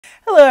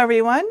Hello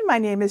everyone, my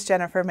name is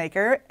Jennifer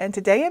Maker and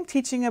today I'm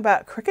teaching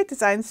about Cricut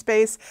Design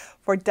Space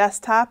for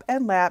desktop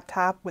and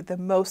laptop with the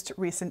most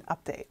recent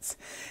updates.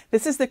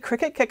 This is the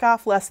Cricut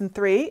Kickoff Lesson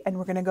 3 and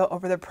we're going to go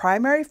over the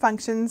primary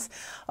functions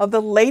of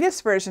the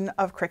latest version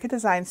of Cricut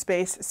Design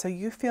Space so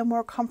you feel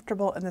more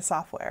comfortable in the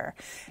software.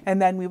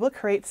 And then we will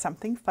create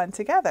something fun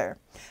together.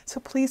 So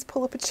please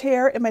pull up a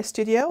chair in my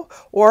studio,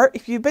 or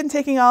if you've been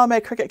taking all of my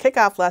Cricut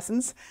Kickoff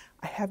lessons,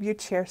 I have your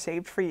chair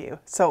saved for you.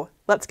 So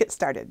let's get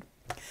started.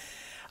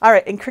 All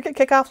right, in Cricut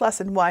Kickoff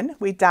Lesson 1,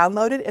 we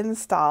downloaded and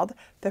installed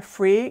the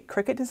free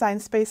Cricut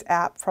Design Space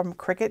app from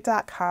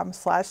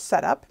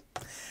cricut.com/setup.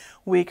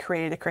 We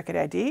created a Cricut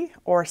ID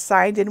or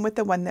signed in with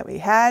the one that we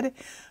had.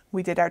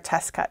 We did our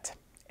test cut.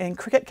 In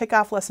Cricut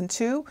Kickoff Lesson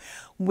 2,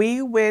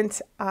 we went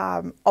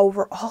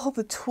over all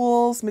the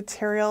tools,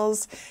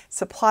 materials,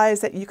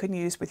 supplies that you can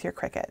use with your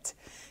Cricut.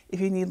 If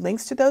you need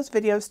links to those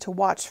videos to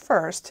watch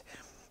first,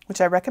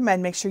 which I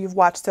recommend, make sure you've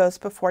watched those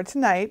before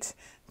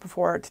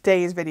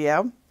today's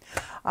video.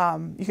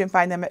 You can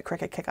find them at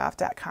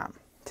CricutKickoff.com.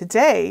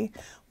 Today,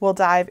 we'll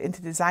dive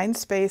into Design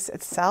Space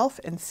itself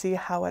and see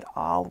how it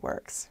all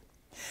works.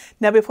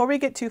 Now, before we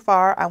get too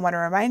far, I want to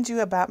remind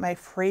you about my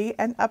free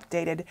and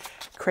updated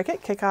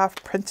Cricut Kickoff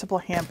Printable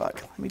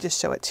Handbook. Let me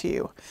just show it to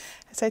you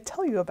as I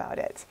tell you about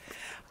it.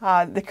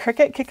 The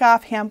Cricut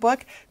Kickoff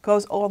Handbook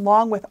goes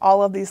along with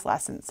all of these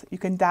lessons. You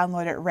can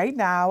download it right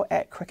now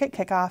at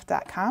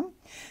CricutKickoff.com.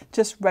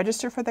 Just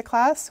register for the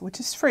class, which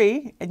is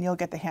free, and you'll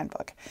get the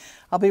handbook.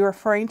 I'll be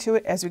referring to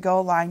it as we go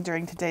along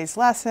during today's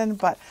lesson,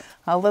 but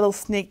a little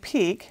sneak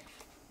peek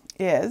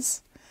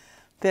is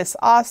this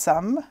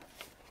awesome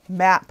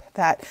map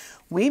that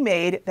we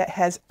made that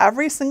has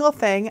every single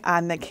thing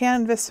on the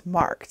canvas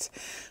marked.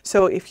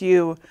 So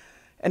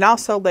and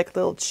also like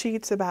little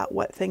cheats about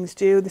what things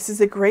do. This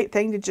is a great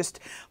thing to just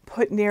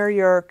put near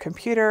your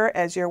computer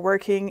as you're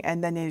working,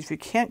 and then if you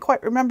can't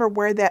quite remember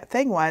where that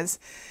thing was,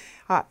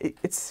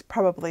 it's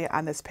probably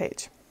on this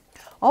page.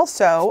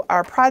 Also,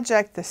 our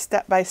project, the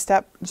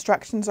step-by-step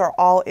instructions are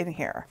all in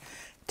here.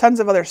 Tons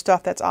of other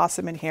stuff that's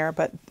awesome in here,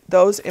 but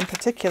those in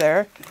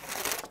particular,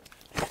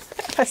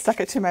 I stuck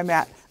it to my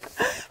mat,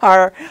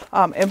 are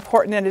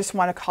important, and I just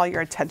want to call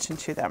your attention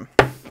to them.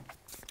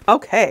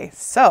 Okay,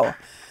 so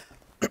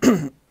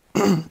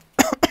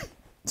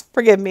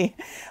forgive me,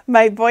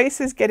 my voice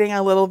is getting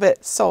a little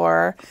bit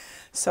sore,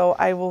 so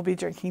I will be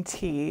drinking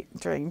tea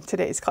during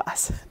today's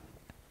class.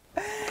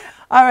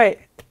 All right,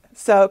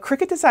 so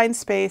Cricut Design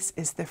Space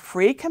is the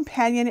free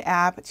companion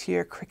app to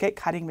your Cricut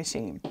cutting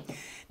machine.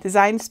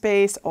 Design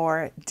Space,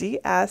 or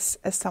DS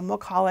as some will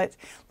call it,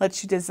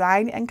 lets you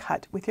design and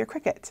cut with your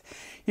Cricut.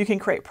 You can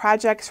create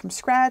projects from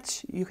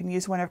scratch, you can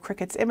use one of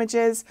Cricut's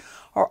images,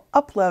 or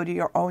upload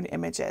your own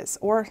images,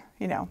 or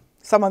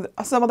some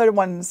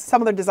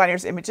other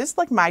designers' images,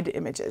 like my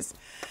images.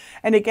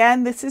 And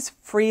again, this is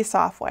free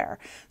software.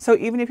 So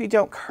even if you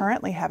don't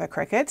currently have a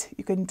Cricut,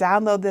 you can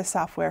download this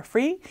software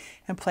free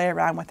and play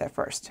around with it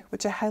first,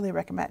 which I highly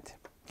recommend.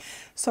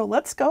 So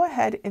let's go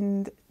ahead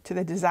into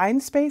the Design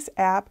Space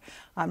app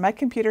on my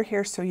computer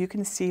here so you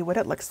can see what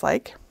it looks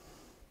like.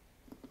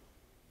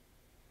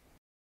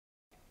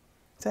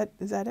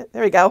 Is that it?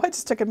 There we go. It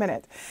just took a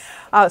minute.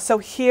 So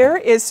here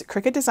is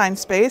Cricut Design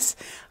Space.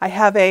 I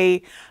have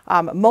a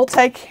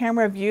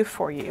multi-camera view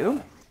for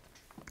you,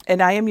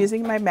 and I am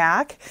using my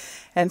Mac.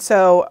 And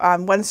so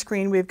on one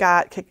screen we've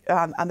got,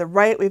 on the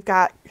right we've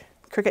got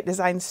Cricut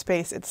Design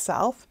Space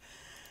itself.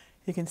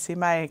 You can see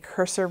my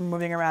cursor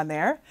moving around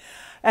there.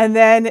 And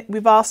then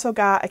we've also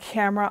got a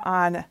camera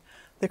on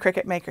the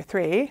Cricut Maker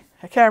 3,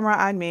 a camera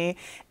on me,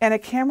 and a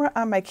camera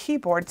on my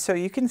keyboard so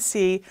you can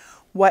see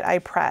what I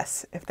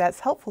press, if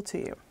that's helpful to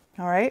you.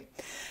 All right.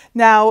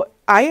 Now,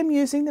 I am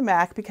using the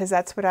Mac because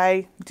that's what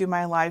I do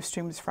my live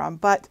streams from,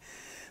 but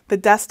the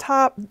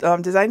desktop,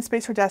 Design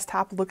Space for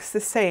desktop looks the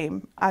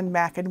same on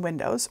Mac and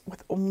Windows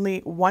with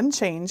only one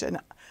change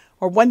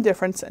or one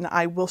difference, and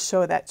I will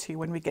show that to you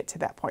when we get to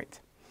that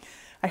point.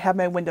 I have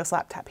my Windows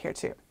laptop here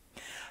too.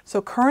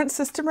 So current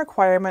system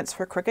requirements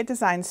for Cricut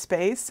Design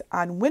Space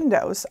on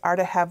Windows are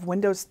to have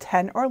Windows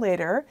 10 or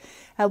later,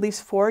 at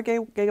least 4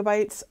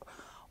 gigabytes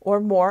or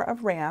more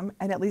of RAM,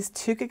 and at least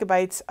 2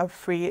 gigabytes of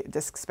free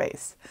disk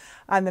space.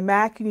 On the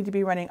Mac, you need to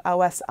be running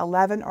OS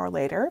 11 or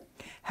later,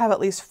 have at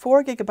least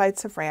 4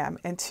 gigabytes of RAM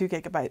and 2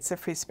 gigabytes of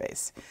free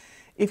space.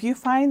 If you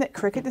find that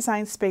Cricut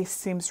Design Space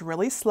seems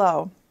really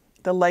slow,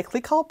 the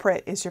likely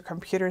culprit is your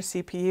computer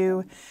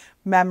CPU,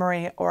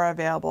 memory, or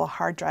available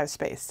hard drive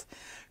space.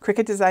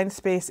 Cricut Design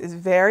Space is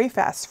very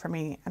fast for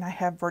me, and I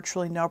have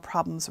virtually no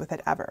problems with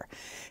it ever.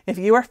 If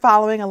you are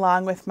following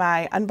along with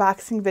my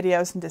unboxing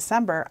videos in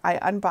December, I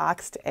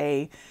unboxed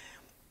a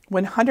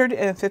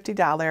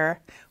 $150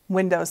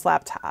 Windows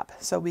laptop,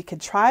 so we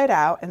could try it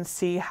out and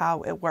see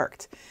how it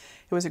worked.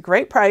 It was a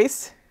great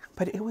price,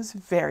 but it was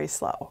very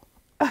slow.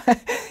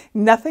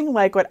 Nothing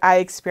like what I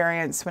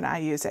experience when I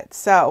use it.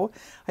 So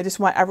I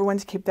just want everyone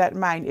to keep that in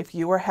mind. If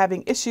you are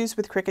having issues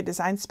with Cricut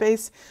Design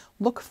Space,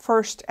 look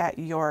first at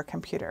your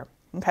computer.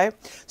 Okay,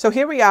 so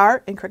here we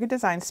are in Cricut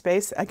Design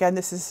Space. Again,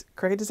 this is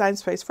Cricut Design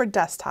Space for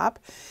desktop.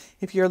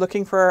 If you're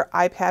looking for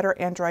iPad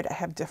or Android, I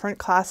have different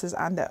classes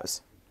on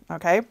those.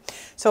 Okay,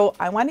 so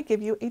I want to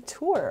give you a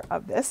tour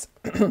of this.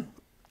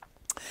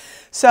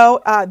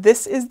 So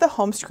this is the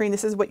home screen.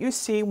 This is what you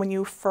see when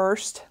you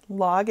first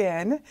log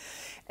in.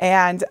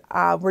 And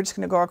we're just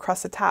going to go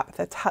across the top.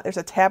 There's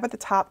a tab at the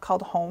top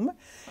called Home,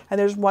 and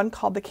there's one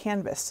called the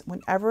Canvas.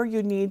 Whenever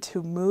you need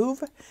to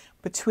move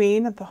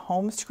between the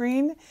home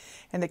screen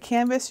and the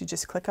canvas, you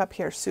just click up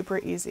here. Super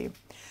easy.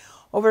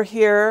 Over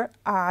here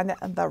on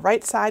the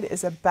right side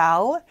is a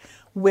bell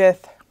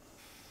with,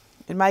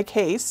 in my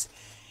case,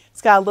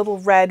 it's got a little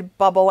red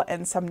bubble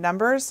and some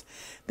numbers.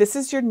 This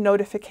is your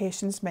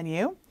notifications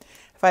menu.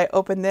 If I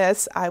open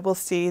this, I will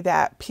see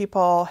that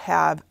people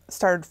have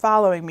started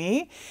following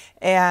me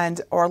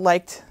or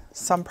liked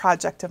some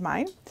project of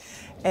mine.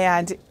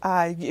 And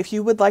if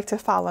you would like to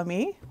follow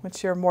me,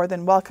 which you're more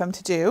than welcome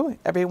to do,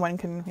 everyone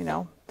can,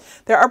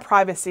 there are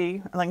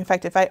privacy. Like, in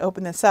fact, if I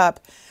open this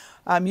up,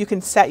 you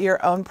can set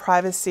your own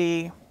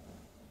privacy.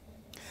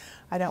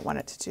 I don't want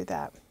it to do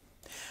that.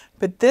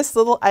 But this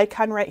little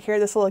icon right here,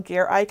 this little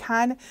gear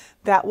icon,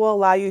 that will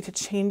allow you to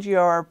change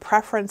your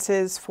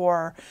preferences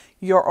for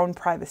your own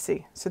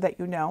privacy so that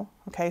you know.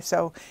 Okay,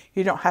 so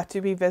you don't have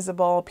to be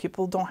visible.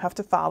 People don't have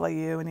to follow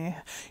you, and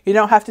you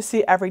don't have to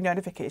see every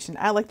notification.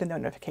 I like the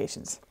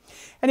notifications.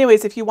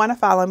 Anyways, if you want to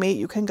follow me,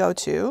 you can go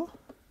to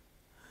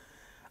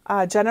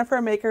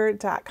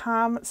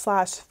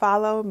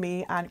jennifermaker.com/follow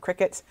me on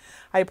Cricut.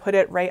 I put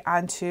it right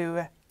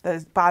onto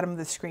the bottom of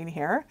the screen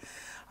here.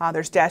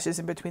 There's dashes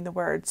in between the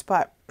words,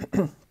 but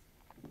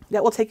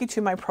that will take you to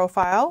my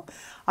profile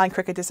on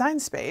Cricut Design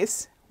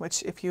Space,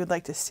 which, if you would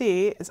like to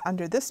see, is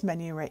under this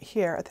menu right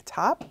here at the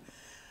top,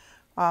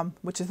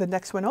 which is the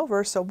next one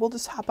over. So we'll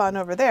just hop on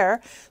over there.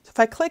 So if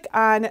I click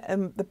on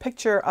the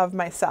picture of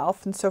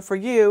myself, and so for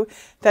you,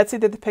 that's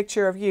either the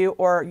picture of you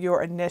or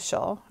your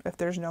initial, if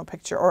there's no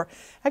picture. Or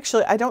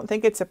actually, I don't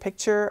think it's a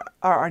picture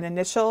or an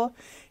initial.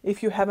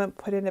 If you haven't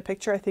put in a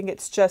picture, I think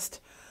it's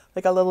just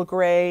like a little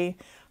gray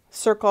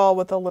circle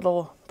with a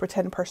little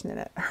pretend person in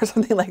it or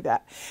something like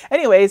that.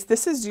 Anyways,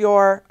 this is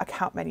your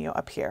account menu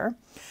up here.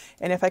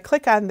 And if I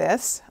click on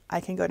this, I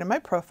can go to my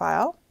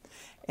profile,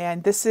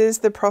 and this is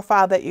the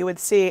profile that you would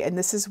see, and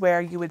this is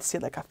where you would see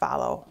like a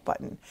follow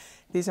button.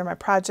 These are my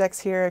projects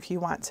here. If you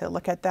want to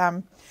look at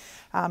them,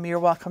 you're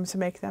welcome to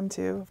make them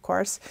too, of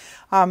course.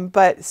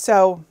 But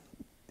so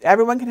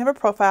everyone can have a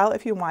profile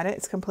if you want it.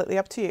 It's completely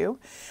up to you.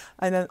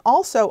 And then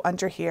also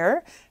under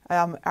here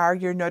are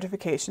your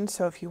notifications.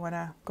 So if you want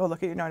to go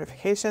look at your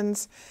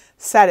notifications,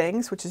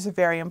 settings, which is a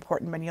very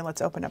important menu.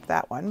 Let's open up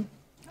that one.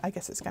 I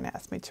guess it's going to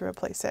ask me to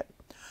replace it.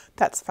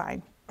 That's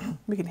fine.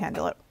 We can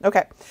handle it.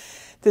 Okay.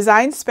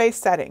 Design Space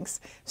settings.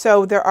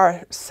 So there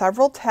are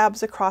several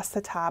tabs across the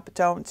top.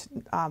 Don't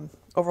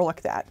overlook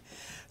that.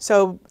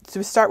 So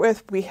to start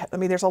with,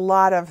 there's a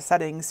lot of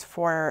settings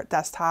for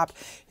desktop.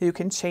 You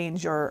can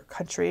change your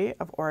country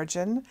of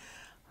origin.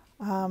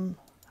 I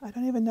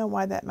don't even know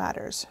why that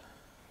matters.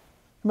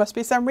 There must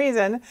be some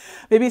reason.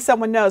 Maybe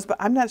someone knows, but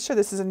I'm not sure.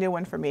 This is a new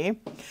one for me.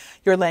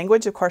 Your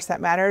language, of course, that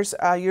matters.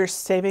 Your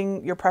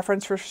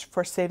preference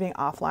for saving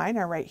offline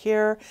are right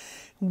here.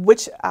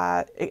 Which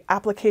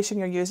application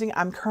you're using.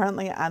 I'm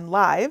currently on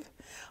live,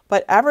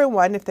 but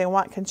everyone, if they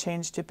want, can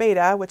change to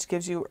beta, which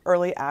gives you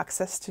early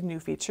access to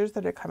new features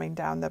that are coming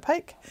down the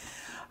pike.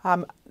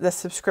 The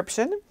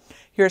subscription,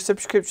 your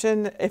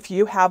subscription, if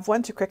you have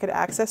one, to Cricut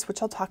Access,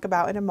 which I'll talk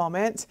about in a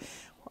moment.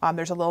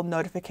 There's a little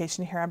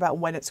notification here about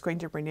when it's going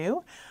to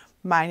renew.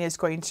 Mine is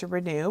going to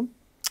renew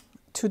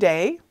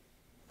today.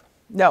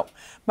 No,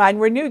 mine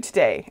renewed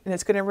today, and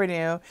it's going to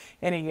renew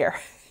in a year.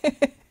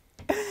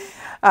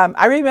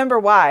 I remember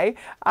why.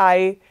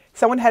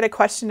 Someone had a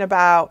question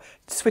about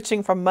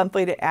switching from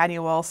monthly to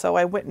annual, so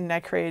I went and I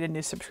created a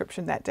new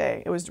subscription that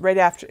day. It was right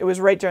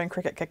during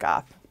Cricut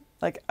Kickoff,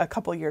 like a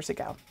couple years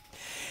ago.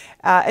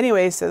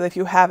 Anyway, so if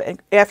you have a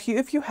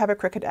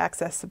Cricut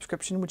Access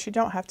subscription, which you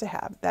don't have to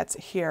have, that's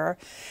here.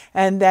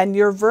 And then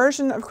your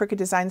version of Cricut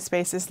Design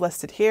Space is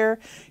listed here.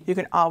 You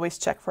can always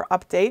check for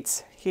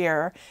updates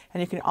here,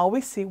 and you can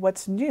always see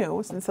what's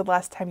new since the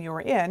last time you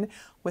were in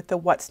with the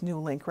What's New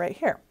link right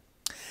here.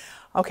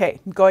 Okay,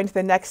 going to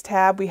the next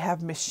tab, we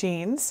have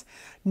machines.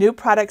 New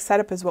product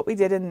setup is what we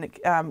did in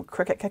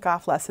Cricut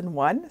Kickoff Lesson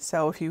 1.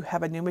 So if you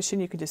have a new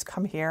machine, you can just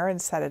come here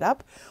and set it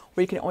up,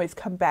 or you can always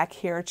come back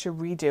here to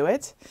redo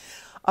it.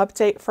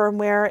 Update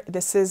firmware,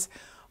 this is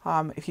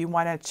if you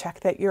want to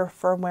check that your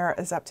firmware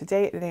is up to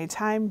date at any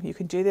time, you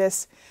can do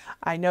this.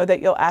 I know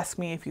that you'll ask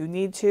me if you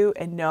need to,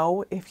 and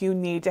no, if you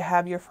need to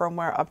have your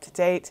firmware up to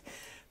date,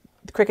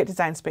 the Cricut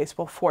Design Space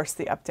will force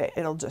the update.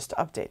 It'll just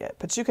update it.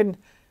 But you can,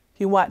 if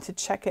you want to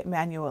check it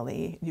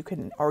manually, you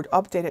can, or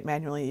update it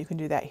manually, you can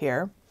do that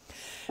here.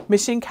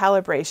 Machine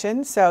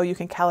calibration, so you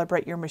can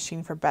calibrate your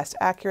machine for best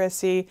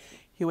accuracy.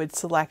 You would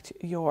select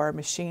your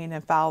machine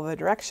and follow the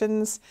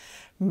directions.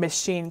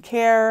 machine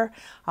care.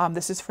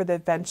 This is for the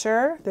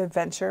Venture. The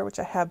Venture, which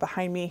I have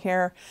behind me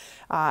here,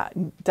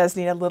 does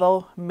need a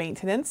little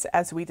maintenance,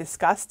 as we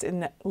discussed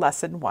in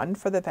lesson 1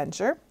 for the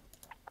Venture.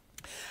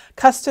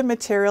 Custom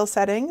material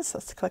settings.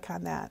 Let's click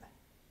on that.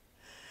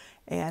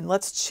 And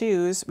let's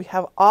choose. We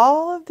have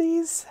all of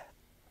these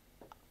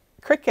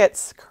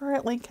Cricuts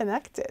currently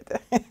connected,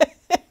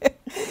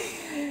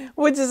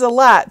 which is a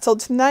lot. So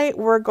tonight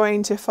we're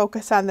going to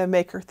focus on the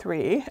Maker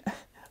 3.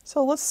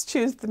 So let's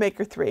choose the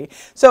Maker 3.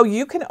 So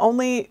you can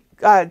only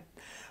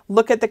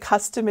look at the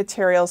custom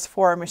materials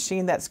for a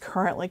machine that's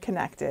currently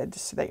connected,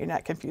 so that you're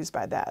not confused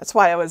by that. That's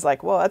why I was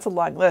like, well, that's a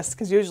long list,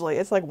 because usually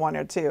it's like 1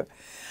 or 2.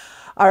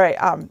 All right.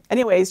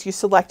 Anyways, you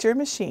select your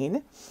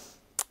machine,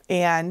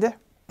 and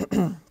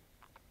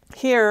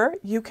here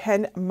you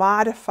can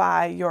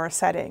modify your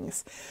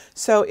settings.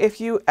 So if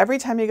you, every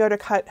time you go to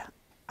cut,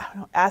 I don't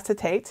know,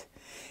 acetate,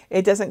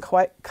 it doesn't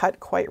cut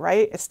quite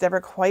right. It's never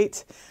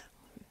quite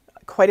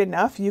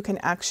enough. You can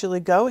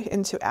actually go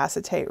into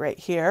acetate right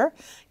here,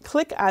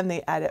 click on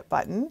the edit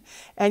button,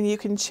 and you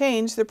can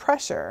change the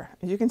pressure.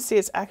 You can see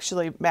it's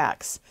actually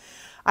max.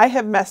 I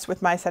have messed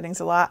with my settings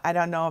a lot. I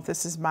don't know if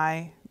this is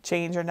my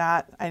change or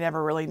not. I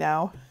never really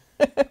know.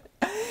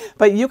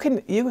 But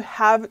you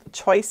have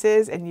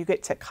choices, and you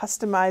get to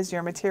customize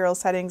your material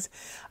settings.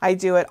 I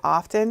do it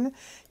often.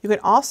 You can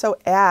also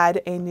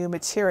add a new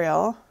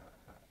material.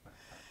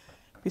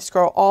 You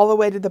scroll all the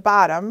way to the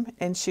bottom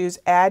and choose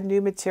Add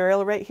New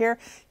Material right here.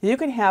 You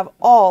can have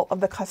all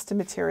of the custom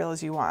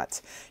materials you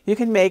want. You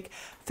can make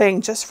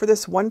things just for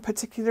this one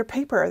particular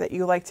paper that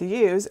you like to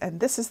use, and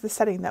this is the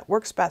setting that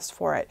works best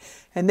for it.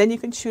 And then you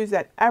can choose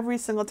that every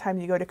single time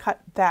you go to cut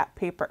that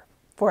paper,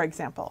 for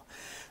example.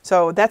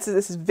 So this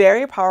is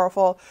very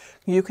powerful.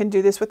 You can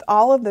do this with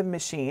all of the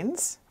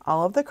machines,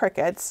 all of the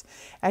Cricuts,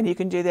 and you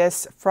can do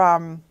this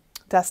from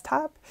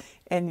desktop,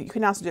 and you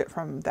can also do it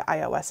from the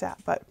iOS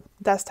app, but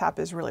desktop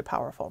is really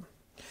powerful.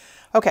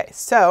 Okay,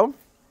 so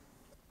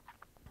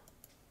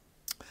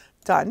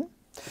done.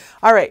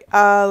 All right,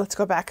 let's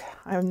go back.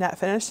 I'm not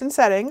finished in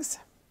settings.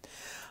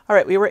 All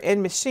right, we were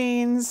in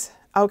machines.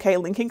 Okay,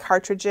 linking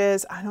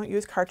cartridges. I don't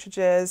use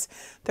cartridges.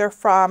 They're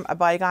from a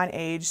bygone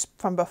age,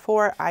 from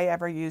before I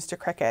ever used a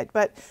Cricut.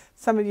 But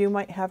some of you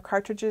might have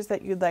cartridges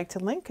that you'd like to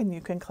link, and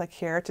you can click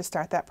here to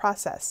start that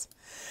process.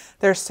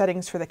 There's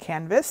settings for the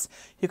canvas.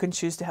 You can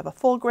choose to have a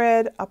full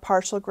grid, a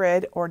partial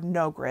grid, or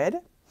no grid.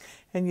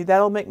 And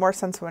that'll make more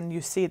sense when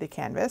you see the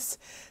canvas.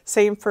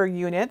 Same for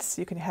units.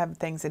 You can have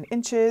things in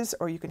inches,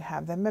 or you can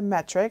have them in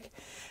metric.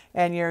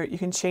 And you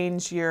can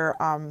change your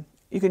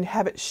you can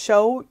have it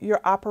show your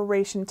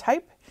operation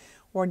type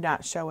or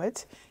not show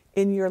it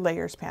in your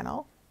layers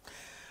panel.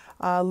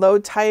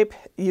 Load type,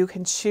 you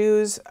can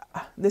choose.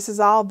 This is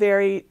all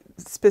very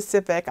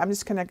specific. I'm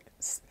just going to,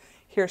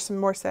 here's some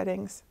more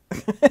settings.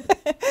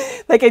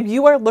 Like if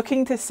you are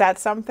looking to set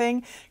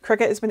something,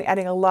 Cricut has been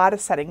adding a lot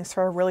of settings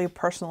for a really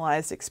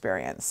personalized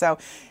experience. So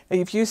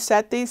if you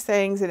set these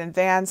things in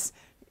advance,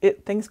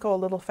 things go a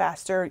little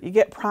faster. You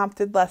get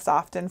prompted less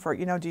often for,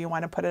 do you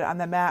want to put it on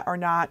the mat or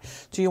not?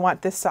 Do you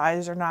want this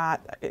size or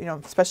not?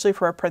 Especially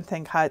for a print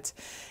and cut.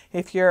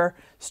 If you're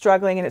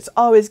struggling and it's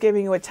always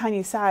giving you a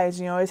tiny size,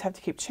 you always have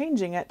to keep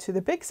changing it to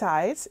the big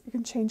size, you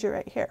can change it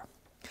right here.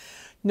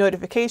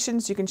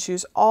 Notifications, you can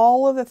choose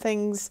all of the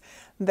things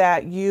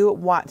that you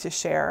want to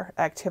share,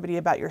 activity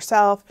about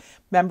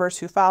yourself, members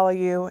who follow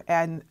you,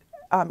 and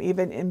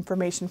even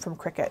information from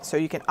Cricut. So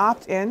you can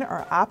opt in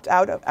or opt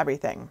out of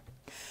everything.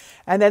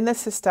 And then the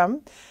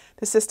system.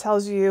 This just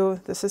tells you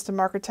the system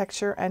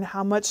architecture and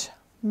how much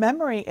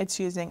memory it's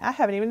using. I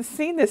haven't even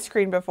seen this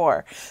screen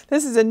before.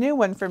 This is a new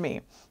one for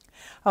me.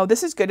 Oh,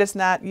 this is good. It's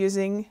not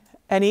using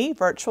any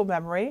virtual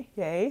memory.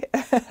 Yay.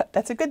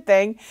 That's a good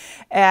thing.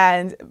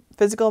 And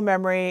physical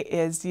memory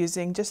is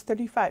using just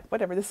 35.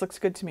 Whatever. This looks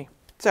good to me.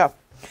 So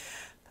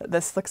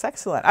this looks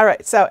excellent. All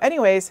right. So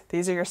anyways,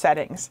 these are your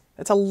settings.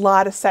 It's a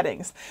lot of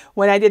settings.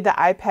 When I did the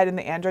iPad and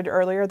the Android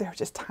earlier, they were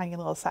just tiny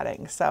little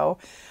settings. So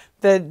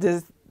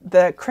the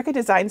Cricut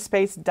Design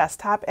Space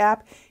desktop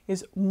app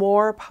is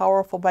more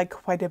powerful by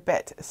quite a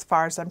bit as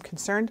far as I'm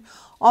concerned.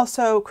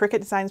 Also, Cricut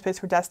Design Space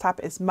for desktop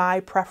is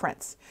my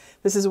preference.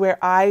 This is where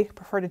I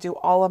prefer to do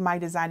all of my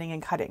designing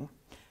and cutting,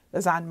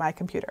 is on my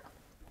computer.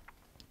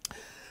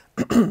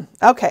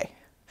 Okay,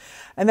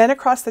 and then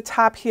across the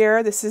top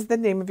here, this is the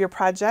name of your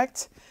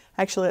project.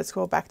 Actually, let's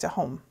go back to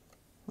home.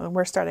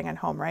 We're starting on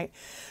home, right?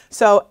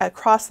 So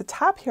across the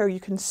top here, you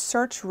can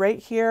search right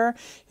here.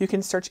 You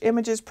can search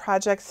images,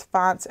 projects,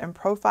 fonts, and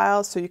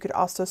profiles. So you could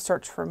also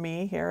search for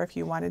me here if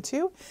you wanted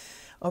to.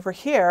 Over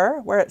here,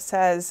 where it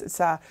says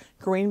it's a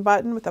green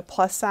button with a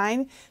plus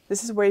sign,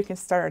 this is where you can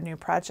start a new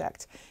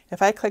project.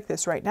 If I click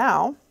this right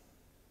now,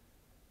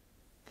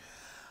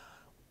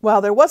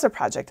 well, there was a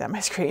project on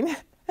my screen.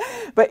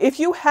 But if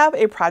you have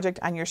a project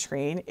on your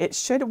screen, it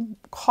should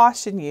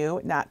caution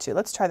you not to.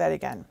 Let's try that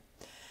again.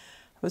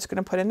 I'm just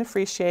going to put in a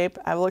free shape.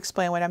 I will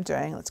explain what I'm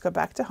doing. Let's go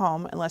back to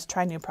home and let's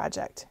try new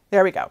project.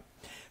 There we go.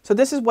 So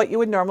this is what you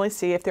would normally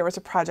see if there was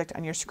a project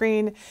on your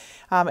screen.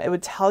 It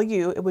would tell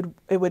you,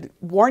 it would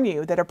warn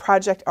you that a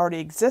project already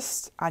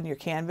exists on your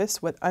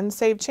canvas with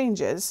unsaved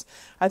changes.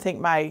 I think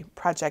my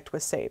project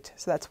was saved,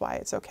 so that's why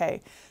it's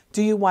okay.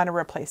 Do you want to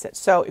replace it?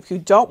 So if you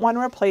don't want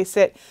to replace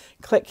it,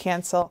 click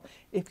cancel.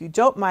 If you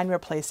don't mind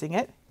replacing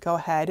it, go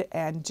ahead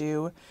and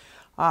do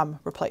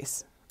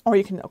replace, or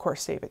you can of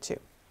course save it too.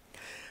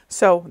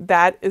 So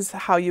that is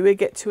how you would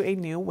get to a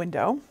new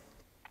window.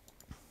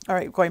 All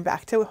right, going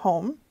back to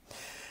home.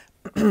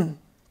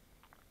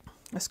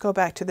 Let's go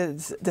back to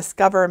the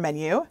Discover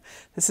menu.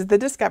 This is the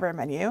Discover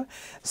menu.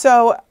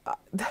 So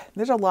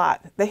there's a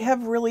lot. They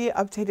have really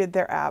updated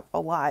their app a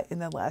lot in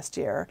the last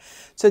year.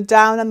 So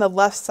down on the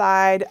left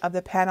side of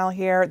the panel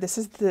here, this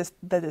is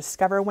the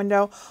Discover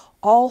window.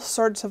 All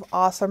sorts of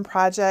awesome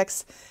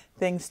projects,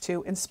 things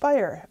to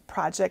inspire,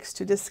 projects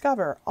to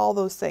discover, all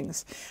those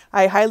things.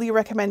 I highly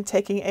recommend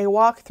taking a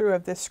walkthrough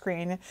of this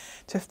screen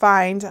to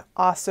find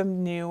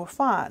awesome new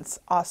fonts,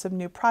 awesome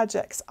new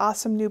projects,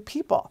 awesome new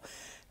people.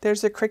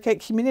 There's the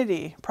Cricut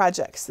community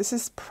projects. This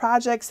is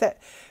projects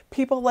that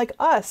people like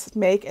us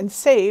make and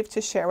save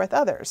to share with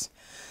others.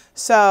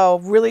 So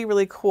really,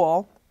 really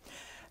cool.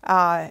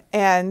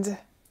 And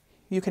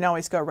you can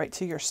always go right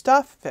to your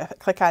stuff.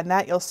 Click on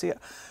that, you'll see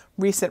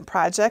recent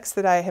projects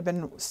that I have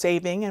been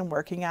saving and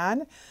working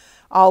on.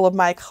 All of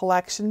my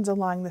collections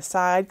along the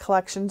side.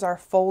 Collections are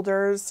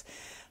folders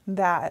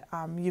that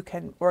you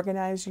can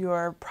organize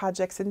your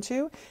projects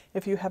into.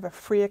 If you have a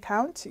free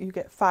account, you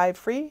get 5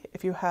 free.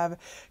 If you have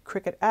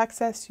Cricut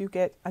Access, you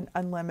get an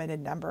unlimited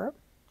number.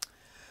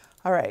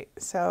 All right,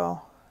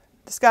 so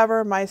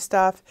discover my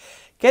stuff.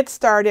 Get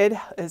started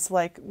is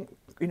like,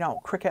 you know,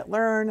 Cricut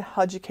Learn,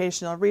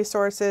 educational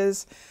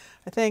resources.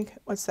 I think,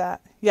 what's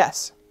that?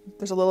 Yes,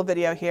 there's a little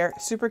video here,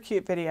 super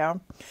cute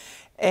video.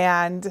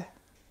 And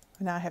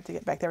now I have to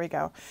get back. There we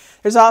go.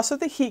 There's also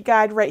the heat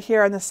guide right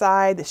here on the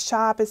side. The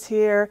shop is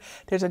here.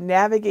 There's a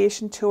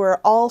navigation tour,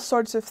 all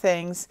sorts of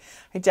things.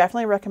 I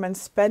definitely recommend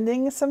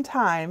spending some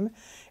time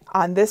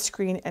on this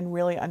screen and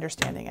really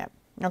understanding it.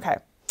 Okay.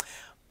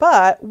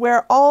 But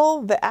where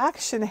all the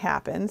action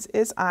happens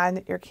is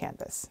on your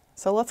canvas.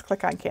 So let's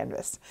click on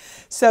canvas.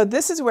 So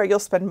this is where you'll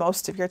spend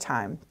most of your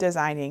time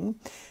designing.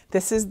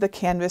 This is the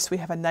canvas. We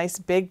have a nice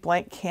big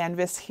blank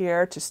canvas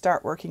here to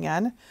start working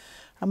on.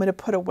 I'm going to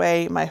put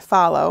away my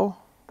follow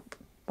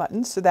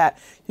button so that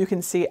you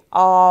can see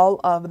all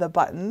of the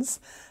buttons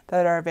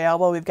that are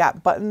available. We've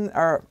got button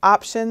or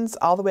options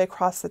all the way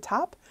across the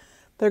top.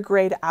 They're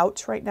grayed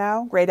out right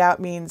now. Grayed out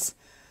means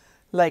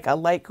like a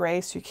light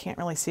gray, so you can't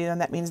really see them.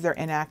 That means they're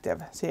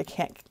inactive, so you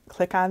can't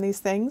click on these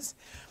things.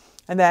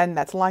 And then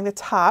that's along the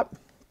top.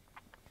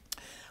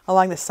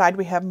 Along the side,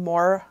 we have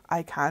more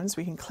icons.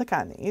 We can click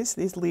on these.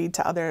 These lead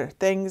to other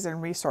things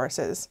and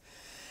resources.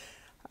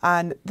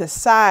 On the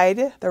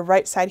side, the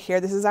right side here,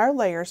 this is our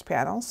layers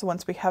panel. So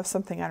once we have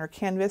something on our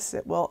canvas,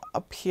 it will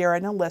appear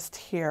in a list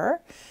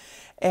here.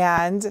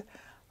 And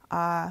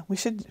we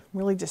should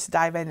really just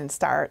dive in and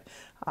start.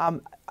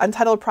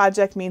 Untitled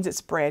project means it's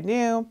brand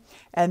new.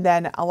 And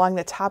then along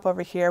the top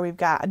over here, we've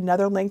got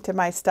another link to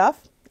my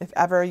stuff. If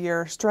ever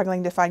you're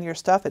struggling to find your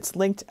stuff, it's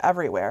linked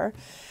everywhere.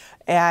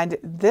 And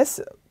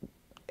this,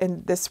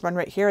 in this one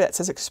right here that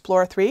says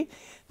Explore 3,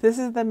 this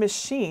is the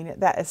machine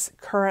that is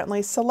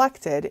currently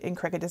selected in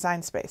Cricut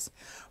Design Space.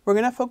 We're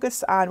going to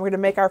focus on, we're going to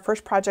make our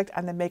first project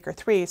on the Maker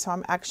 3, so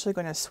I'm actually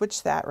going to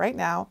switch that right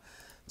now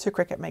to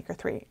Cricut Maker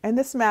 3. And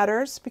this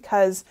matters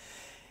because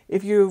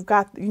if you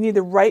need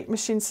the right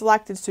machine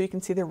selected so you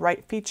can see the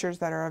right features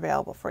that are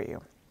available for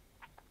you.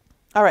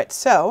 All right,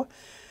 so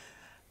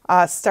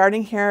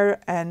starting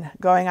here and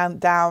going on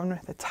down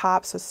the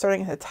top, so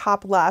starting at the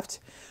top left,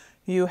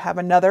 you have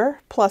another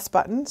plus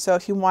button. So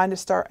if you wanted to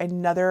start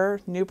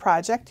another new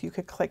project, you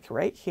could click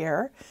right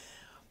here.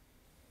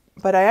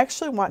 But I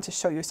actually want to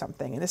show you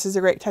something, and this is a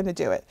great time to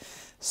do it.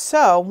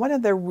 So one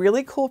of the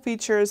really cool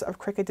features of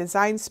Cricut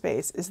Design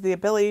Space is the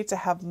ability to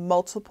have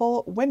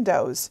multiple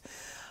windows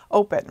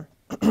open.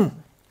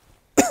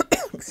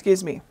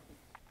 Excuse me.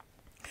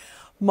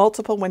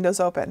 Multiple windows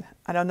open.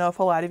 I don't know if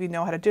a lot of you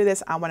know how to do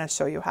this. I want to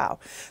show you how.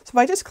 So if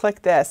I just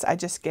click this, I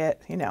just get,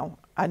 you know,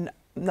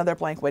 another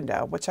blank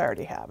window, which I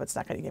already have. It's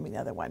not going to give me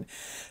another one.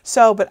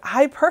 So, but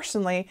I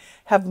personally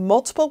have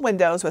multiple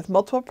windows with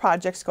multiple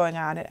projects going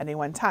on at any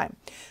one time.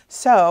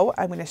 So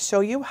I'm going to show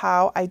you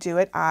how I do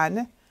it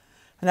on,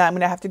 and I'm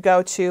going to have to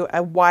go to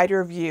a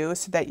wider view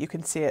so that you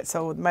can see it.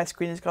 So my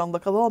screen is going to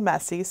look a little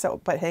messy,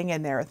 so but hang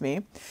in there with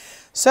me.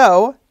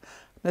 So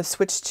I'm going to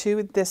switch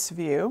to this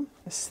view.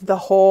 This is the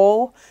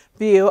whole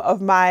view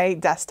of my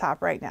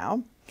desktop right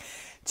now.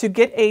 To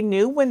get a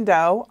new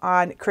window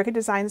on Cricut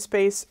Design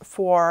Space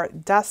for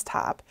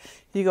desktop,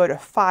 you go to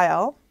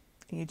File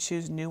and you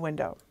choose New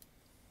Window.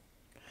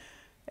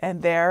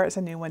 And there is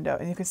a new window.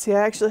 And you can see I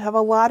actually have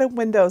a lot of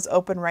windows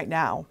open right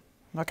now.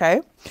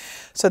 Okay,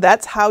 so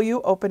that's how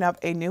you open up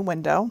a new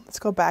window. Let's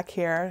go back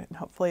here and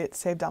hopefully it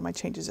saved all my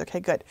changes.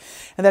 Okay, good.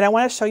 And then I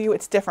want to show you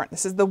it's different.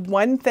 This is the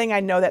one thing I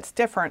know that's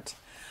different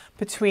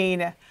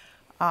between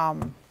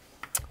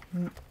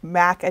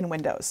Mac and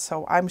Windows.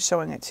 So I'm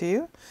showing it to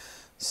you.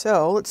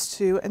 So let's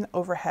do an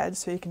overhead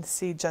so you can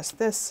see just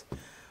this.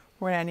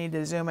 We're going to need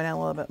to zoom in a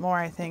little bit more,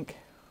 I think.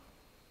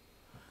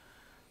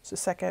 Just a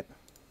second.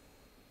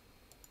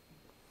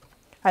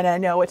 And I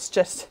know it's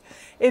just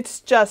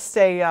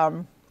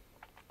a,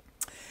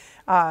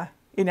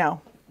 you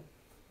know,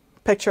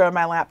 picture of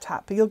my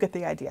laptop, but you'll get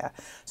the idea.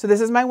 So this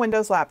is my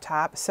Windows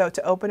laptop. So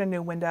to open a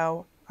new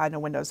window on a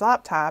Windows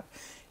laptop,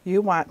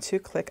 you want to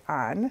click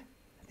on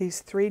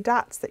these three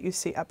dots that you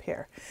see up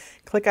here.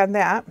 Click on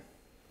that.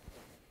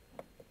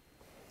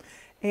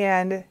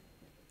 And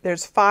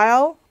there's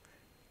File,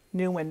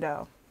 New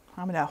Window.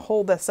 I'm going to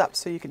hold this up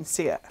so you can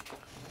see it.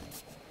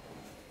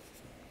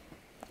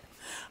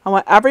 I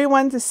want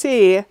everyone to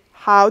see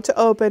how to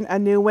open a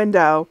new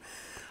window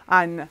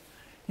on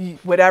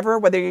whatever,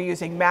 whether you're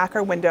using Mac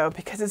or Windows,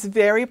 because it's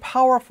very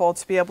powerful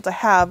to be able to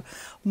have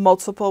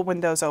multiple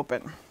windows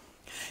open.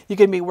 You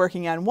can be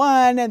working on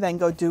one and then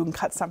go do and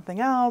cut something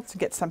else,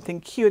 get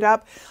something queued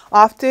up.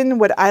 Often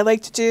what I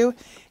like to do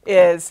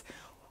is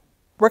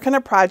work on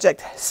a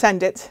project,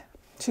 send it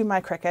to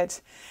my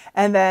Cricut,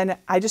 and then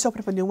I just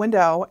open up a new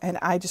window and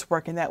I just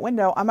work in that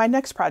window on my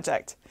next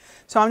project.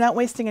 So I'm not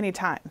wasting any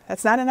time.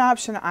 That's not an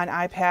option on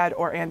iPad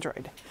or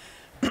Android.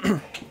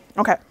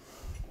 Okay.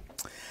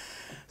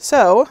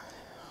 So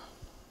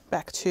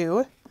back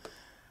to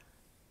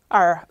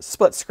our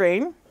split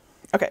screen.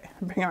 Okay,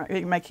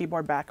 bring my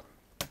keyboard back.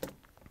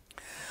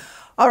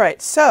 All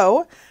right,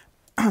 so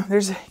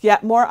there's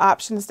yet more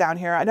options down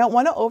here. I don't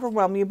want to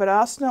overwhelm you, but I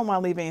also don't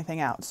want to leave anything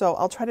out. So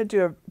I'll try to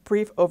do a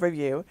brief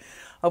overview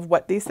of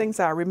what these things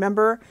are.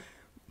 Remember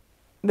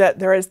that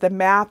there is the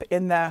map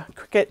in the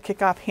Cricut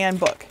Kickoff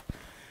handbook,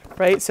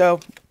 right? So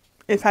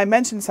if I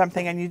mention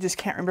something and you just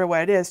can't remember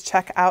what it is,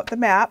 check out the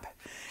map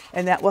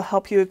and that will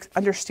help you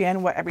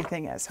understand what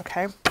everything is,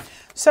 okay?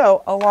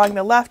 So along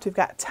the left, we've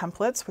got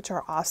templates, which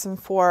are awesome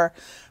for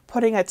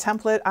putting a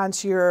template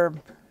onto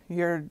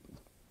your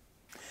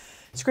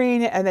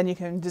screen, and then you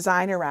can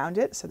design around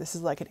it. So this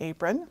is like an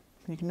apron.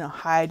 You can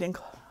hide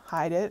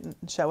it and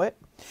show it.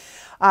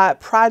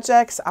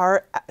 Projects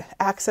are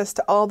access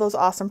to all those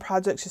awesome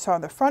projects you saw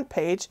on the front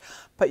page,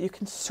 but you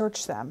can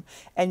search them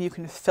and you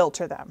can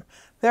filter them.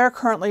 There are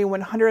currently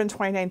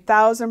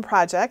 129,000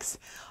 projects,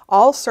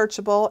 all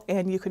searchable,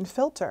 and you can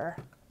filter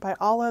by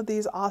all of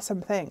these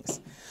awesome things.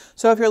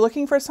 So if you're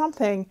looking for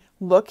something,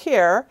 look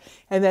here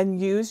and then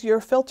use your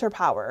filter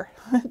power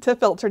to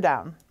filter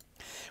down.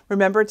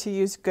 Remember to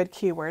use good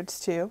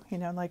keywords too, you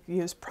know, like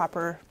use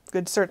proper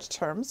good search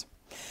terms.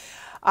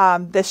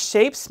 The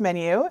shapes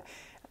menu,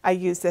 I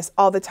use this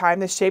all the time.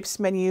 The shapes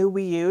menu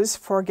we use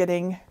for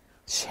getting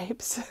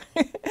shapes.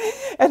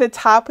 At the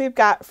top, we've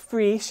got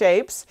free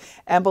shapes,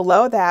 and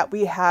below that,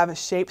 we have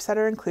shapes that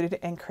are included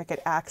in Cricut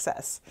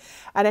Access.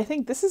 And I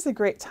think this is a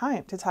great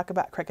time to talk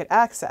about Cricut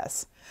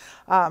Access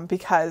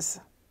because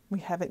we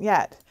haven't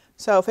yet.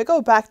 So if I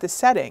go back to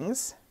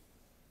settings,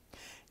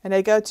 and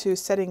I go to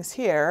settings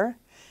here,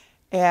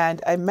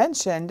 and I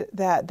mentioned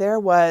that there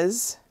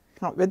was,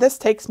 this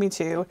takes me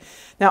to,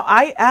 now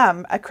I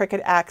am a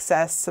Cricut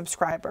Access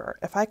subscriber.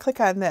 If I click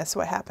on this,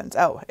 what happens?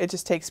 Oh, it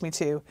just takes me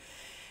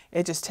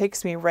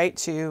right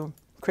to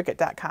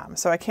Cricut.com.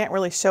 So I can't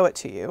really show it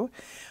to you,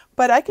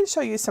 but I can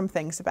show you some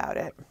things about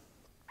it.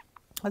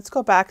 Let's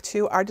go back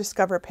to our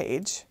Discover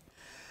page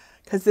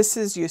because this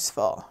is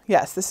useful.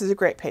 Yes, this is a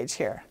great page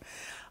here.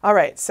 All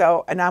right,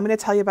 so, and I'm going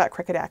to tell you about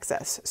Cricut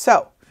Access.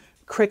 So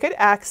Cricut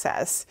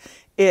Access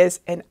is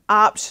an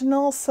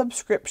optional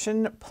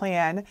subscription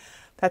plan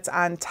that's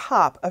on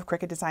top of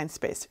Cricut Design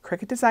Space.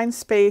 Cricut Design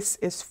Space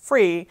is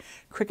free.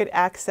 Cricut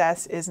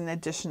Access is an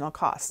additional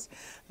cost.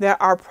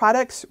 There are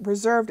products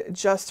reserved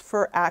just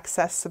for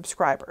Access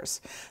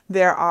subscribers.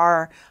 There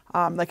are,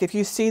 like if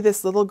you see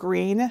this little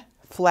green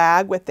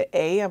flag with the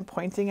A I'm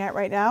pointing at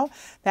right now,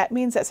 that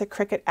means that's a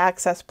Cricut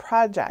Access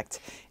project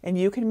and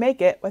you can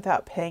make it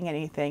without paying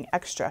anything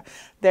extra.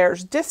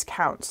 There's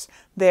discounts.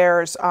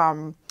 There's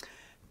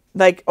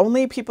like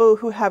only people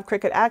who have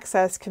Cricut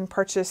Access can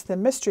purchase the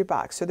mystery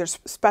box. So there's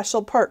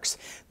special perks.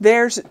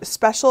 There's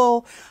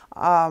special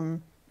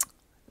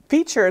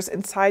features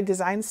inside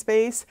Design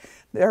Space.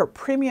 There are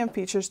premium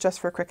features just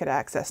for Cricut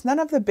Access. None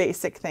of the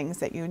basic things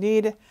that you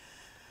need.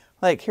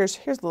 Like here's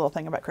a little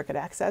thing about Cricut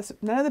Access.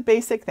 None of the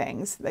basic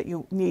things that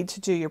you need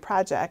to do your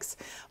projects,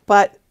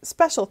 but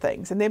special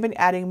things. And they've been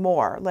adding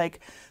more, like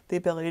the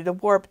ability to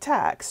warp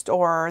text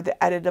or the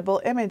editable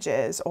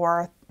images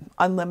or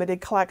unlimited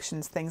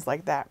collections, things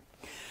like that.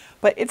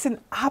 But it's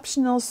an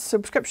optional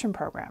subscription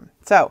program.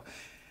 So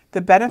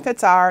the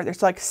benefits are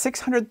there's like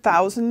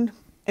 600,000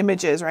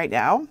 images right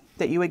now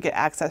that you would get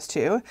access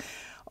to,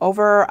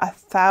 over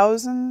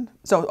 1,000,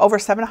 so over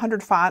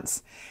 700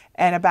 fonts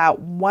and about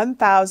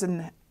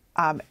 1,000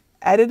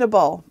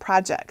 editable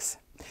projects.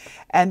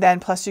 And then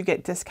plus you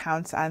get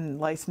discounts on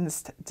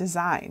licensed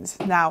designs.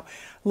 Now,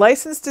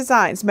 licensed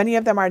designs, many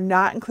of them are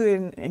not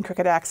included in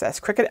Cricut Access.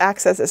 Cricut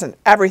Access isn't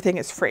everything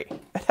is free.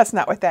 That's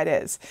not what that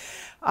is.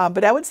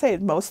 But I would say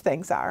most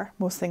things are.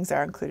 Most things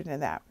are included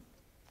in that.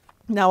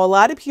 Now, a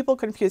lot of people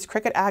confuse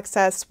Cricut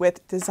Access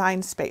with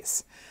Design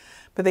Space,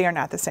 but they are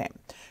not the same.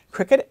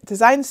 Cricut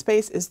Design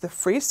Space is the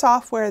free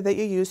software that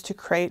you use to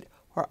create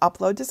or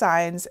upload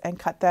designs and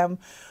cut them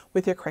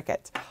with your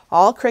Cricut.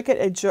 All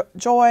Cricut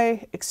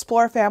Joy,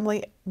 Explore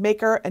family,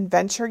 Maker, and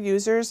Venture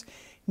users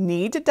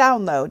need to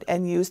download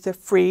and use the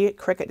free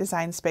Cricut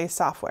Design Space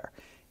software.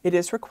 It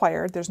is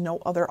required. There's no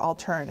other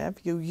alternative.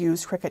 You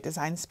use Cricut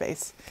Design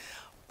Space.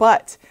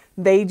 But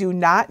they do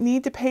not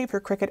need to pay for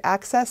Cricut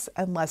Access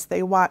unless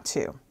they want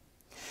to.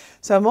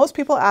 So most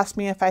people ask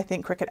me if I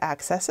think Cricut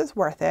Access is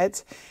worth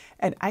it,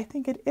 and I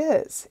think it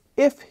is,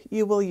 if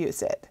you will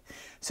use it.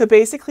 So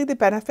basically the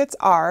benefits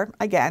are,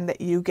 again,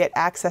 that you get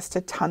access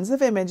to tons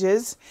of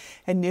images,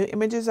 and new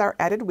images are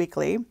added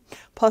weekly,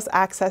 plus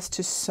access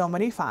to so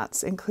many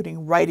fonts,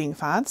 including writing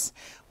fonts,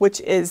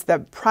 which is the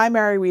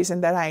primary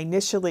reason that I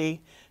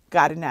initially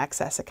got an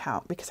Access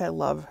account, because I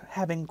love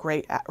having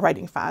great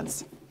writing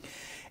fonts.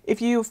 If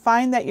you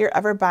find that you're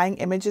ever buying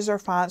images or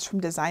fonts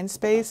from Design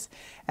Space,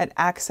 an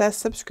Access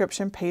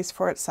subscription pays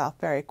for itself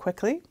very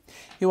quickly.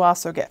 You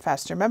also get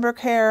faster member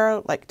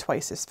care, like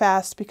twice as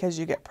fast, because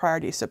you get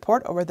priority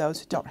support over those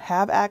who don't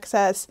have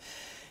Access.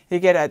 You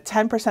get a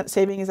 10%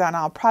 savings on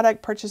all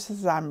product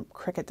purchases on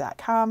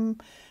Cricut.com,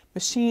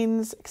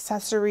 machines,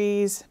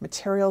 accessories,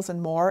 materials,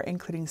 and more,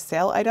 including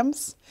sale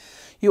items.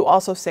 You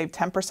also save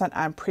 10%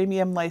 on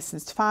premium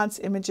licensed fonts,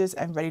 images,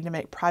 and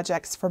ready-to-make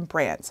projects from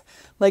brands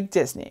like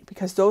Disney,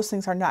 because those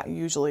things are not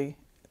usually,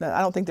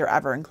 I don't think they're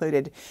ever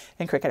included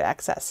in Cricut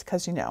Access,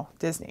 because you know,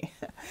 Disney.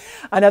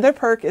 Another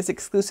perk is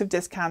exclusive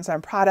discounts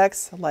on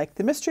products like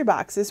the mystery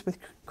boxes with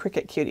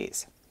Cricut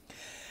Cuties.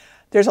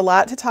 There's a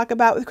lot to talk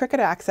about with Cricut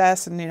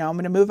Access, and I'm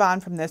going to move on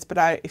from this,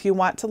 but if you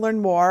want to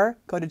learn more,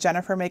 go to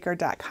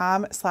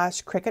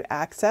jennifermaker.com/Cricut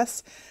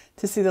Access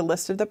to see the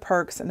list of the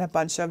perks and a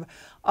bunch of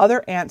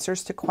other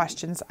answers to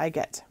questions I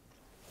get.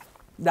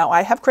 Now,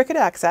 I have Cricut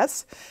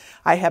Access.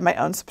 I have my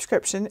own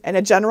subscription, and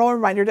a general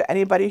reminder to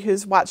anybody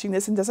who's watching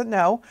this and doesn't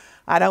know,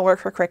 I don't work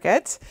for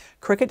Cricut.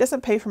 Cricut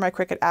doesn't pay for my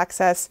Cricut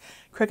Access.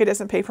 Cricut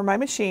doesn't pay for my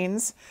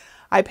machines.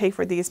 I pay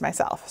for these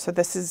myself. So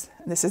this is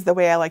the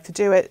way I like to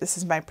do it. This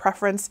is my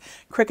preference.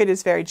 Cricut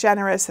is very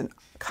generous and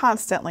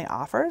constantly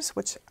offers,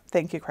 which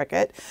thank you,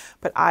 Cricut.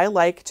 But I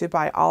like to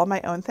buy all of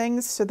my own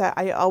things so that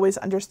I always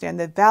understand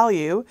the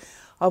value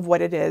of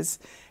what it is,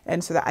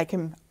 and so that I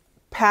can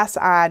pass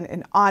on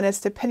an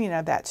honest opinion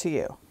of that to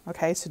you.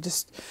 Okay, so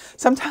just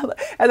sometimes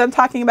as I'm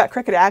talking about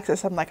Cricut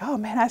Access, I'm like, oh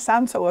man, I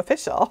sound so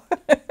official.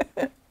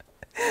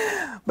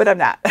 But I'm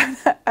not.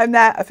 I'm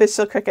not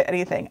official Cricut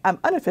anything. I'm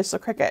unofficial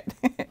Cricut.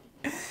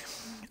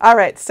 All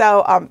right,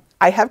 so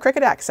I have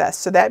Cricut Access,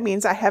 so that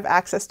means I have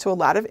access to a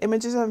lot of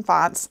images and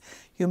fonts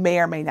you may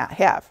or may not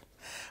have,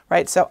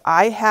 right? So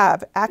I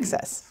have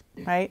access,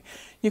 right?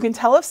 You can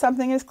tell if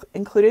something is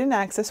included in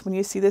Access when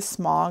you see this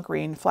small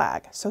green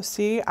flag. So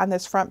see on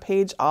this front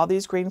page, all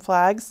these green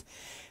flags,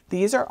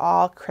 these are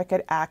all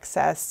Cricut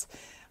Access,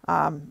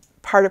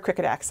 part of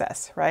Cricut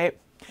Access, right?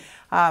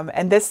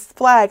 And this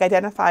flag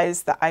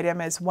identifies the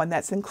item as one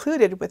that's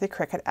included with a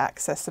Cricut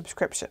Access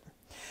subscription.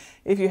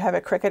 If you have a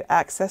Cricut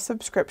Access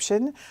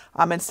subscription,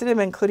 instead of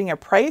including a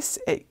price,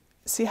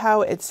 see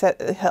how it says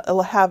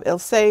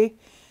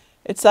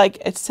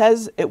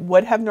it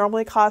would have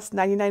normally cost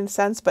 99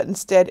 cents, but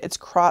instead it's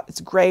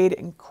grayed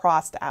and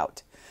crossed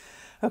out.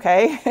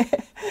 Okay,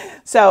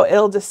 so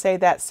it'll just say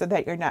that so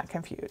that you're not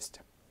confused.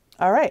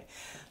 All right,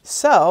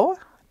 so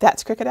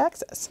that's Cricut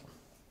Access.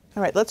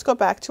 All right, let's go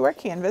back to our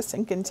canvas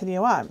and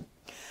continue on.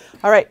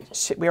 All right,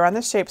 we're on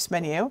the Shapes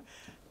menu.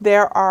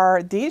 There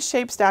are these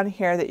shapes down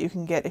here that you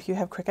can get if you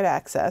have Cricut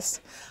Access.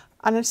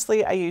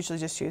 Honestly, I usually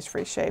just use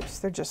free shapes.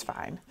 They're just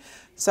fine.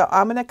 So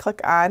I'm going to click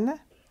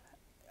on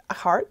a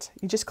heart.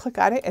 You just click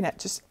on it and it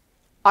just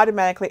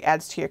automatically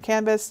adds to your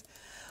canvas.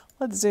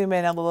 Let's zoom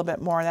in a little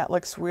bit more. That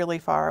looks really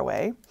far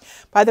away.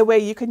 By the way,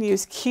 you can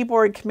use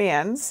keyboard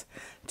commands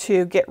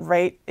to get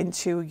right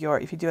into your,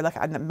 if you do it like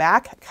on the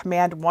Mac,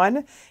 Command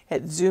 1,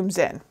 it zooms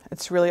in.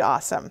 It's really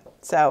awesome.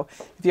 So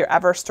if you're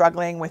ever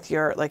struggling with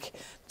your, like,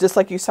 just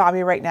like you saw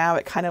me right now,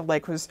 it kind of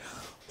like was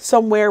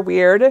somewhere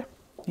weird,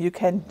 you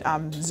can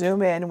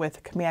zoom in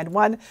with Command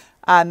 1.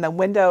 On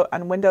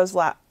Windows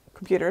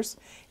computers,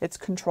 it's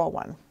Control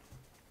 1.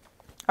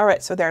 All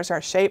right, so there's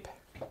our shape.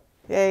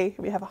 Yay,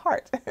 we have a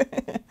heart.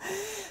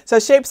 So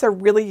shapes are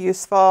really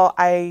useful.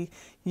 I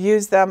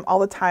use them all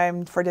the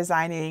time for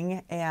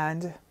designing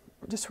and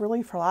just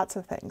really for lots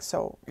of things.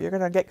 So you're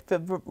going to get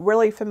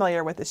really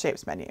familiar with the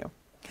Shapes menu.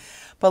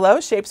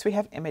 Below Shapes, we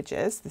have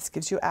Images. This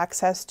gives you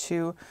access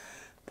to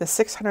the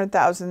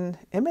 600,000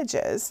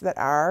 images that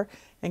are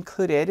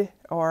included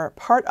or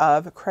part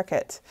of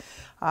Cricut.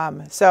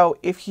 So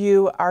if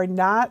you are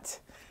not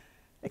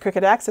a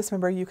Cricut Access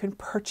member, you can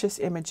purchase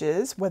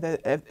images,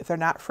 if they're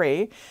not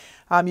free.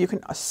 You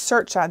can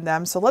search on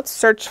them. So let's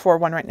search for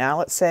one right now.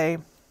 Let's say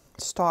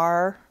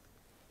star.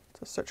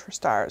 Let's search for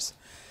stars.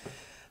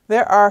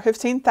 There are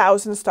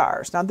 15,000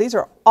 stars. Now these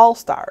are all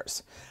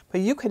stars,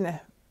 but you can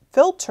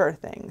filter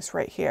things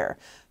right here.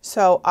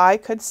 So I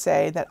could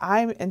say that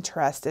I'm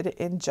interested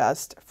in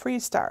just free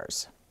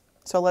stars.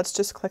 So let's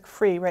just click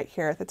free right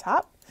here at the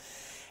top.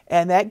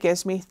 And that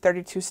gives me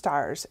 32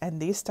 stars. And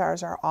these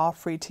stars are all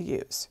free to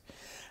use.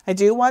 I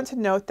do want to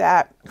note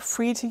that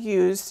free to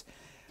use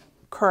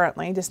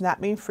currently does not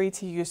mean free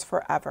to use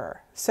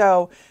forever.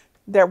 So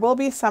there will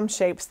be some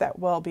shapes that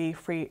will be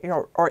free,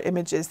 or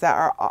images that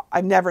are,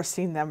 I've never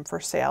seen them for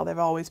sale. They've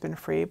always been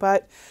free,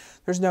 but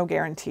there's no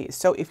guarantees.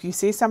 So if you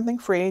see something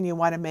free and you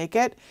want to make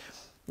it,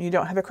 you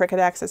don't have a Cricut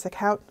Access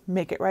account,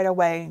 make it right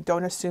away.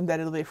 Don't assume that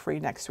it'll be free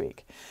next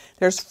week.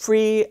 There's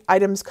free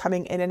items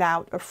coming in and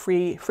out of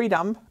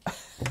freedom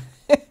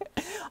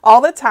all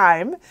the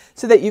time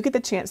so that you get the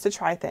chance to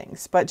try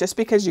things. But just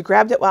because you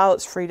grabbed it while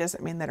it's free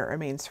doesn't mean that it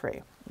remains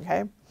free,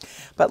 okay?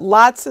 But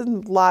lots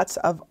and lots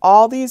of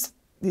all these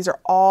are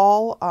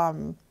all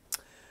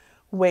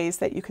ways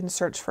that you can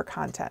search for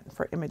content,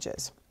 for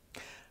images.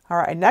 All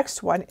right,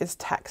 next one is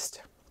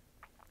text.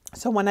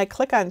 So when I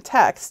click on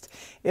text,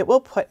 it will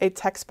put a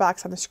text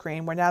box on the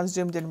screen. We're now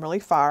zoomed in really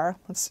far.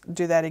 Let's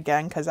do that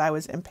again because I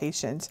was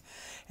impatient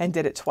and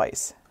did it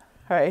twice.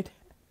 All right.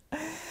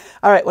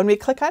 All right, when we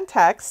click on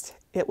text,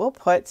 it will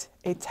put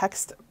a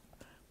text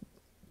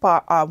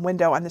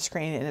window on the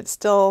screen, and it's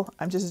still,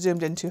 I'm just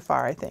zoomed in too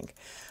far, I think.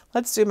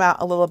 Let's zoom out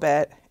a little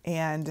bit,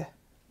 and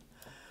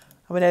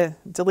I'm going to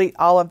delete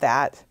all of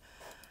that,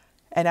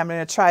 and I'm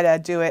going to try to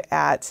do it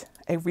at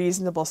a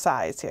reasonable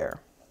size here.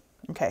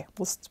 Okay,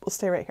 we'll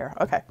stay right here.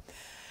 Okay,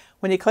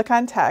 when you click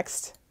on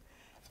text,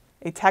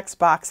 a text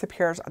box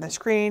appears on the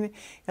screen.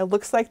 It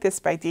looks like this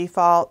by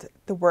default,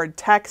 the word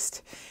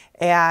text,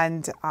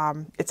 and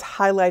it's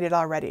highlighted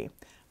already.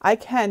 I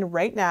can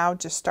right now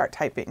just start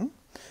typing.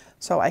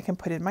 So I can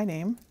put in my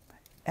name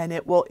and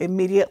it will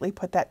immediately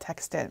put that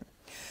text in.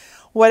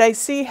 What I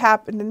see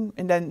happen,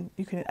 and then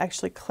you can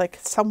actually click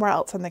somewhere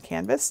else on the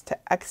canvas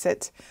to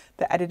exit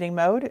the editing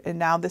mode. And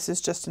now this is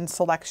just in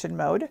selection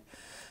mode.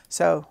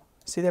 So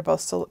see, they're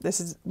both, this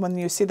is when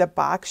you see the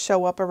box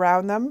show up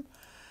around them,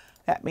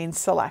 that means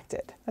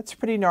selected. That's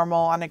pretty normal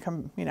on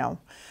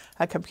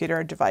a computer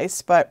or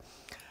device. But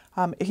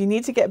if you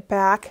need to get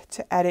back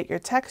to edit your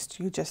text,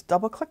 you just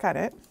double click on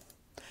it.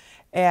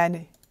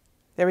 And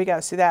there we go.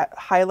 See that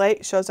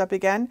highlight shows up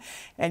again,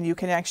 and you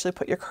can actually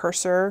put your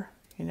cursor,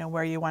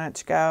 where you want it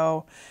to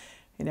go.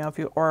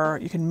 Or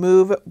you can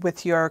move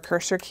with your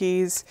cursor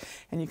keys,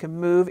 and you can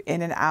move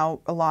in and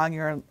out along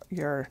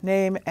your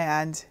name,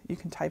 and you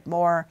can type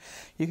more.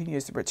 You can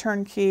use the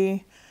return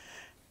key.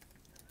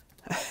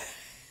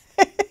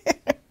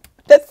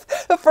 That's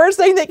the first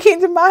thing that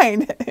came to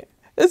mind.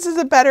 This is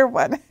a better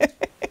one.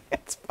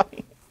 It's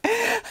funny.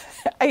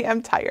 I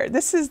am tired.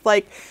 This is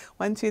like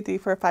 1, 2, 3,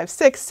 4, 5,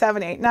 6,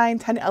 7, 8, 9,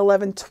 10,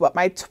 11, 12.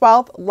 My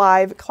 12th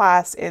live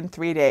class in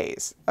 3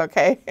 days.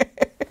 Okay.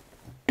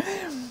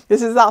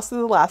 This is also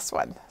the last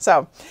one.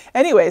 So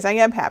anyways, I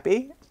am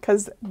happy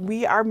because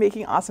we are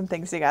making awesome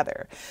things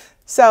together.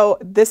 So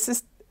this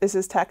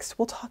is text.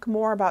 We'll talk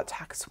more about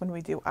text when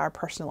we do our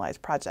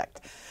personalized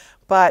project.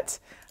 But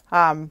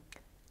I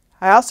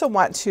also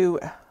want to,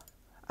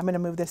 I'm going to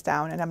move this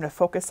down and I'm going to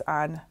focus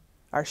on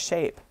our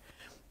shape.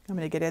 I'm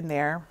going to get in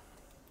there.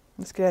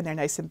 Let's get in there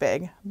nice and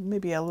big,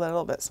 maybe a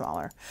little bit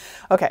smaller.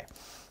 Okay,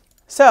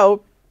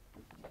 so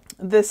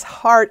this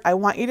heart, I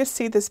want you to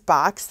see this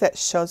box that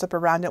shows up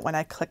around it when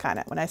I click on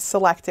it, when I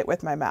select it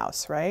with my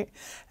mouse, right?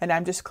 And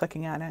I'm just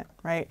clicking on it,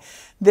 right?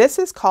 This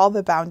is called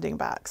the bounding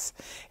box.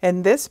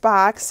 And this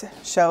box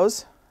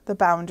shows the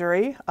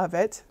boundary of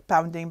it,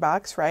 bounding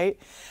box, right?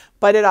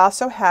 But it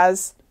also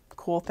has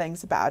cool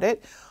things about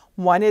it.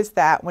 One is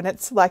that when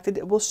it's selected,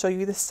 it will show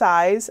you the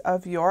size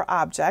of your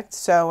object.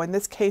 So in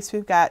this case,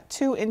 we've got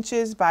 2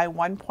 inches by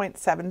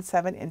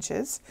 1.77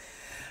 inches.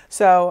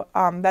 So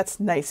that's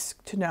nice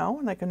to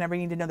know. Like, whenever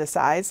you need to know the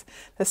size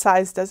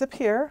does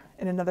appear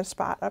in another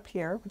spot up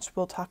here, which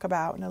we'll talk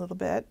about in a little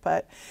bit,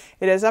 but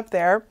it is up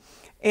there.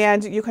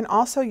 And you can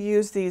also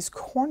use these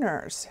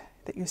corners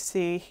that you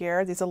see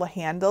here, these little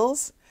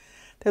handles.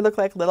 They look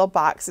like little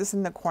boxes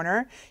in the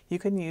corner. You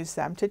can use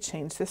them to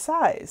change the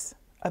size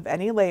of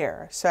any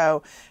layer.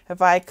 So if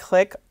I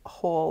click,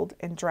 hold,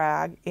 and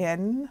drag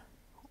in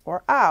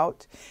or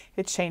out,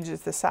 it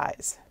changes the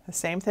size. The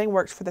same thing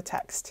works for the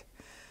text.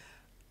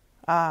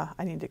 I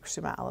need to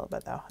zoom out a little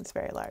bit though. It's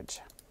very large.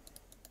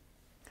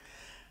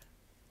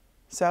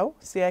 So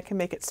see, I can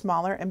make it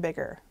smaller and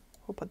bigger.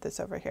 We'll put this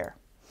over here.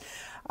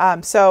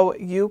 So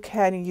you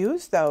can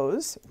use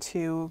those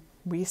to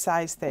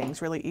resize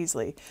things really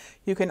easily.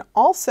 You can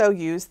also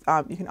use,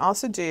 you can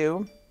also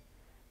do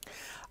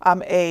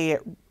a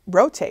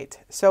rotate.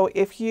 So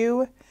if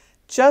you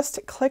just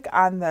click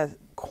on the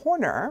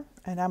corner,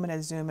 and I'm going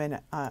to zoom in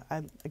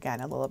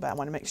again a little bit. I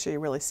want to make sure you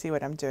really see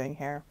what I'm doing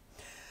here.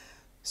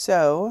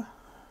 So,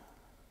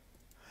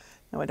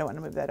 no, I don't want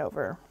to move that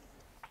over.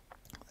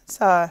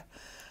 Let's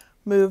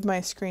move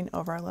my screen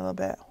over a little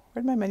bit.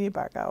 Where'd my menu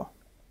bar go?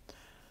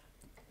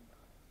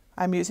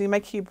 I'm using my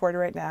keyboard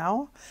right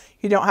now.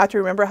 You don't have to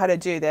remember how to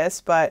do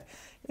this, but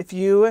if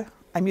you,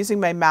 I'm using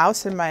my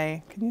mouse and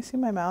my, can you see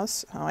my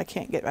mouse? Oh, I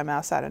can't get my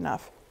mouse out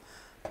enough.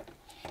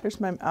 There's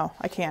my, oh,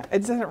 I can't. It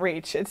doesn't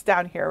reach. It's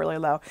down here really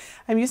low.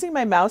 I'm using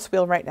my mouse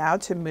wheel right now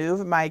to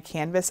move my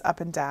canvas up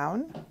and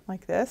down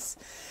like this.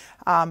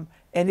 And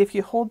if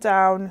you hold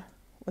down,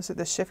 was it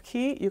the shift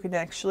key? You can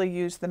actually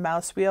use the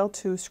mouse wheel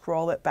to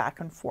scroll it back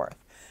and forth.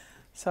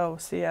 So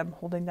see, I'm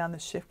holding down the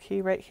shift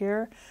key right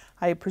here.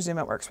 I presume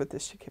it works with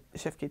this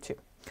shift key too.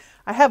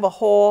 I have a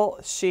whole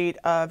sheet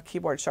of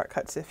keyboard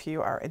shortcuts if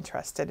you are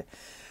interested.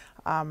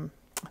 I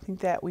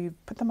think that we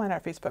put them on our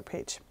Facebook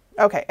page.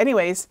 Okay,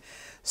 anyways,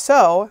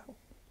 so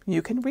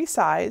you can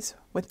resize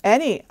with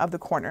any of the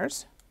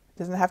corners. It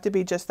doesn't have to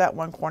be just that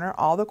one corner.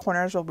 All the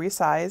corners will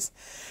resize.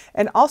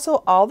 And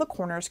also all the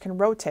corners can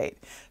rotate.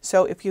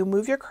 So if you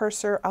move your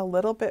cursor a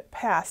little bit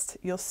past,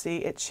 you'll see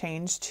it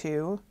change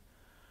to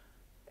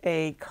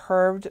a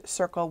curved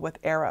circle with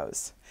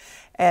arrows.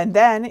 And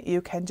then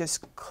you can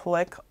just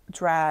click,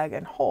 drag,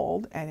 and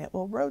hold, and it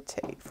will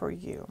rotate for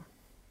you.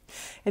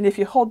 And if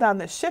you hold down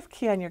the shift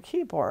key on your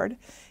keyboard,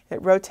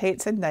 it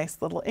rotates in nice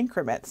little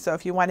increments. So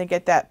if you want to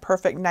get that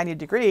perfect 90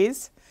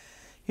 degrees,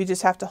 you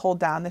just have to hold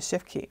down the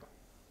shift key.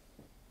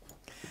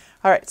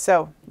 All right,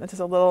 so this is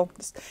a little,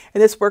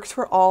 and this works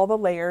for all the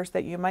layers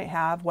that you might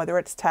have, whether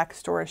it's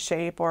text or a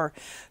shape or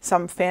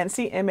some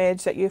fancy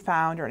image that you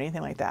found or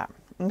anything like that.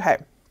 Okay.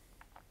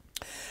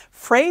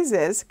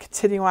 Phrases,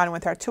 continue on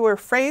with our tour,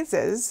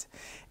 phrases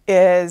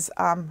is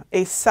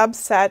a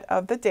subset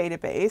of the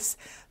database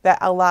that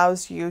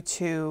allows you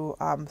to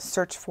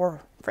search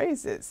for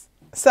phrases.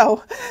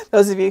 So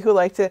those of you who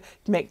like to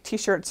make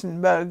t-shirts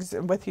and mugs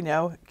with, you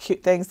know,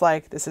 cute things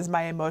like "this is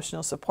my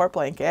emotional support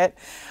blanket"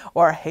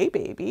 or "hey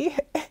baby,"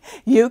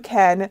 you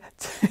can,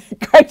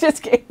 Greg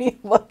just gave me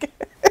a look.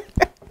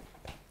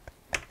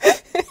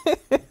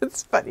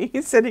 It's funny,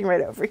 he's sitting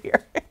right over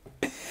here.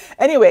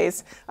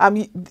 Anyways,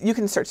 you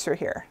can search through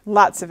here.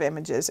 Lots of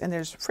images, and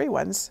there's free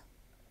ones.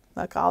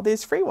 Look, all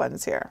these free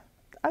ones here.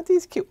 Aren't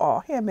these cute?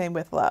 Oh, handmade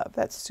with love.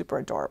 That's super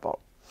adorable.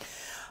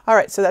 All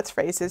right, so that's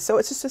phrases. So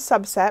it's just a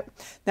subset.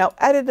 Now,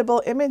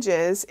 editable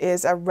images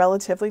is a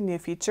relatively new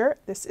feature.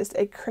 This is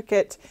a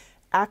Cricut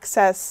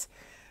Access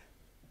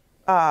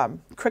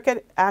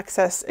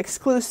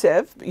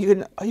exclusive.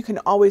 You can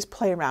always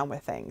play around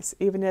with things.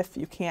 Even if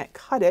you can't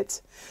cut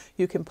it,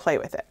 you can play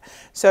with it.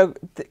 So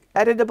the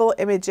editable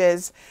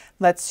images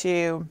lets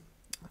you,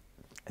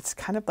 it's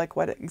kind of like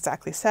what it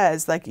exactly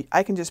says. Like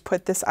I can just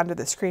put this under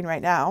the screen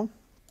right now.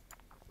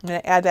 I'm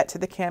going to add that to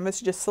the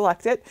canvas. You just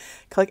select it,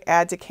 click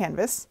Add to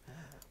Canvas.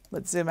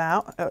 Let's zoom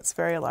out. Oh, it's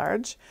very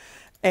large.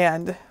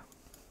 And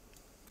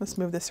let's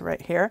move this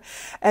right here.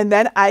 And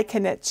then I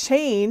can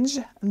change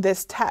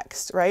this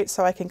text, right?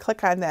 So I can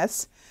click on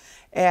this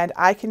and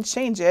I can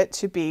change it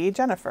to be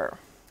Jennifer.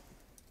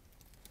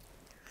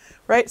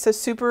 Right? So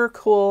super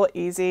cool,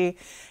 easy.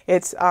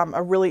 It's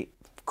a really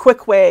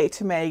quick way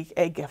to make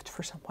a gift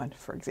for someone,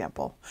 for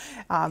example,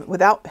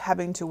 without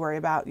having to worry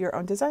about your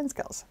own design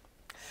skills.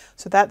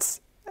 So that's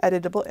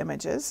editable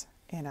images,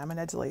 and I'm going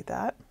to delete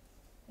that.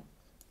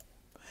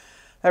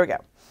 There we go.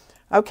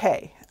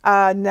 Okay,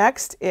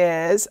 next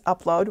is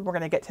upload. We're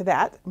going to get to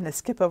that. I'm going to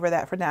skip over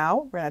that for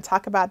now. We're going to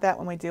talk about that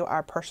when we do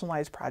our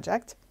personalized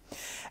project.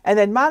 And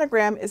then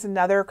monogram is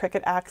another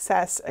Cricut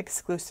Access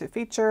exclusive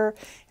feature.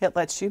 It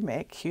lets you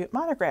make cute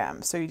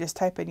monograms. So you just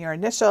type in your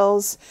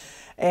initials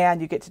and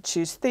you get to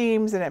choose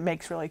themes, and it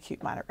makes really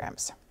cute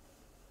monograms.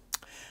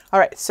 All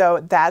right,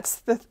 so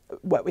that's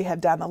what we have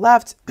down the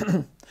left.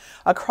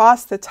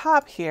 Across the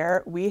top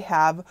here, we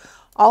have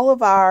all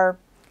of our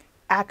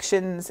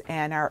actions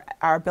and our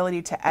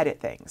ability to edit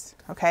things,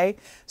 okay?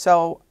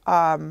 So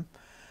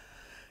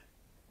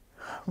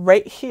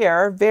right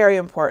here, very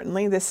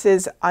importantly, this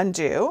is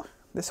undo.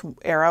 This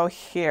arrow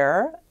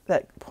here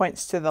that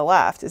points to the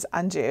left is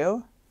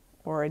undo,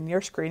 or in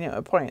your screen it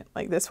would point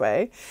like this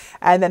way.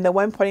 And then the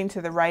one pointing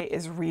to the right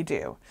is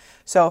redo.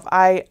 So if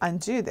I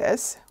undo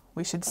this,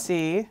 we should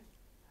see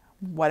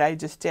what I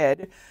just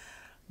did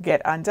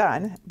get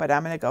undone, but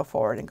I'm going to go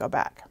forward and go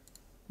back.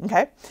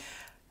 Okay?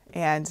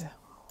 And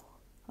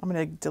I'm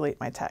going to delete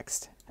my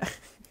text.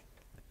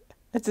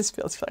 It just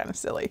feels kind of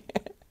silly.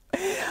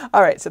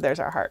 All right, so there's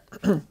our heart.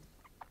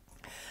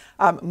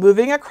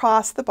 Moving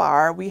across the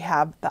bar, we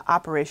have the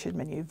operation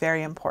menu,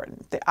 very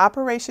important. The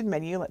operation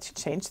menu lets you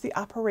change the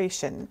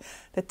operation,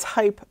 the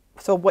type,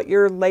 so what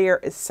your layer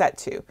is set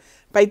to.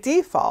 By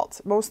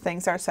default, most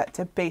things are set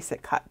to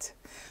basic cut,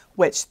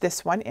 which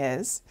this one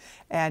is,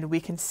 and we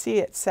can see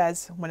it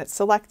says when it's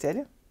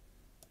selected.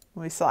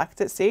 When we select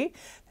it, see,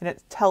 then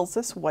it tells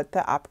us what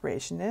the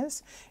operation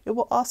is. It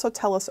will also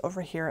tell us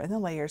over here in the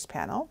layers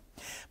panel,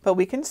 but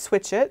we can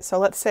switch it. So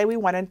let's say we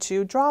wanted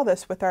to draw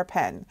this with our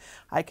pen.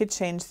 I could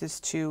change this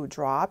to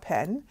draw a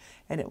pen,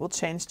 and it will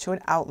change to an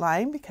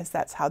outline because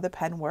that's how the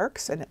pen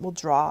works, and it will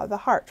draw the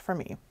heart for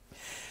me.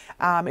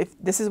 If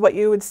this is what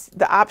you would,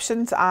 the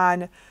options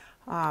on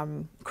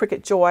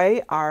Cricut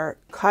Joy are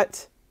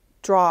cut,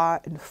 draw,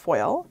 and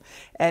foil.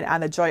 And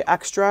on the Joy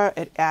Extra,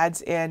 it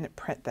adds in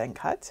print then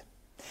cut.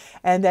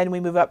 And then we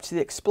move up to the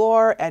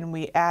Explore and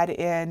we add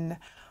in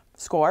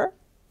score.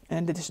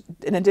 In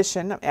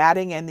addition, I'm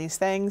adding in these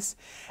things.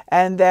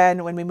 And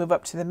then when we move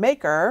up to the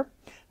Maker,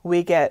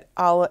 we get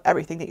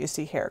everything that you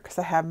see here because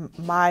I have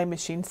my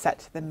machine set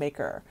to the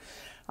maker.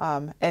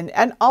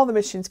 And all the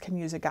machines can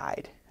use a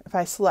guide. If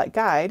I select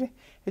guide,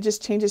 it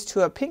just changes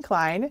to a pink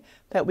line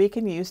that we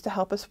can use to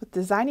help us with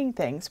designing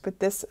things. But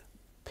these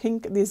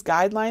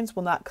guidelines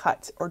will not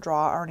cut or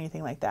draw or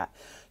anything like that.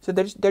 So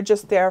they're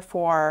just there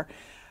for,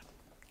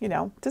 you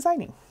know,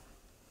 designing.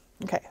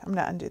 Okay, I'm going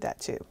to undo that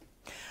too.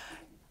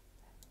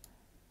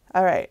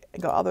 All right,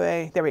 go all the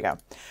way. There we go.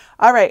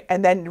 All right,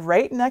 and then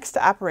right next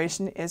to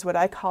operation is what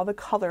I call the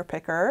color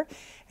picker.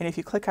 And if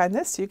you click on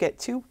this, you get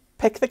to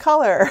pick the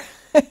color.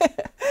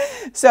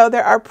 So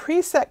there are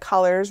preset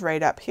colors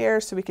right up here.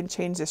 So we can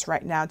change this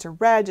right now to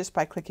red just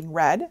by clicking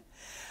red.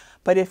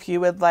 But if you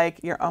would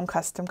like your own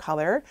custom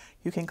color,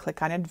 you can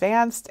click on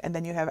advanced and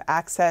then you have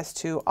access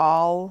to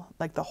all,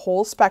 like the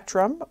whole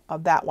spectrum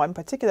of that one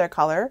particular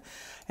color.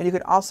 And you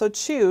can also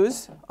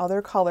choose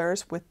other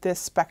colors with this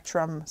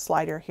spectrum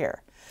slider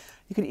here.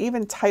 You can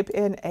even type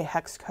in a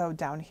hex code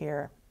down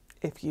here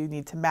if you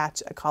need to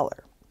match a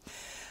color.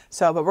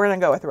 So, but we're going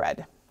to go with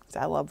red because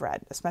I love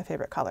red. It's my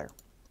favorite color.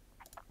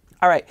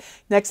 All right,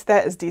 next to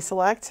that is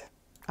deselect.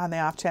 On the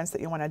off chance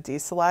that you want to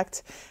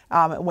deselect.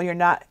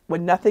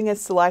 When nothing is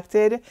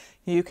selected,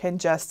 you can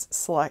just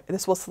select,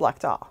 this will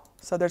select all.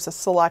 So there's a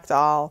select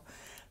all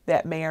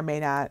that may or may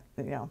not,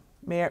 you know,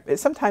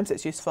 sometimes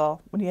it's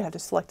useful when you have to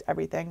select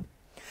everything.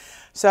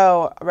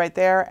 So right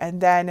there, and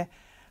then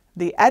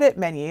the edit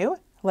menu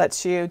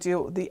lets you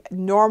do the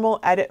normal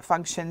edit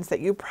functions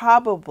that you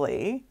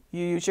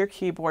use your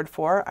keyboard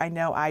for. I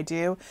know I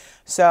do.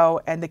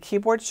 So, and the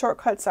keyboard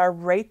shortcuts are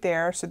right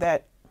there so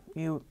that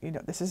you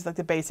know, this is like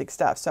the basic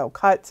stuff. So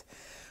cut,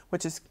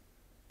 which is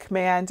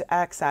Command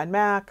X on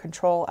Mac,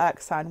 Control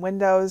X on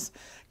Windows,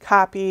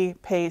 copy,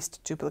 paste,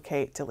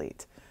 duplicate,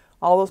 delete.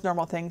 All those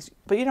normal things,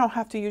 but you don't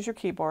have to use your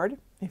keyboard.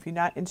 If you're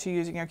not into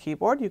using your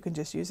keyboard, you can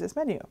just use this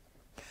menu.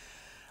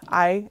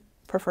 I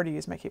prefer to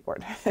use my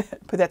keyboard,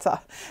 but that's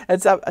all.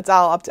 It's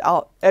all up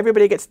to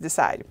everybody gets to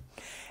decide.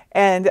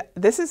 And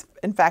this is,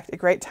 in fact, a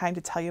great time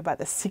to tell you about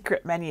the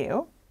secret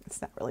menu. It's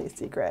not really a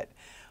secret,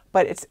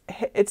 but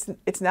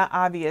it's not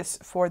obvious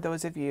for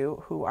those of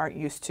you who aren't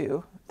used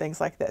to things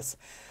like this.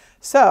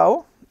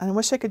 So, I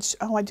wish I could,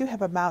 oh, I do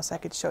have a mouse I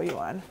could show you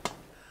on.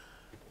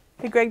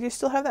 Hey Greg, do you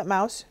still have that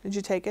mouse? Did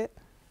you take it?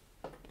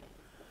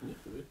 I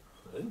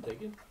didn't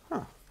take it.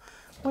 Huh.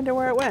 Wonder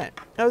where it went.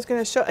 I was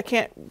going to show, I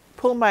can't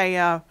pull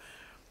my,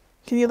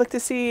 can you look to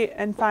see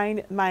and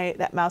find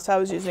that mouse I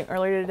was using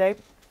earlier today?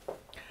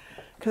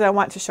 Because I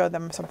want to show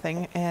them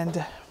something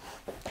and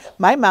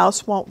my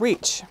mouse won't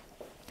reach.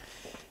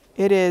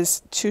 It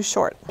is too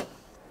short.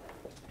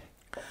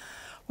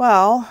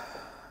 Well,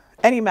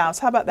 any mouse.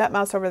 How about that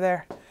mouse over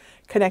there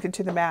connected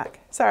to the Mac?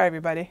 Sorry,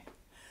 everybody.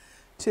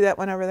 See that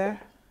one over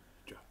there?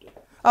 Dropped it.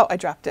 Oh, I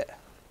dropped it.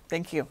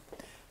 Thank you.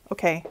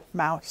 Okay,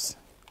 mouse.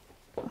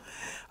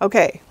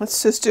 Okay,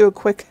 let's just do a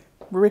quick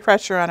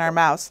refresher on our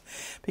mouse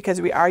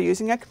because we are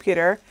using a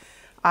computer.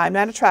 I'm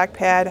not a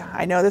trackpad.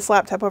 I know this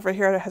laptop over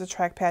here has a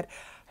trackpad.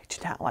 I do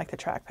not like the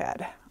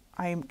trackpad.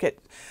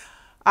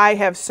 I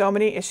have so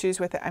many issues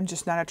with it. I'm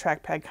just not a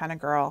trackpad kind of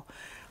girl.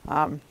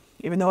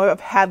 Even though I've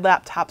had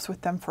laptops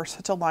with them for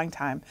such a long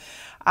time,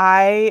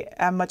 I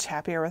am much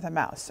happier with a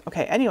mouse.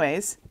 Okay,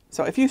 anyways,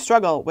 so if you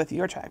struggle with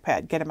your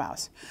trackpad, get a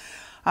mouse.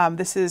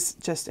 This is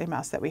just a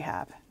mouse that we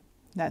have.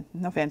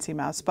 No fancy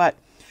mouse, but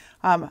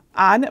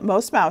on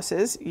most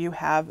mouses, you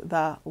have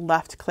the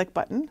left click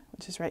button,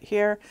 which is right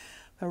here,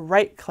 the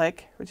right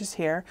click, which is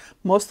here.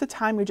 Most of the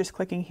time, you're just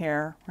clicking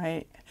here,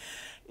 right?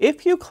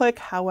 If you click,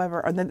 however,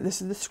 and then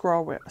this is the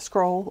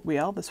scroll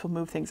wheel, this will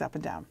move things up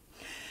and down.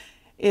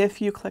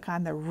 If you click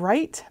on the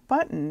right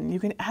button, you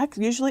can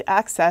usually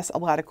access a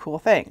lot of cool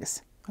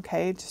things,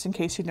 okay? Just in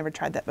case you've never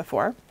tried that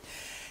before.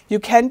 You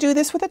can do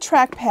this with a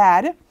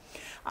trackpad.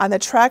 On the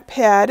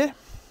trackpad,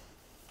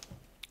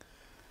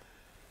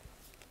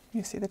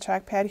 you see the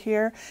trackpad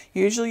here?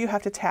 Usually you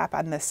have to tap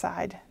on this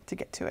side to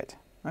get to it,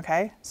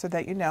 okay? So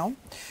that you know.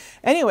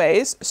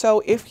 Anyways,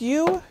 so if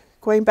you,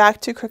 going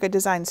back to Cricut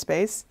Design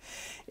Space,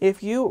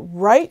 if you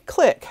right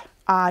click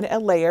on a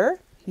layer,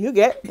 you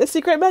get the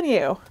secret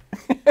menu.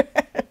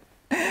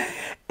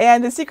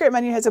 And the secret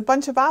menu has a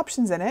bunch of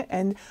options in it,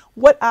 and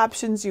what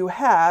options you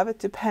have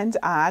depends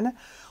on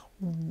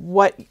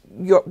what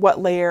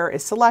layer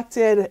is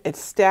selected,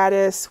 its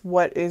status,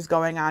 what is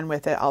going on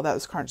with it, all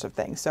those kinds of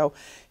things. So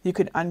you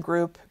can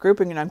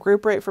grouping and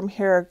ungroup right from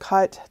here,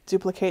 cut,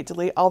 duplicate,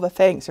 delete, all the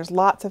things. There's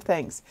lots of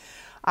things.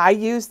 I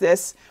use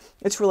this,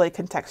 it's really a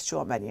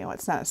contextual menu.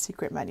 It's not a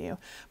secret menu,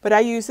 but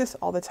I use this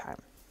all the time.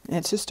 And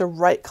it's just a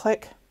right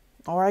click,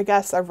 or I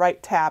guess a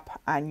right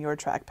tap on your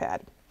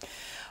trackpad.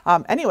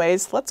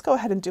 Anyways, let's go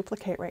ahead and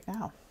duplicate right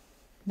now.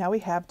 Now we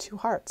have two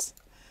hearts.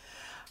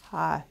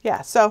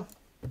 Yeah, so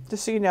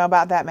just so you know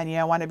about that menu,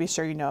 I want to be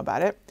sure you know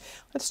about it.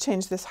 Let's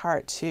change this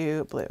heart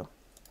to blue.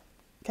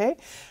 Okay,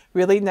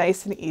 really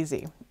nice and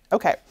easy.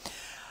 Okay,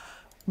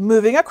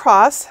 Moving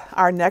across,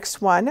 our next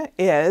one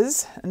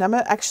is, and I'm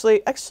gonna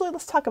actually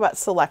let's talk about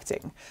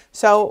selecting.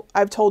 So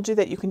I've told you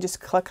that you can just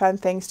click on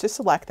things to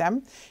select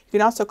them. You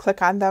can also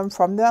click on them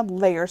from the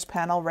layers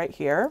panel right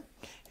here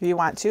if you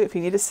want to. If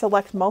you need to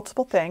select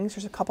multiple things,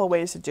 there's a couple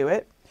ways to do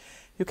it.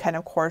 You can,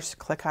 of course,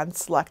 click on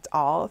select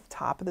all at the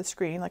top of the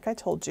screen like I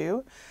told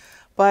you.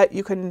 But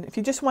you can, if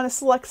you just want to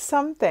select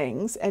some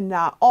things and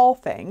not all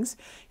things,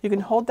 you can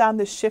hold down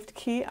the Shift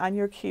key on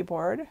your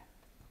keyboard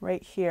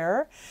right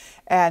here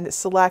and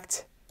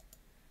select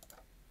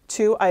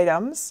 2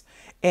 items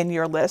in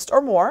your list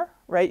or more,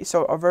 right?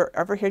 So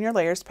over here in your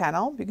layers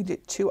panel, you can do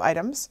 2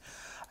 items.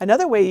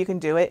 Another way you can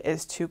do it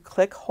is to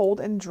click, hold,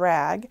 and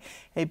drag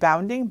a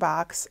bounding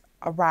box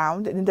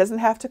around, and it doesn't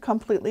have to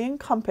completely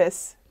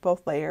encompass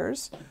both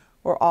layers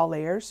or all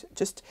layers,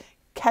 just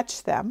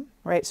catch them,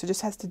 right? So it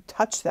just has to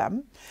touch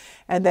them.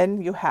 And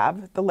then you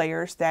have the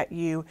layers that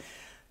you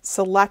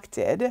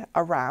selected,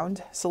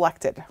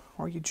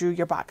 or you drew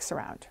your box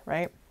around,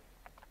 right?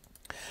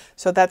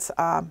 So that's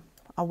a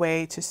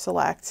way to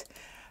select.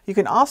 You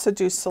can also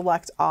do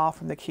select all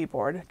from the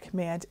keyboard,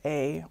 Command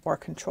A or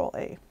Control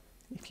A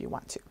if you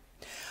want to.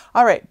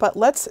 All right, but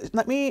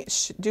let me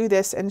do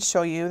this and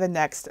show you the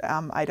next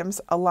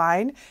items.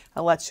 Align.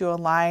 I'll let you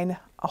align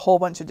a whole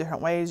bunch of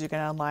different ways. You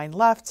can align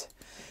left.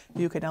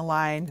 You can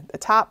align the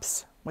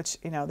tops, which,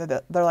 you know,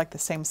 they're like the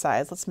same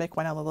size. Let's make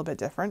one a little bit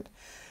different.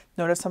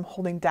 Notice I'm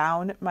holding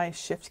down my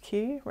Shift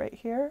key right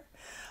here,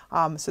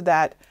 so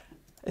that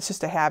it's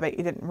just a habit.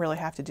 You didn't really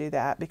have to do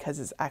that because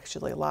it's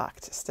actually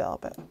locked still,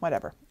 but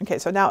whatever. Okay,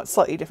 so now it's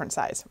slightly different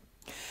size.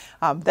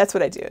 That's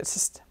what I do. It's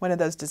just one of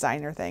those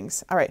designer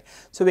things. All right,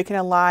 so we can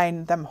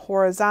align them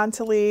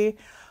horizontally,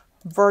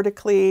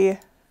 vertically,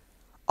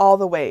 all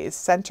the ways.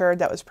 Centered,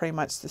 that was pretty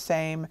much the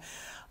same.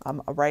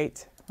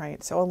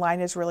 Right. So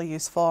align is really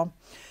useful.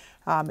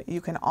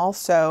 You can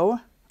also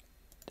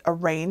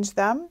arrange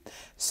them.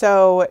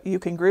 So you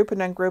can group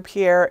and ungroup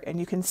here, and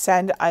you can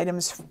send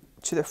items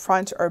to the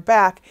front or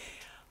back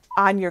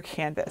on your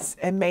canvas.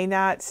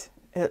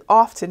 It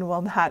often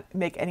will not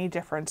make any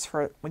difference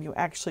for when you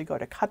actually go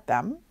to cut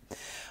them.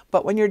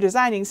 But when you're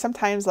designing,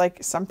 sometimes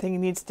like something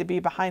needs to be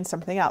behind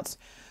something else.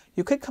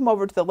 You could come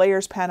over to the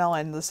layers panel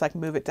and just like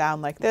move it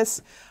down like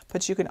this,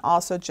 but you can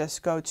also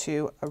just go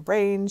to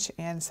arrange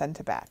and send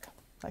to back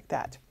like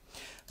that.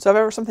 So if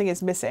ever something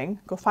is missing,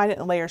 go find it in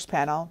the layers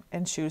panel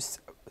and choose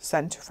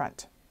send to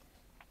front.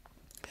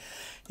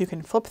 You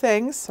can flip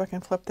things, so I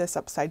can flip this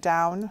upside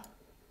down,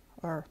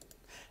 or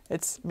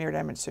it's mirror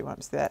image, so you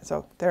won't see that.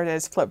 So there it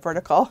is, flip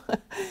vertical.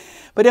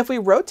 But if we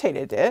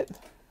rotated it,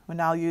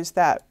 and I'll use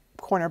that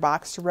corner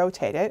box to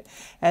rotate it,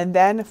 and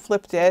then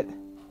flipped it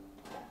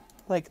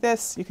like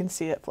this, you can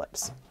see it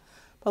flips.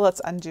 But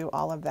let's undo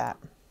all of that.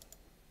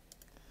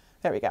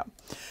 There we go.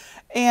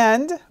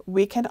 And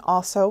we can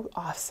also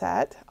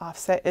offset.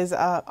 Offset is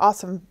an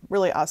awesome,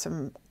 really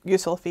awesome,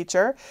 useful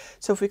feature.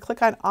 So if we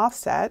click on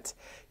offset,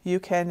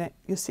 you'll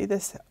see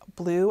this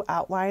blue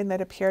outline that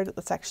appeared.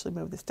 Let's actually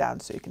move this down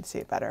so you can see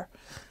it better.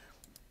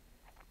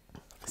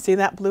 See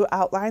that blue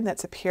outline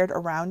that's appeared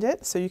around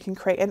it? So you can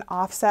create an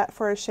offset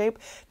for a shape.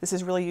 This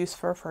is really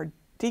useful for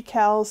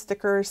decals,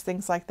 stickers,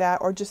 things like that,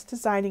 or just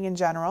designing in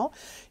general.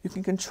 You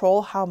can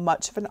control how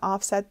much of an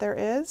offset there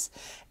is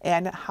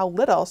and how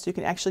little, so you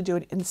can actually do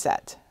an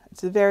inset.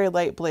 It's a very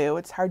light blue.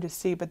 It's hard to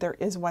see, but there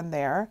is one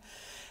there.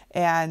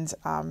 And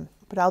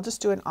but I'll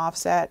just do an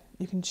offset.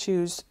 You can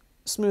choose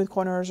smooth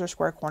corners or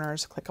square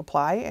corners, click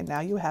apply, and now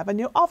you have a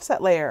new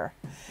offset layer,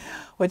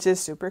 which is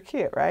super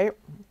cute, right?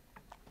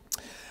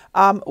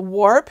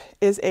 Warp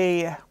is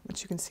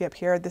which you can see up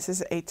here, this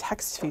is a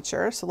text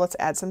feature. So let's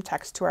add some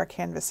text to our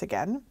canvas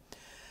again.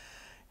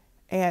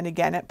 And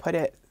again,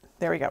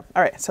 there we go.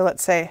 All right, so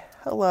let's say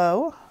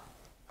hello.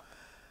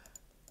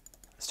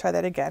 Let's try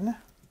that again.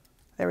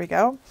 There we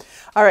go.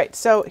 All right,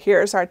 so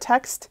here's our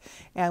text,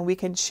 and we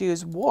can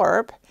choose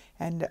warp.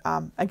 And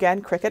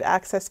again, Cricut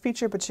Access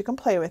feature, but you can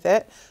play with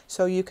it.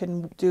 So you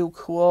can do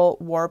cool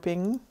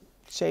warping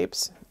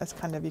shapes. That's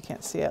kind of, you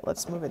can't see it.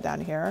 Let's move it down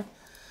here.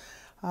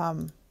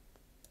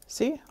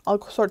 See, all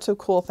sorts of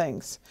cool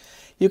things.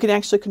 You can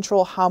actually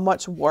control how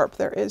much warp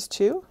there is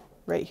too,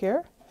 right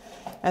here,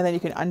 and then you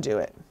can undo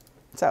it.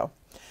 So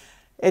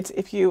it's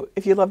if you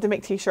love to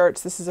make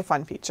t-shirts, this is a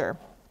fun feature.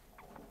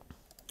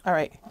 All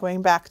right,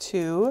 going back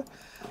to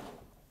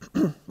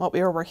what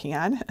we were working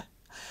on.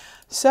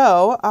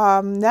 So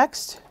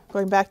next,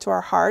 going back to our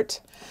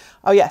heart.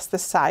 Oh yes, the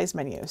size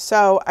menu.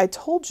 So I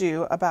told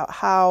you about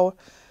how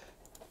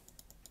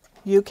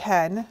you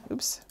can,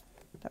 oops.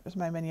 That was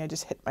my menu. I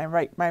just hit my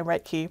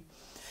right key.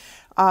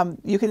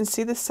 You can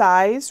see the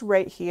size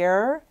right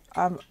here.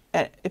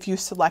 If you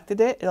selected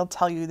it, it'll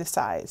tell you the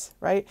size,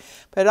 right?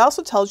 But it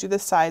also tells you the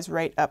size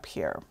right up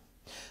here.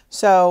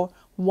 So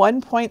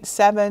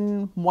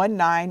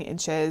 1.719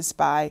 inches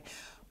by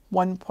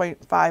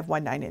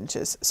 1.519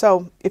 inches.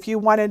 So if you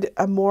wanted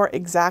a more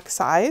exact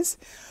size,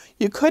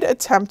 you could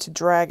attempt to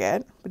drag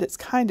it, but it's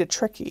kind of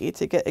tricky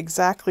to get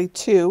exactly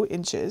 2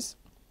 inches.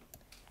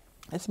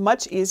 It's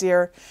much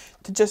easier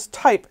to just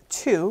type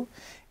 2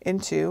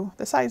 into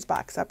the size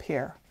box up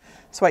here.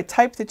 So I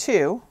type the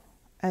 2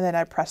 and then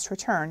I press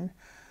return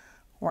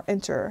or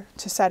enter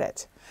to set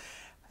it.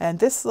 And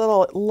this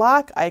little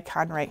lock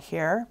icon right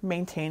here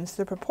maintains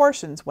the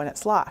proportions when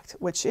it's locked,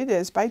 which it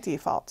is by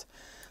default.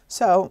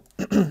 So,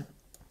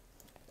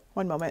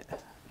 one moment.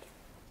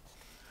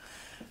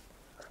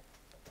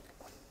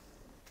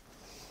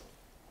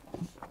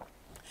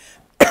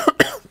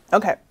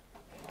 Okay.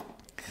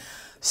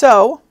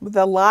 So, with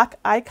the lock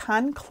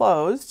icon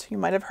closed, you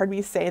might have heard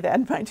me say that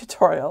in my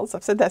tutorials.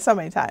 I've said that so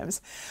many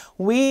times.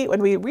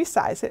 When we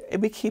resize it,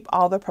 we keep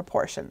all the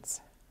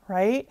proportions,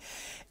 right?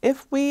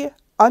 If we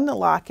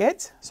unlock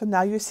it, so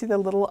now you see the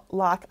little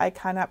lock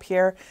icon up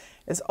here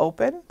is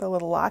open, the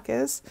little lock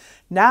is.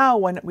 Now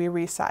when we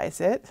resize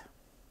it,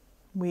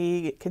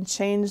 we can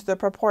change the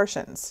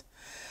proportions.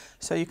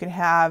 So you can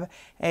have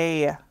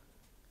a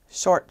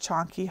short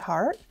chonky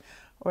heart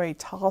or a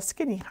tall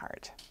skinny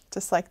heart,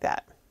 just like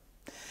that.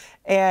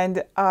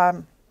 And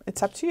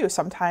it's up to you.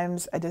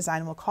 Sometimes a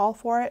design will call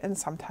for it and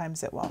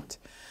sometimes it won't.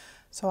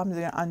 So I'm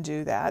going to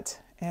undo that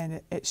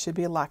and it should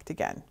be locked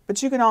again.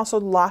 But you can also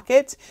lock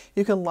it.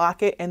 You can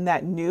lock it in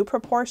that new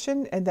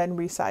proportion and then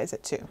resize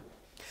it too.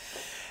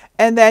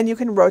 And then you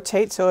can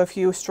rotate. So if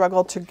you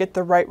struggle to get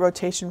the right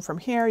rotation from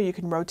here, you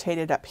can rotate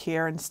it up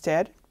here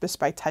instead, just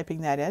by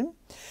typing that in.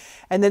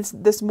 And then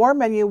this more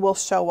menu will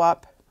show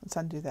up. Let's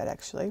undo that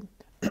actually.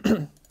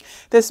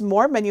 This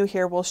more menu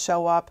here will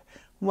show up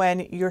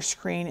when your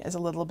screen is a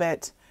little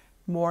bit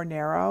more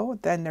narrow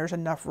than there's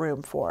enough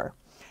room for.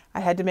 I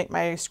had to make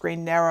my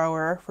screen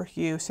narrower for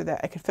you so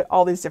that I could fit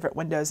all these different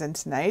windows in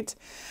tonight.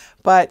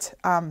 But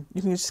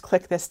you can just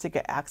click this to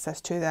get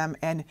access to them.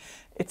 And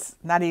it's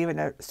not even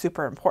a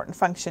super important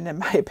function in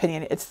my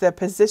opinion. It's the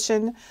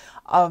position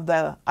of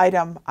the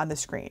item on the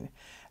screen.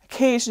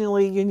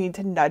 Occasionally you need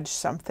to nudge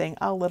something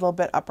a little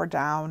bit up or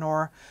down,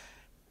 or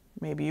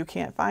maybe you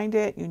can't find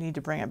it. You need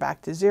to bring it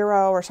back to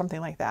 0 or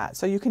something like that.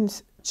 So you can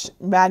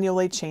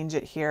manually change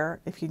it here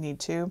if you need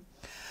to.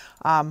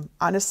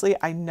 Honestly,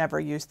 I never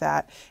use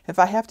that. If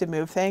I have to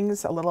move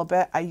things a little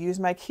bit, I use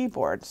my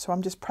keyboard. So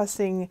I'm just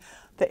pressing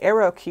the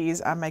arrow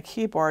keys on my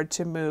keyboard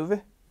to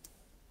move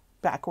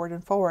backward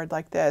and forward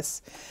like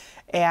this.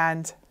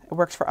 And it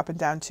works for up and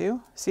down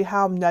too. See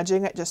how I'm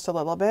nudging it just a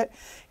little bit?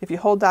 If you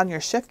hold down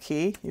your shift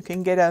key, you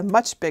can get a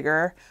much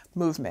bigger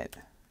movement,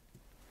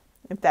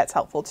 if that's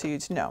helpful to you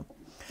to know.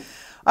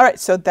 All right,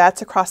 so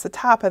that's across the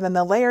top. And then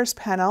the layers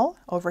panel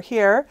over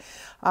here,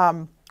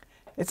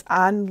 it's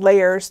on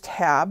layers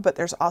tab, but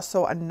there's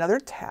also another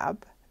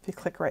tab. If you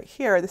click right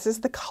here, this is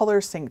the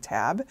color sync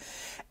tab.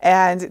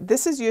 And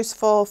this is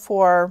useful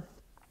for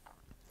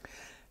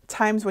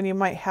times when you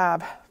might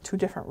have 2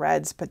 different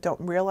reds, but don't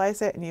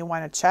realize it and you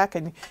want to check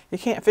and you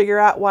can't figure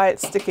out why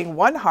it's sticking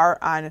one heart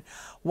on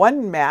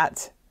one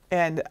mat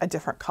and a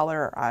different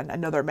color on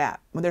another mat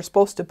when they're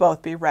supposed to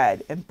both be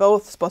red and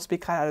both supposed to be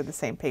cut out of the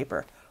same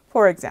paper,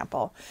 for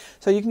example.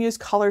 So you can use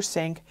color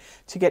sync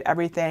to get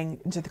everything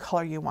into the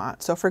color you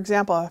want. So for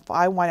example, if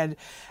I wanted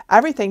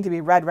everything to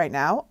be red right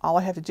now, all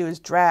I have to do is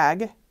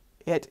drag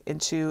it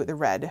into the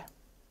red,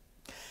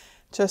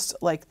 just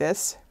like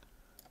this.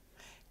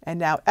 And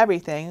now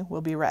everything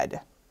will be red,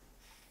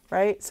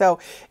 right? So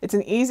it's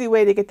an easy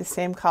way to get the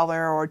same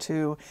color or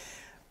to,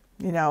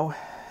 you know,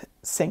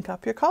 sync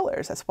up your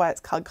colors. That's why it's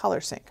called color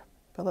sync.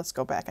 But let's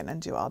go back and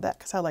undo all that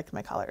because I like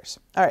my colors.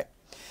 All right.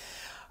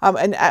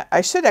 And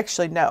I should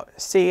actually note,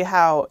 see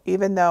how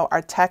even though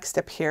our text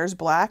appears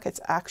black,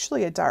 it's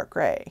actually a dark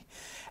gray.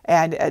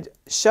 And it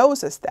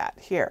shows us that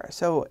here.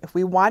 So if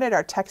we wanted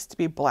our text to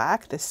be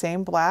black, the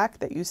same black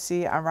that you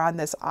see around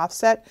this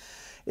offset,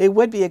 it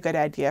would be a good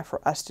idea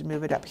for us to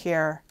move it up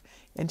here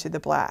into the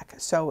black.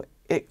 So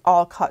it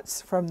all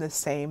cuts from the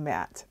same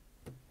mat.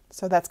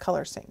 So that's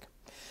color sync.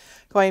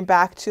 Going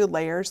back to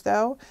layers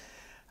though,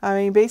 I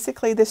mean,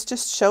 basically this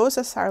just shows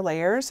us our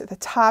layers. At the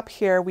top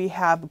here, we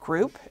have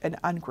group and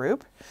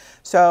ungroup.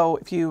 So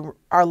if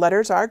our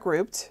letters are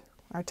grouped,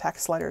 our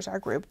text letters are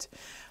grouped,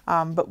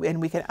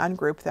 and we can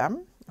ungroup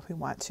them if we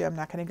want to. I'm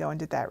not going to go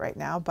into that right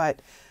now,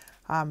 but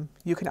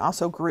you can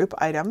also group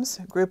items.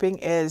 Grouping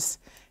is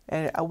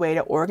a way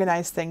to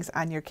organize things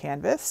on your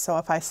canvas. So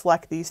if I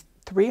select these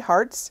 3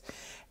 hearts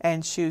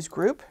and choose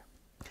group,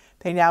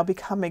 they now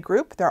become a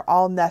group. They're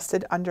all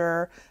nested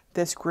under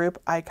this group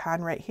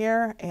icon right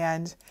here,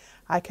 and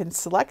I can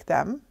select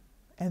them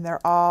and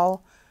they're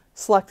all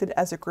selected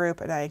as a group,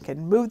 and I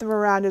can move them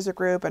around as a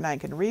group and I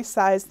can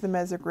resize them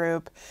as a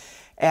group,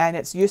 and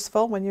it's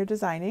useful when you're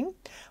designing.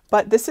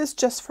 But this is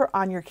just for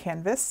on your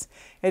canvas.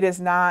 It is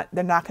not,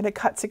 they're not going to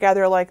cut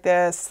together like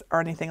this or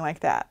anything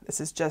like that.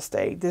 This is just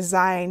a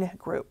design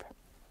group.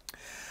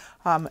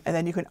 And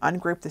then you can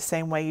ungroup the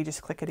same way. You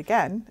just click it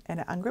again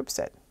and it ungroups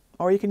it.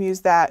 Or you can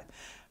use that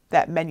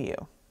menu,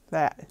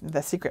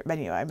 the secret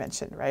menu I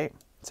mentioned, right?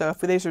 So if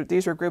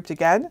these were grouped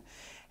again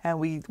and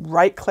we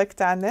right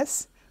clicked on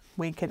this,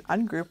 we can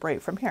ungroup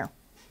right from here.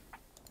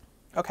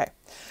 Okay.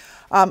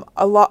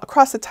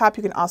 Across the top,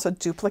 you can also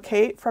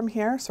duplicate from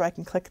here. So I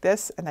can click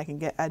this and I can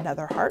get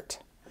another heart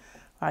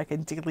I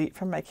can delete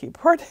from my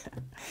keyboard.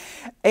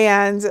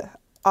 And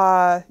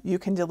you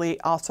can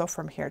delete also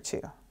from here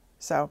too.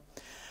 So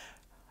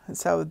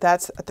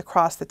that's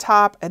across the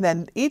top. And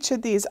then each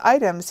of these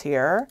items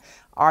here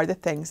are the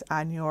things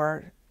on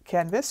your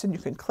canvas, and you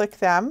can click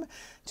them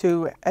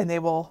to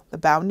enable the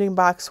bounding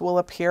box will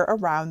appear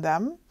around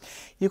them.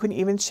 You can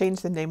even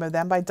change the name of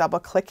them by double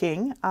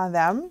clicking on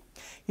them.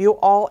 You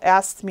all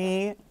asked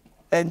me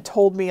and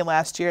told me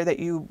last year that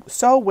you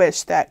so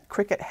wish that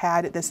Cricut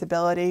had this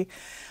ability.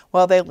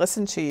 Well, they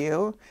listened to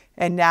you,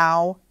 and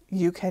now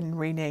you can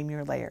rename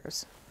your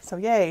layers. So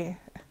yay.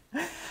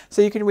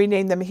 So you can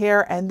rename them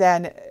here, and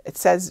then it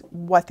says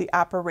what the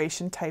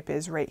operation type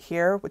is right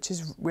here, which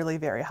is really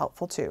very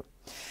helpful too.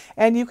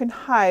 And you can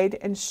hide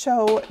and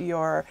show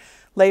your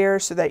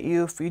layers so that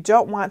if you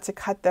don't want to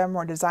cut them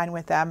or design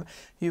with them,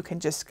 you can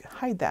just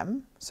hide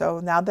them. So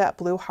now that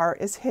blue heart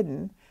is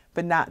hidden,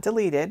 but not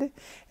deleted.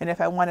 And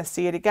if I want to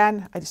see it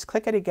again, I just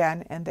click it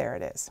again, and there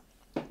it is.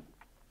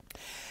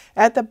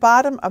 At the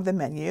bottom of the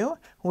menu,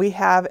 we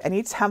have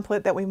any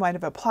template that we might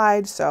have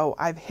applied. So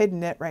I've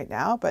hidden it right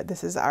now, but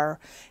this is our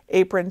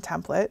apron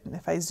template. And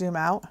if I zoom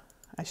out,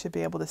 I should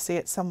be able to see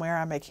it somewhere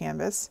on my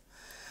canvas,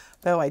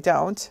 though I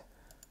don't.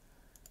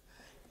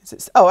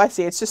 Oh, I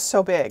see, it's just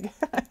so big.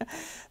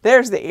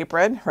 There's the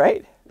apron,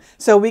 right?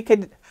 So we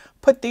could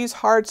put these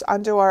hearts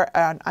onto our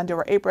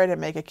apron and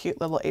make a cute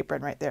little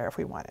apron right there if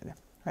we wanted,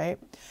 right?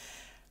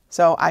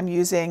 So I'm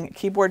using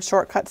keyboard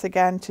shortcuts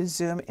again to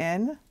zoom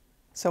in.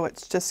 So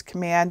it's just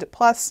Command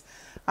plus.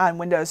 On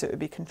Windows, it would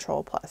be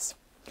Control plus.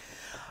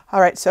 All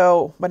right,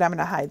 so, but I'm going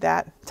to hide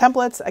that.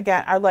 Templates,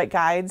 again, are like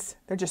guides.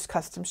 They're just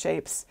custom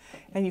shapes,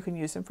 and you can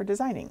use them for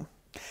designing.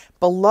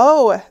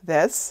 Below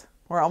this,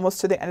 we're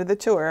almost to the end of the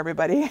tour,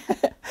 everybody.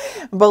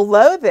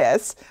 Below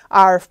this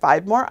are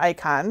 5 more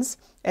icons,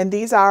 and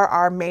these are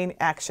our main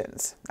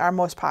actions, our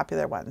most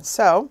popular ones.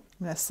 So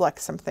I'm going to select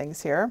some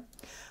things here.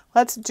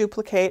 Let's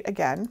duplicate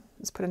again.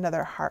 Let's put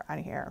another heart on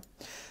here.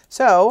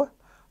 So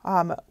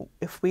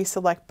if we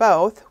select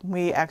both,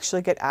 we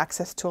actually get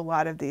access to a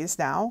lot of these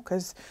now,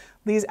 because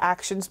these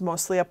actions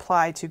mostly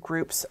apply to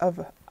groups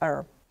of,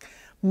 or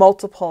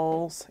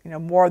multiples,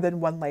 more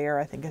than one layer,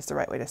 I think is the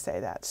right way to say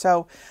that.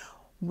 So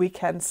we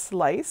can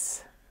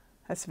slice,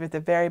 that's at the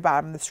very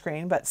bottom of the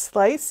screen, but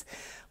slice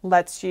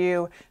lets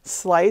you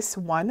slice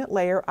one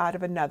layer out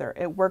of another.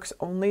 It works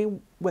only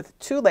with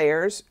 2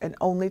 layers and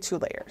only 2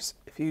 layers.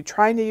 If you're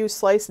trying to use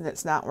slice and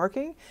it's not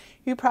working,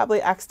 you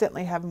probably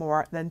accidentally have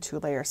more than 2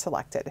 layers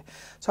selected.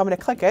 So I'm going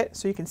to click it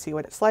so you can see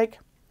what it's like.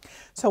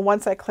 So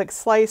once I click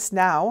slice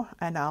now,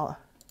 and I'll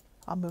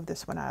move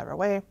this one out of our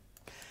way.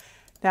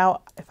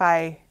 Now, if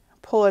I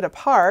pull it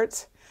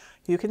apart,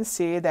 you can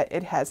see that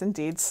it has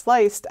indeed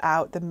sliced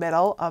out the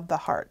middle of the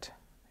heart.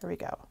 There we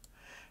go.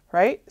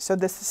 Right? So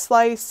this is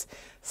slice.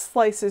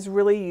 Slice is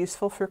really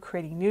useful for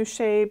creating new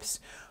shapes,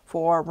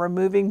 for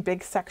removing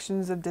big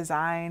sections of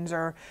designs,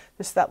 or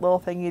just that little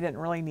thing you didn't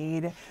really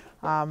need,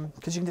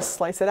 because you can just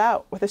slice it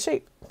out with a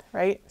shape,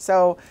 right?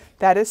 So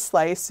that is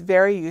slice,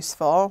 very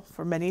useful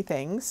for many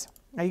things.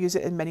 I use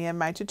it in many of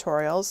my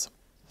tutorials.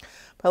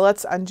 But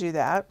let's undo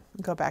that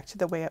and go back to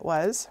the way it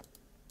was.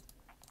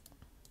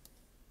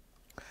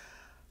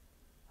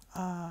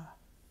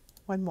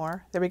 One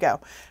more, there we go.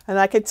 And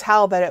I could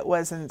tell that it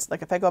wasn't,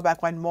 like if I go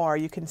back one more,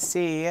 you can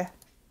see,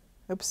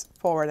 oops,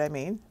 forward I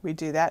mean,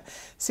 redo that.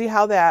 See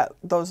how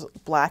those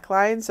black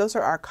lines, those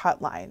are our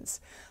cut lines.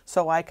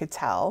 So I could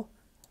tell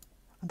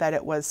that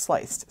it was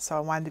sliced. So I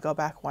wanted to go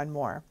back one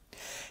more.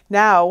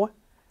 Now,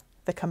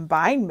 the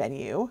combine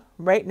menu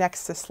right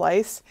next to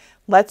slice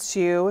lets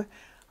you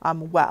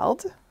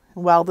weld.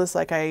 Weld is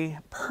like a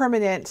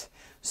permanent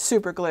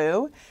super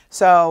glue.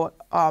 So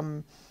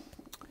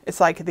it's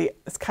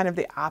kind of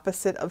the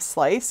opposite of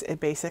slice. It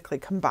basically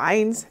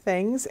combines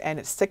things and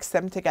it sticks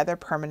them together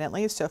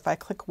permanently. So if I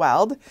click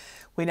weld,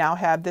 we now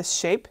have this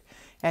shape,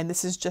 and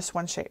this is just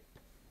one shape.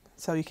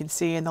 So you can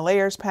see in the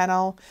layers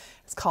panel,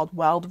 it's called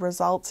weld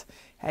result,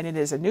 and it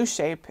is a new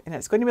shape, and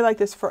it's going to be like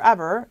this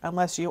forever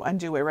unless you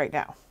undo it right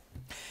now.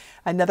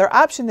 Another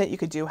option that you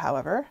could do,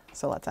 however,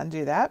 so let's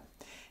undo that,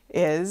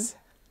 is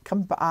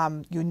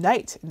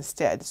unite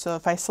instead. So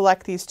if I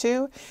select these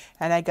two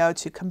and I go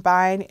to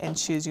combine and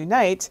choose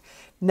unite,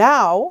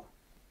 now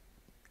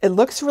it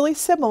looks really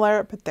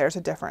similar, but there's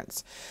a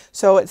difference.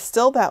 So it's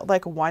still that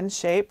like one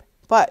shape,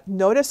 but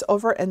notice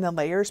over in the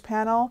layers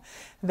panel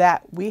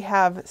that we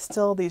have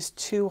still these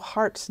 2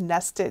 hearts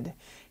nested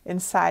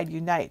inside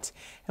unite,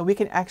 and we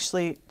can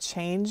actually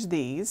change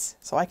these.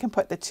 So I can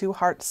put the 2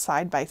 hearts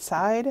side by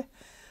side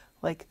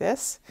like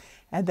this,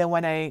 and then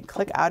when I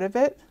click out of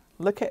it,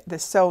 look at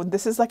this. So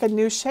this is like a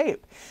new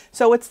shape.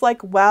 So it's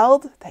like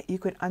weld that you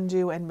can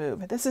undo and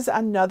move. This is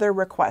another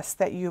request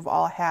that you've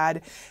all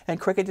had in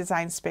Cricut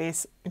Design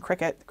Space and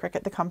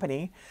Cricut the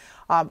company,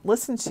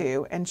 listened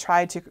to and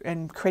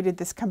and created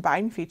this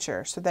combine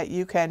feature so that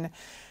you can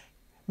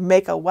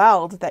make a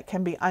weld that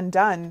can be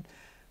undone,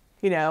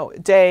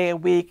 day,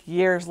 week,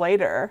 years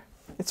later.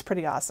 It's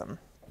pretty awesome.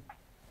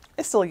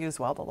 I still use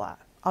weld a lot,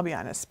 I'll be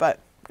honest, but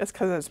it's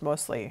because it's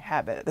mostly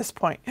habit at this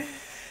point.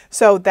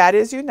 So that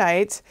is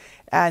Unite,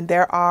 and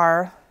there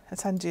are,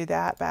 let's undo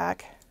that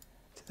back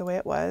to the way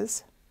it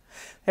was.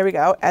 There we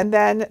go. And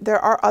then there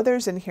are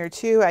others in here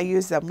too. I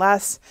use them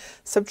less.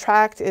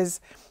 Subtract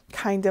is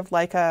kind of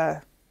like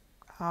a,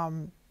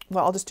 well,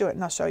 I'll just do it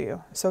and I'll show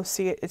you. So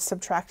see, it's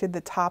subtracted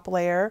the top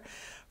layer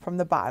from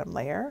the bottom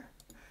layer.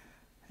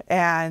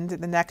 And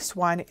the next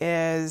one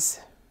is,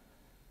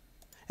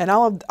 and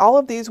all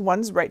of these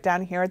ones right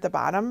down here at the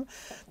bottom,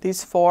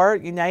 these 4,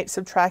 Unite,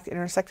 Subtract,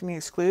 Intersect, and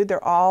Exclude,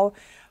 they're all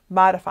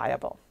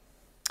modifiable.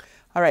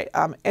 All right,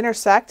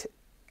 intersect,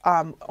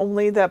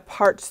 only the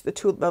parts,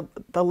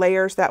 the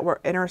layers that were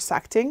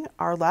intersecting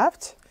are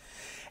left.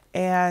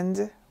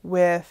 And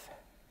with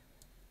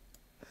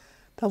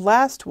the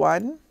last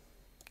one,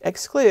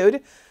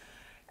 exclude,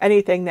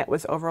 anything that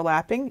was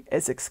overlapping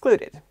is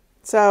excluded.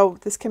 So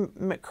this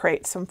can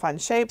create some fun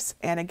shapes,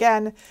 and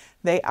again,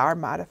 they are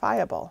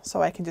modifiable.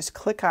 So I can just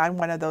click on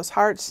one of those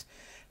hearts,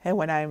 and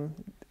when I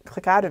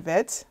click out of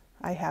it,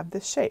 I have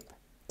this shape.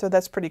 So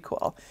that's pretty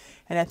cool,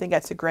 and I think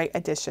that's a great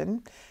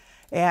addition.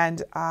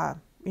 And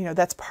you know,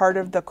 that's part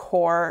of the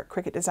core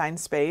Cricut Design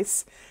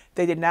Space.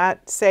 They did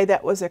not say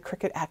that was a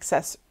Cricut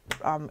Access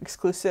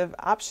exclusive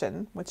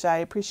option, which I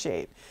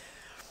appreciate.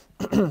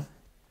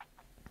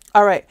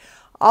 All right,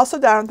 also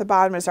down at the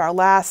bottom is our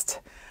last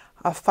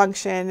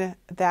function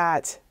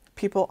that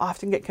people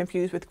often get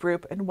confused with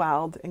group and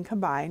weld and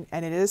combine,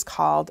 and it is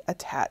called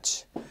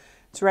attach.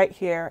 It's right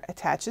here.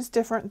 Attach is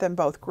different than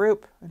both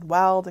group and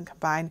weld and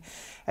combine.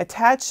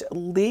 Attach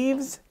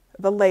leaves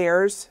the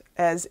layers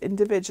as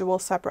individual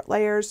separate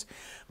layers,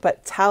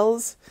 but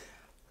tells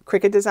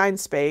Cricut Design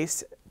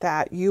Space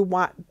that you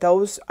want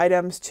those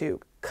items to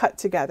cut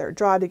together,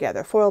 draw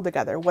together, foil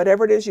together,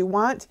 whatever it is you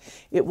want,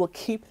 it will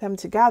keep them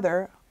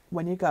together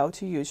when you go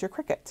to use your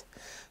Cricut.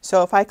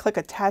 So if I click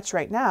attach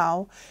right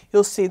now,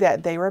 you'll see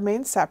that they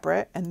remain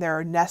separate and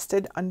they're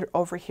nested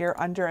over here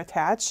under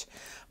attach.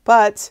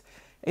 But,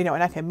 you know,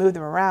 and I can move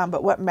them around,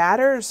 but what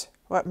matters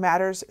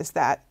is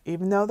that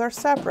even though they're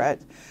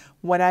separate,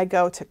 when I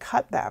go to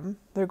cut them,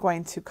 they're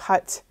going to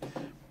cut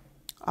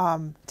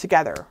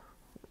together.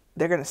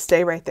 They're going to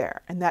stay right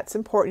there. And that's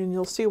important, and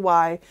you'll see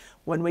why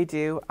when we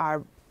do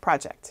our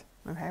project.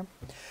 Okay.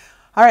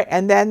 All right,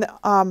 and then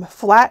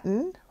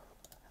flatten.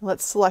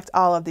 Let's select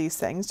all of these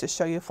things to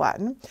show you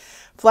flatten.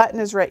 Flatten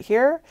is right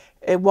here.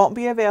 It won't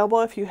be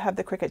available if you have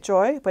the Cricut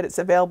Joy, but it's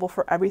available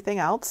for everything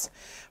else.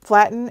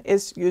 Flatten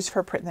is used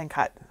for print and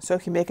cut. So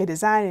if you make a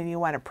design and you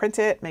want to print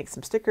it, make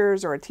some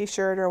stickers or a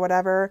t-shirt or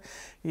whatever,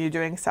 you're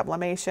doing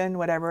sublimation,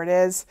 whatever it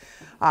is,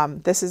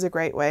 this is a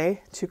great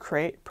way to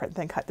create print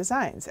and cut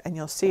designs. And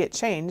you'll see it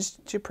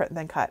changed to print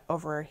and cut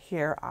over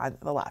here on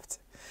the left.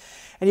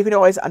 And you can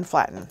always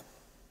unflatten.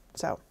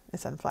 So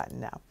it's unflattened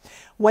now.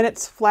 When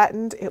it's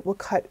flattened, it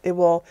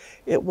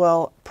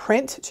will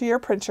print to your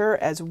printer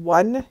as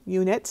one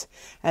unit,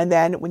 and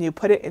then when you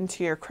put it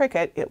into your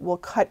Cricut, it will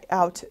cut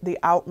out the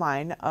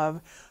outline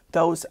of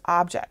those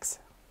objects.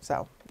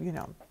 So, you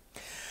know.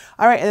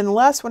 All right, and then the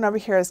last one over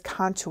here is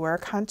contour.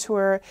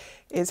 Contour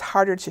is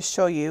harder to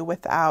show you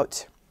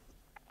without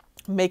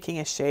making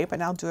a shape,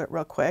 and I'll do it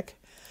real quick.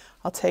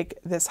 I'll take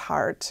this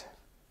heart.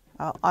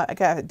 I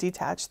gotta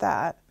detach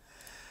that.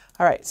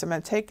 All right, so I'm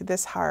gonna take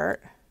this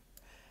heart,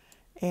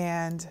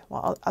 and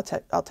well,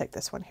 I'll take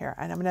this one here,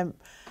 and I'm going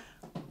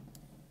to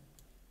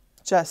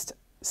just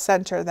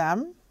center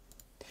them,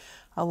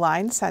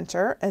 align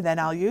center, and then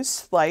I'll use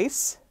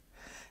slice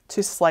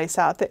to slice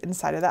out the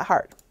inside of that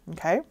heart.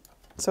 Okay,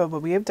 so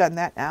we have done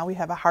that now. We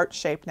have a heart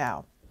shape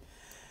now.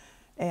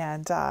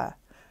 And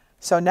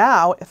so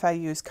now if I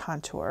use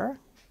contour,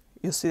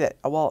 you'll see that,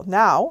 well,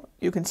 now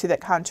you can see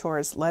that contour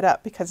is lit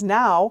up because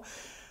now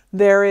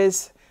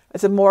it's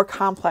a more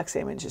complex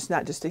image. It's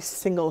not just a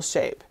single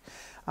shape.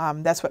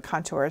 That's what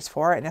contour is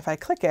for. And if I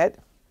click it,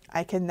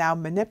 I can now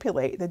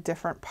manipulate the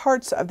different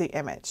parts of the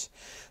image.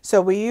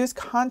 So we use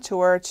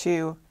contour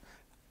to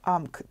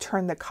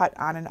turn the cut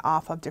on and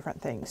off of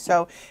different things.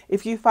 So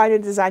if you find a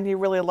design you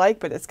really like,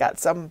 but it's got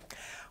some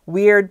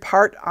weird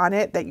part on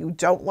it that you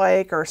don't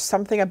like, or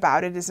something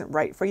about it isn't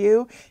right for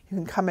you, you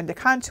can come into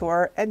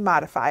contour and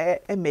modify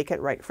it and make it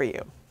right for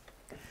you.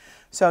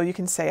 So you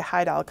can say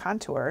hide all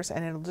contours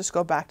and it'll just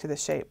go back to the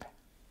shape.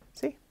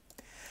 See?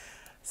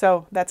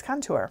 So that's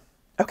contour.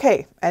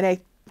 Okay, and I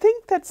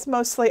think that's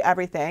mostly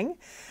everything.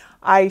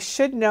 I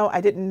should know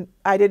I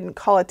didn't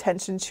call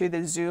attention to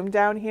the zoom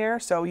down here,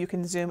 so you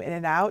can zoom in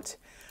and out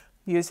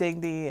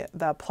using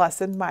the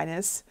plus and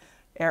minus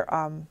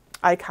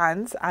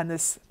icons on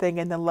this thing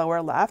in the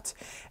lower left,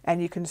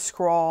 and you can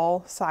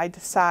scroll side to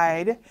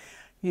side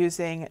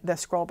using the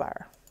scroll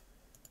bar.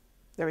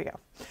 There we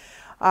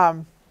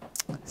go.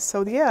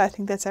 So yeah, I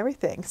think that's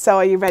everything. So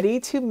are you ready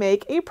to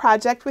make a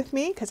project with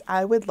me? Because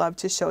I would love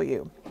to show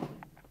you.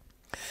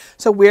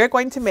 So we're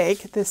going to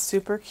make this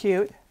super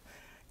cute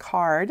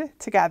card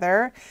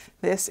together.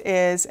 This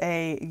is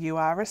a You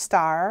Are a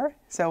Star.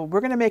 So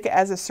we're going to make it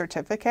as a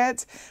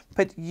certificate,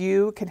 but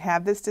you can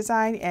have this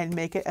design and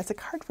make it as a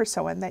card for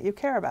someone that you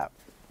care about.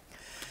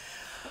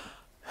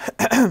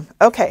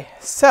 Okay,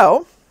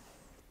 so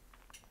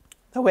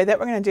The way that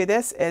we're going to do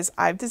this is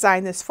I've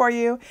designed this for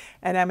you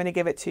and I'm going to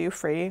give it to you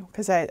free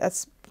because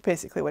that's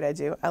basically what I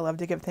do. I love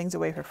to give things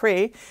away for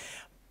free,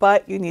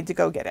 but you need to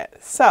go get it.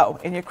 So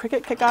in your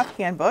Cricut Kickoff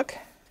handbook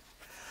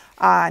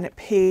on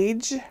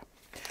page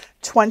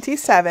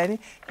 27,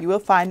 you will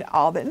find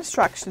all the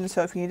instructions.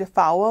 So if you need to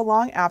follow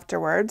along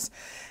afterwards,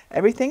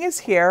 everything is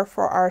here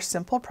for our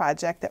simple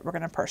project that we're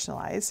going to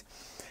personalize.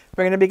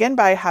 We're going to begin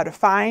by how to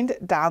find,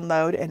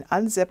 download, and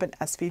unzip an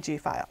SVG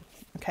file.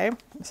 Okay,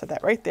 I said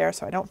that right there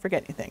so I don't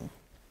forget anything.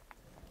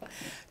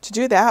 To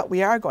do that,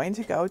 we are going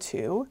to go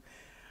to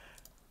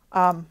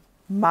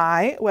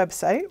my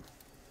website.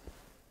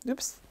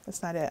 Oops,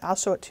 that's not it. I'll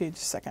show it to you in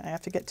just a second. I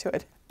have to get to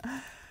it.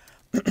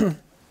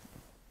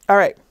 All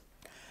right,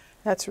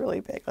 that's really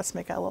big. Let's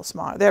make it a little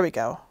smaller. There we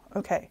go.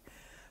 Okay,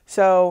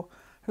 so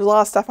there's a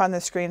lot of stuff on the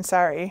screen.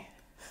 Sorry.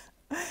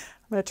 I'm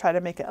going to try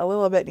to make it a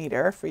little bit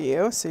neater for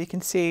you so you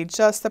can see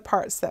just the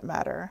parts that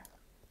matter.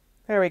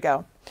 There we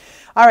go.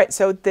 All right,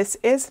 so this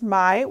is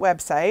my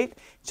website,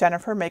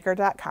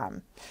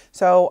 jennifermaker.com.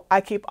 So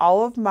I keep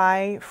all of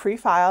my free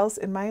files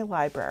in my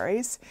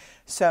libraries.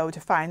 So to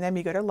find them,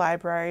 you go to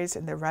libraries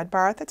in the red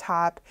bar at the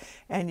top,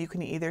 and you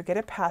can either get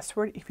a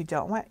password if you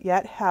don't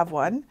yet have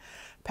one.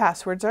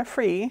 Passwords are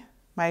free.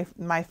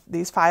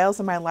 These files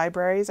in my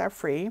libraries are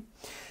free.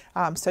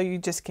 So you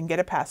just can get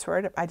a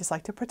password. I just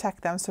like to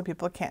protect them so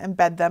people can't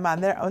embed them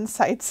on their own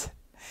sites.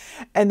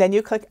 And then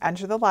you click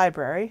enter the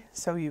library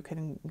so you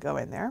can go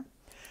in there.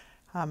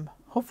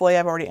 Hopefully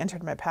I've already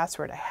entered my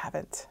password. I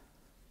haven't.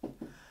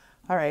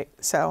 All right,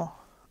 so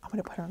I'm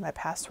going to put in my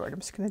password. I'm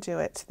just going to do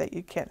it so that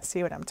you can't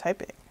see what I'm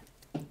typing.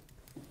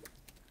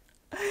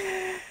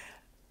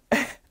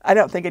 I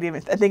don't think I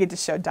think it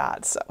just showed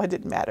dots, so it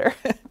didn't matter.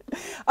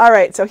 All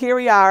right, so here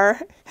we are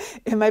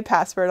in my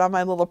password. All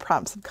my little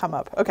prompts have come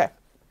up. Okay,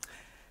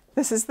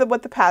 this is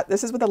what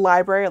the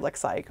library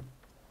looks like.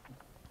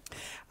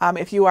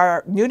 If you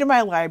are new to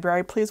my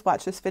library, please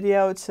watch this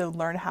video to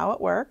learn how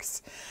it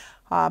works.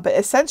 But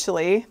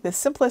essentially, the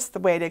simplest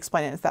way to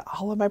explain it is that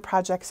all of my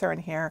projects are in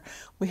here.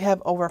 We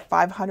have over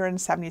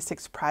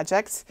 576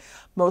 projects.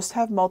 Most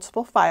have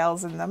multiple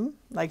files in them,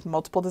 like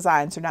multiple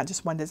designs, or not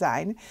just one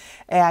design.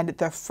 And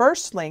the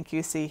first link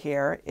you see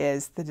here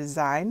is the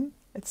design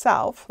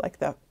itself, like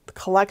the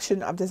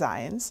collection of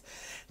designs.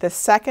 The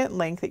second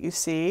link that you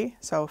see,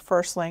 so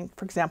first link,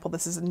 for example,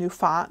 this is a new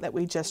font that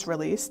we just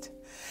released.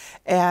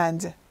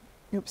 And,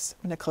 oops,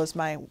 I'm going to close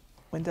my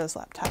Windows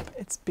laptop.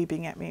 It's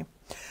beeping at me.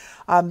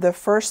 The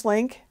first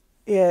link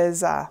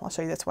is, I'll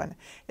show you this one,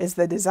 is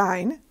the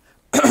design.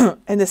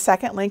 And the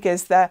second link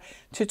is the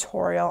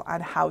tutorial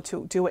on how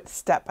to do it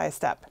step by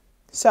step.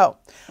 So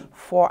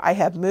I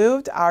have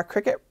moved our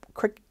Cricut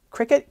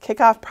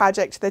Kickoff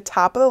project to the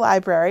top of the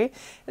library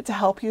to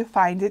help you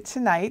find it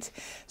tonight.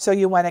 So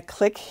you want to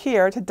click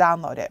here to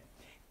download it.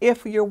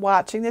 If you're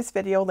watching this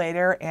video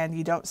later and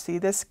you don't see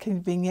this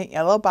convenient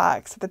yellow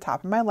box at the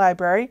top of my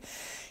library,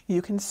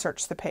 you can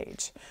search the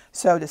page.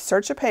 So to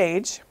search a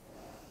page,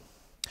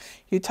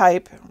 you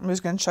type, I'm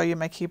just going to show you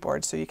my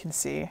keyboard so you can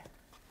see.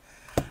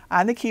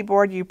 On the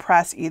keyboard, you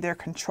press either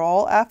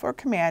Control F or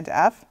Command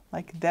F,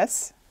 like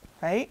this,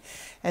 right?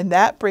 And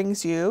that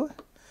brings you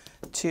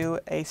to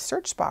a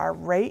search bar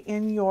right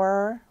in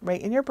your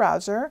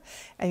browser,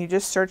 and you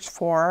just search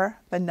for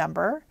the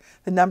number.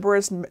 The number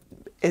is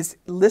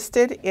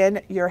listed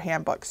in your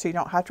handbook, so you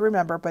don't have to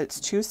remember, but it's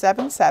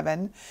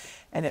 277,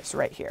 and it's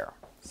right here.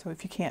 So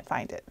if you can't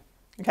find it,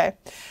 okay?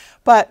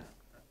 But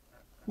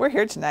we're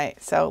here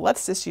tonight, so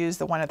let's just use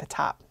the one at the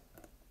top.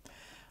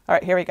 All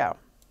right, here we go.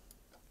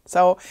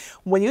 So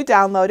when you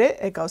download it,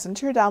 it goes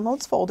into your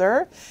downloads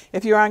folder.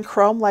 If you're on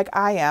Chrome like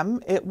I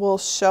am, it will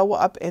show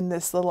up in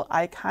this little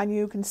icon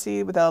you can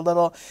see with a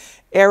little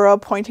arrow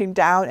pointing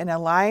down in a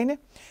line.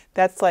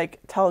 That's like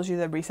tells you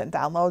the recent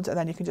downloads, and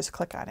then you can just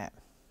click on it.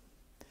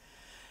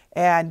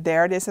 And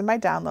there it is in my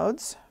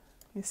downloads.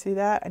 You see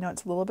that? I know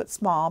it's a little bit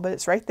small, but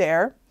it's right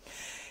there.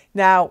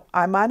 Now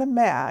I'm on a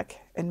Mac,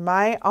 and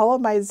all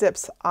of my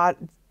zips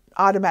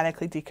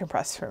automatically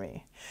decompress for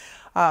me.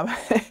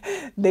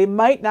 They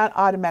might not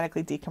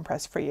automatically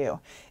decompress for you.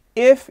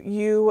 If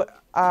you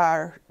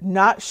are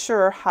not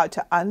sure how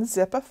to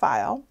unzip a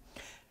file,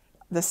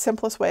 the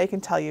simplest way I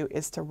can tell you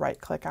is to right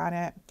click on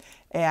it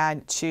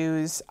and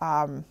choose,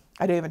 I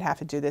don't even have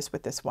to do this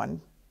with this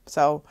one.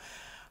 So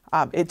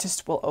it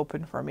just will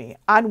open for me.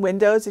 On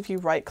Windows, if you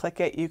right click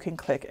it, you can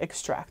click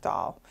Extract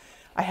All.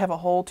 I have a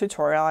whole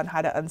tutorial on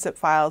how to unzip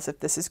files. If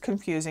this is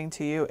confusing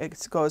to you, it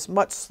goes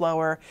much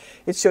slower.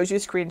 It shows you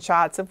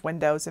screenshots of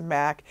Windows and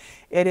Mac.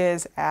 It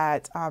is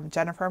at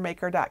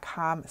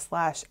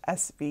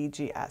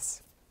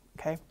jennifermaker.com/svgs.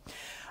 Okay,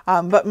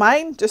 but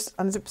mine just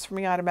unzips for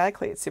me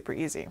automatically. It's super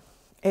easy,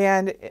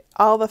 and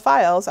all the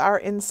files are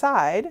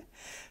inside.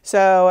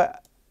 So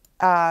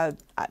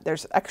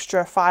there's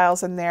extra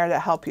files in there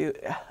that help you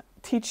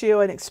teach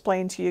you and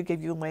explain to you,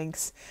 give you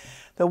links.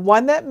 The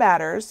one that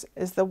matters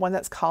is the one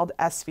that's called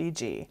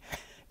SVG.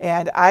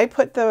 And I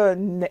put the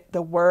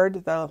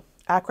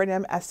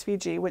acronym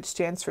SVG, which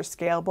stands for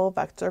Scalable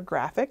Vector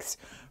Graphics,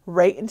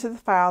 right into the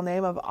file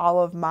name of all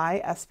of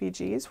my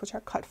SVGs, which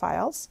are cut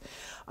files.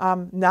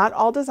 Not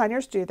all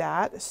designers do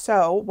that,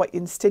 so what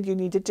instead you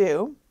need to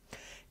do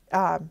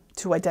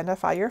to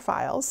identify your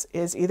files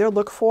is either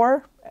look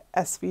for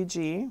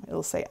SVG.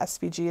 It'll say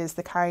SVG is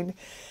the kind.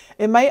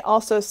 It might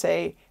also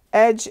say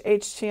Edge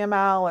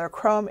HTML or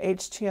Chrome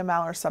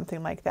HTML or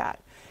something like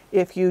that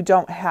if you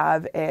don't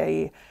have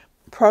a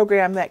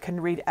program that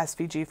can read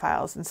SVG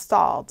files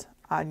installed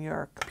on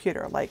your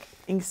computer, like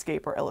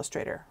Inkscape or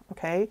Illustrator,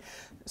 okay?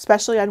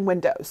 Especially on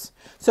Windows.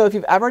 So if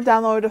you've ever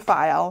downloaded a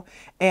file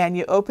and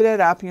you open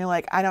it up and you're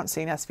like, I don't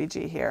see an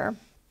SVG here,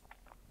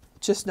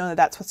 just know that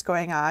that's what's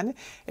going on.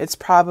 It's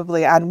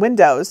probably on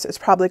Windows, it's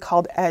probably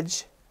called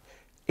Edge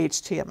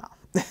HTML.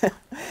 It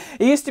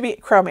used to be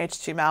Chrome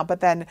HTML, but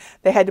then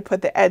they had to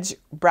put the Edge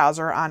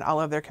browser on all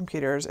of their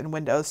computers in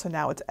Windows, so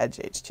now it's Edge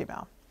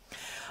HTML.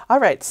 All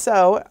right,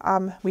 so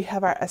we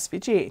have our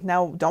SVG.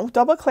 Now, don't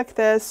double click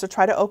this or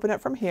try to open it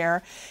from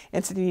here.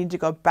 Instead, you need to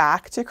go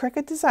back to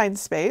Cricut Design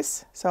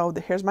Space. So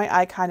here's my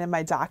icon in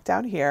my dock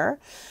down here,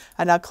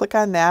 and I'll click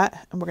on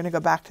that, and we're going to go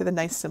back to the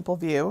nice simple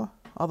view.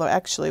 Although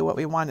actually what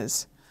we want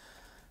is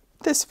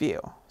this view,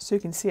 so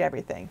you can see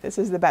everything. This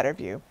is the better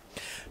view.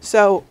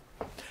 So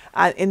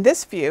in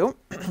this view,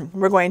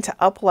 we're going to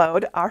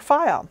upload our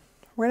file.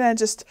 We're going to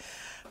just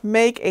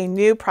make a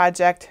new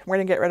project. We're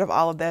going to get rid of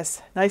all of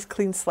this. Nice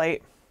clean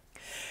slate.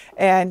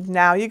 And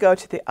now you go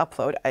to the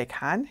upload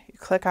icon. You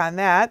click on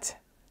that,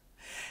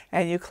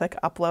 and you click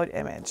upload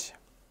image.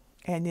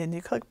 And then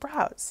you click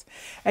browse.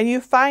 And you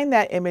find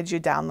that image you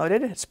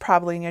downloaded. It's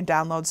probably in your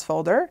downloads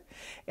folder,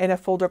 in a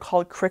folder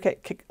called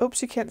Cricut Kick.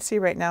 Oops, you can't see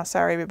right now.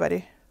 Sorry,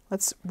 everybody.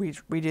 Let's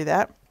redo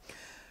that.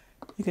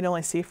 You can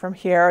only see from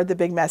here the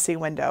big messy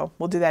window.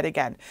 We'll do that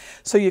again.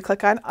 So you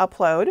click on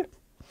upload,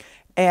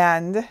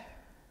 and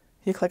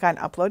you click on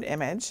upload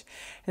image,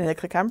 and then you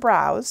click on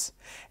browse,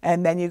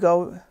 and then you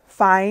go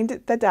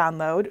find the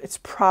download. It's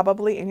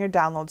probably in your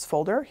downloads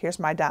folder. Here's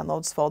my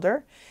downloads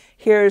folder.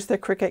 Here's the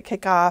Cricut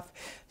Kickoff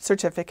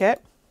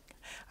certificate.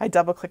 I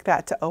double click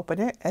that to open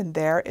it, and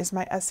there is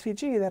my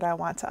SVG that I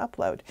want to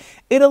upload.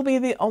 It'll be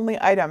the only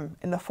item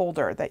in the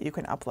folder that you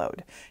can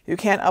upload. You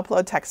can't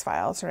upload text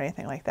files or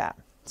anything like that.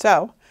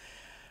 So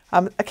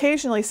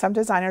occasionally some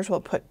designers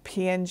will put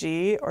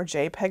PNG or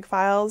JPEG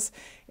files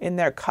in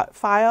their cut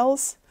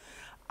files.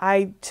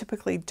 I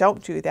typically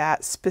don't do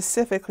that,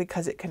 specifically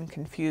because it can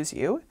confuse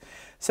you.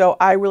 So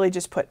I really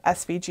just put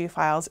SVG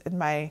files in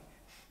my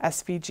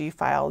SVG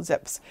file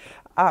zips.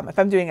 If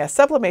I'm doing a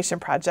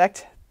sublimation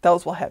project,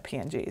 those will have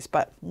PNGs,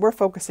 but we're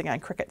focusing on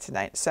Cricut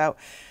tonight, so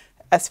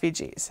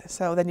SVGs.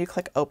 So then you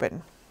click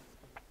open.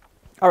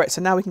 All right,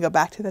 so now we can go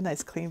back to the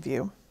nice clean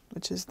view,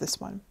 which is this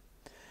one.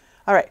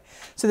 All right,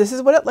 so this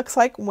is what it looks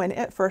like when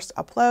it first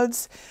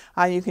uploads.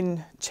 You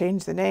can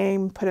change the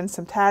name, put in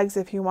some tags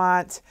if you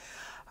want.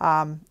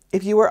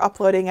 If you were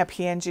uploading a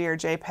PNG or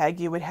JPEG,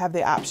 you would have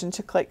the option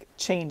to click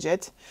change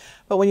it.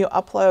 But when you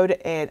upload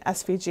an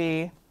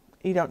SVG,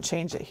 you don't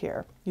change it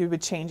here. You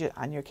would change it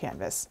on your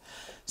canvas.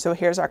 So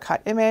here's our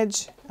cut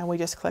image, and we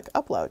just click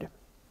upload.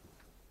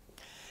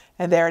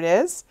 And there it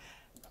is,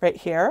 right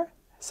here.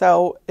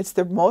 So it's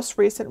the most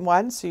recent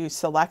one, so you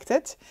select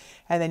it,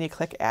 and then you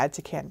click add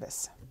to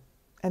canvas.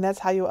 And that's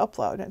how you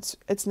upload.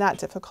 It's not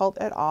difficult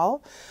at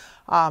all.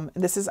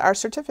 This is our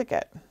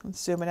certificate.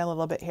 Let's zoom in a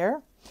little bit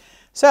here.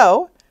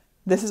 So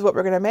this is what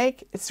we're going to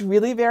make. It's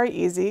really very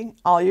easy.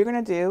 All you're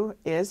going to do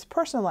is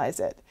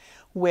personalize it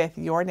with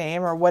your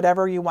name or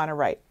whatever you want to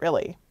write,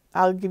 really.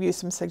 I'll give you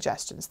some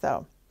suggestions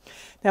though.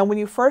 Now, when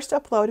you first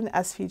upload an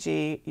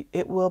SVG,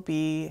 it will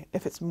be,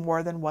 if it's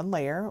more than one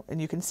layer,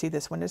 and you can see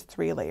this one is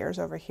 3 layers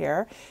over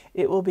here,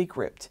 it will be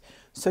grouped.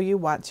 So you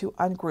want to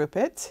ungroup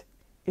it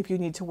if you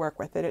need to work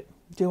with it,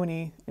 do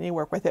any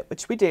work with it,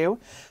 which we do.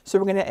 So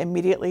we're going to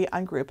immediately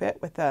ungroup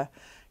it with the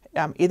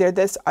either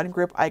this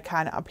ungroup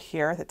icon up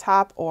here at the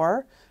top,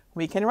 or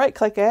we can right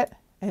click it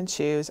and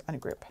choose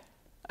ungroup.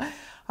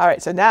 All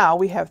right, so now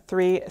we have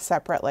 3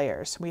 separate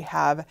layers. We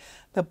have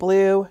the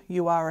blue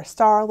 "You Are a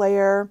Star"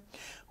 layer.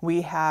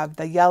 We have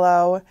the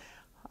yellow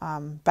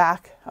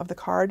back of the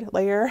card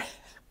layer,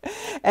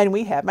 and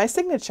we have my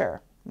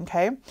signature.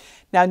 Okay,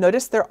 now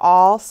notice they're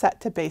all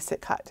set to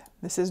basic cut.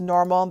 This is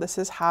normal. This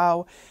is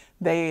how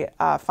the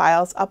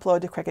files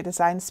upload to Cricut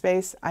Design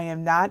Space. I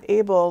am not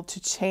able to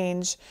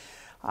change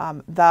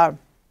the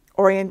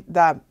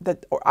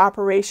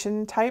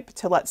operation type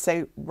to, let's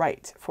say,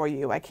 right for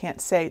you. I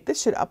can't say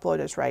this should upload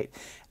as right.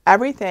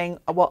 Everything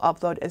will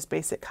upload as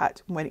basic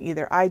cut when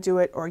either I do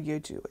it or you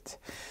do it.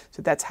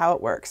 So that's how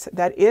it works.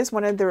 That is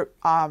one of the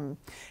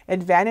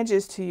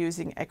advantages to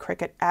using a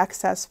Cricut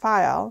Access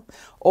file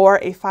or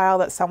a file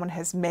that someone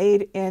has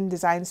made in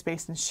Design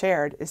Space and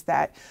shared, is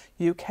that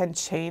you can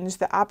change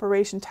the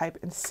operation type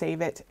and save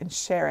it and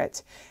share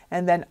it,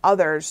 and then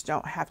others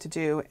don't have to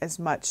do as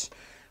much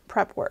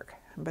prep work.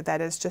 But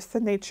that is just the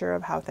nature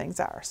of how things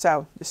are.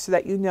 So just so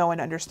that you know and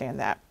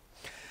understand that.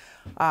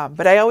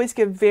 But I always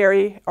give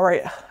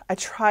I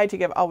try to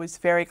give always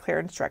very clear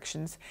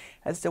instructions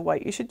as to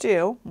what you should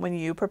do when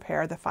you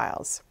prepare the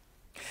files.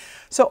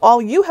 So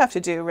all you have to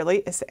do really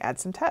is to add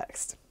some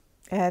text,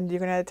 and you're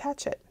going to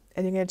attach it,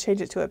 and you're going to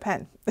change it to a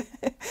pen.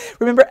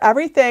 Remember,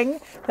 everything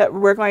that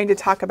we're going to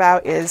talk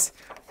about is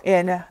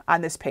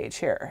on this page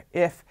here.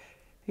 If,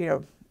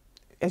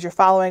 as you're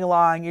following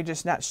along, you're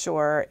just not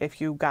sure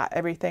if you got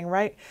everything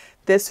right,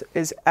 this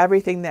is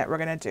everything that we're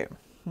going to do.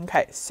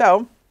 Okay,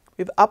 so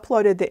we've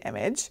uploaded the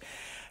image.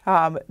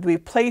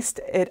 We've placed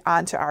it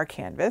onto our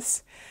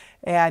canvas.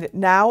 And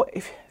now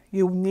if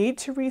you need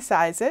to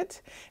resize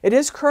it, it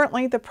is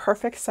currently the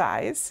perfect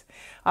size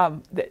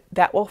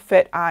that will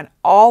fit on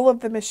all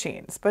of the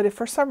machines. But if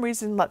for some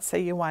reason, let's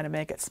say you want to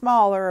make it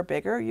smaller or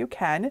bigger, you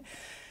can.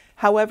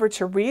 However,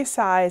 to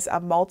resize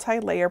a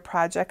multi-layer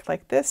project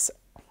like this,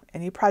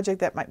 any project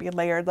that might be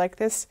layered like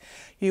this,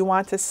 you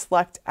want to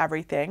select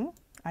everything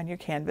on your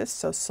canvas.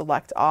 So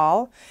select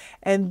all,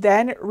 and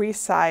then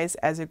resize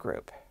as a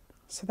group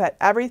so that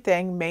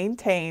everything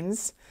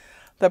maintains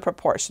the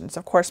proportions.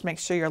 Of course, make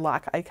sure your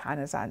lock icon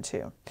is on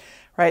too,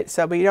 right?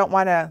 So, but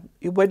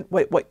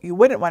what you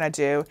wouldn't want to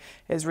do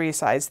is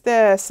resize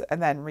this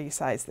and then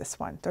resize this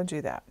one. Don't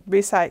do that.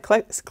 Resize,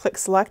 click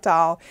select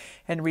all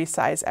and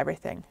resize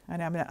everything.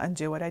 And I'm going to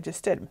undo what I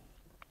just did.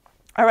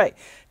 All right,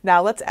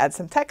 now let's add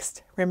some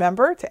text.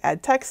 Remember, to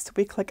add text,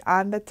 we click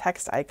on the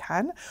text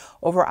icon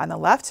over on the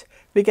left.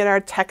 We get our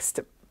text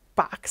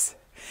box,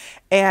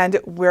 and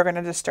we're going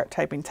to just start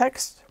typing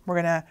text.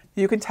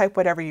 You can type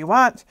whatever you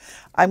want.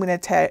 I'm going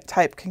to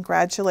type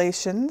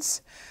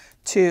congratulations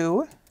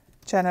to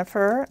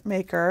Jennifer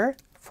Maker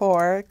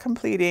for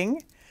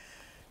completing,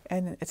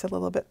 and it's a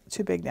little bit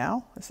too big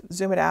now. Let's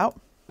zoom it out.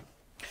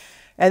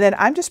 And then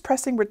I'm just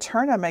pressing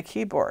return on my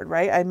keyboard,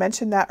 right? I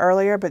mentioned that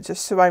earlier, but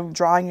just so I'm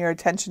drawing your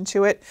attention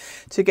to it,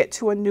 to get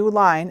to a new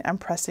line, I'm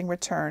pressing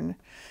return.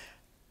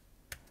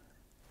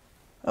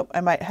 Oh,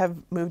 I might have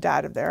moved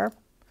out of there.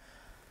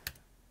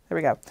 There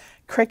we go.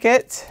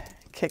 Cricut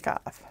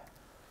Kickoff.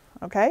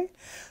 Okay,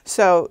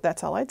 so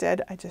that's all I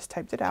did. I just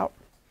typed it out.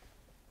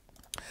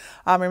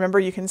 Remember,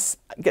 you can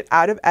get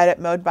out of edit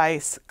mode by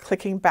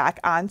clicking back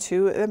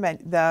onto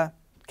the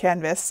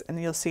canvas,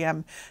 and you'll see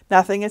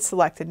nothing is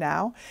selected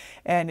now.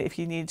 And if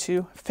you need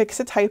to fix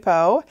a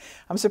typo,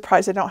 I'm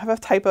surprised I don't have a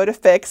typo to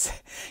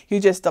fix. You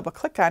just double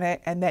click on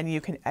it, and then you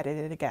can edit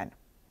it again.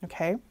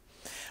 Okay.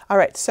 All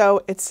right,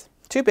 so it's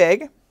too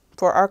big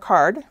for our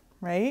card,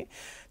 right?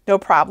 No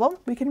problem,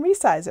 we can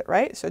resize it,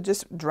 right? So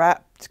just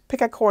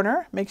pick a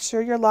corner, make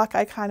sure your lock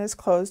icon is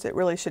closed. It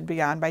really should be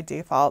on by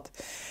default,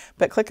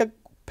 but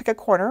pick a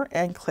corner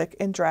and click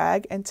and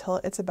drag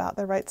until it's about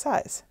the right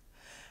size.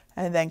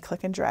 And then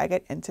click and drag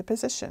it into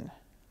position.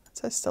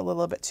 It's just a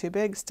little bit too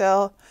big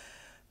still.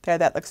 There,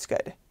 that looks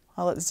good.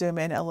 Let's zoom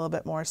in a little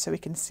bit more so we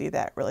can see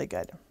that really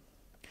good.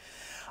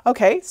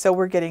 Okay, so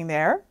we're getting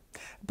there.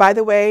 By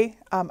the way,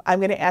 I'm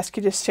going to ask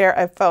you to share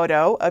a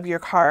photo of your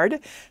card.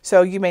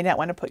 So you may not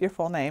want to put your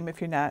full name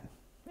if you're not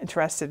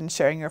interested in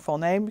sharing your full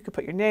name. You could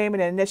put your name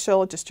and an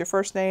initial, just your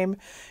first name,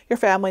 your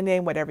family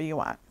name, whatever you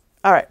want.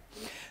 All right,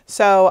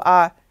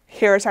 so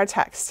here's our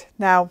text.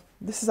 Now,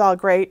 this is all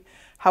great.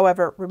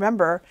 However,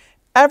 remember,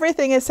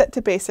 everything is set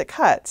to basic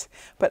cut,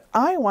 but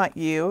I want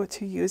you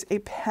to use a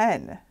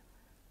pen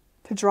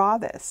to draw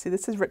this. See,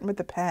 this is written with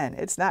a pen.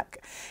 It's not,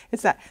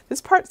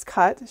 this part's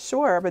cut,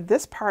 sure, but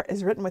this part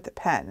is written with a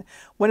pen.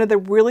 One of the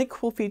really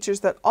cool features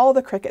that all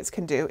the Cricuts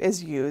can do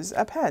is use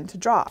a pen to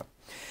draw.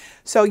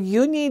 So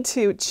you need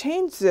to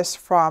change this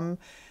from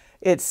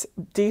its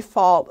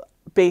default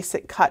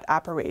basic cut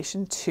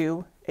operation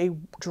to a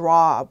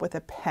draw with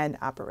a pen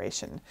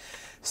operation.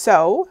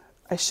 So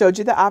I showed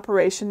you the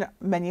operation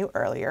menu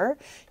earlier.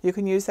 You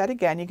can use that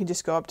again. You can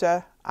just go up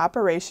to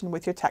operation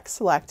with your text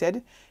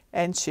selected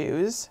and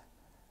choose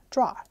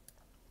draw.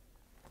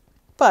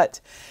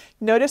 But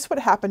notice what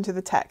happened to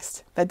the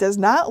text. That does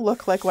not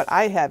look like what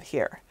I have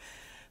here.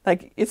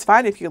 Like, it's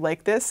fine if you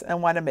like this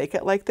and want to make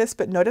it like this,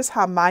 but notice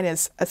how mine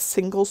is a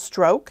single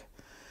stroke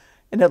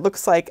and it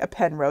looks like a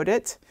pen wrote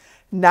it,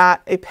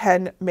 not a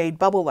pen made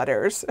bubble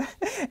letters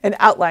and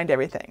outlined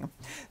everything.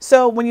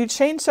 So when you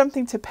change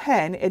something to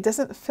pen, it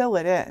doesn't fill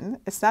it in.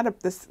 It's not a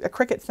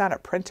Cricut's not a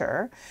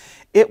printer.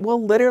 It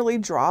will literally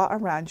draw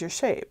around your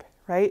shape,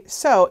 right?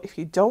 So if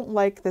you don't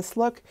like this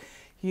look,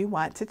 you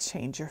want to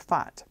change your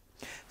font.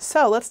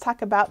 So let's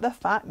talk about the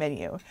font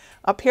menu.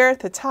 Up here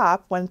at the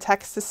top, when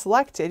text is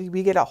selected,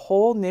 we get a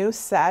whole new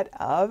set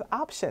of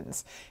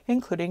options,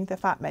 including the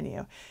font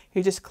menu.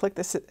 You just click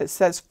this, it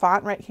says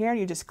font right here, and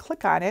you just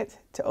click on it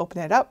to open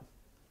it up.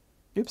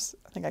 Oops,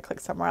 I think I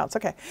clicked somewhere else.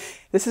 Okay,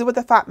 this is what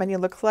the font menu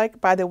looks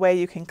like. By the way,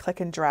 you can click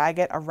and drag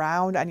it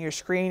around on your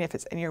screen if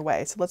it's in your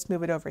way. So let's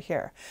move it over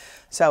here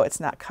so it's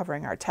not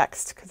covering our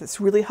text, because it's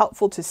really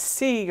helpful to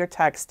see your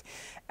text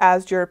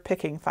as you're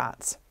picking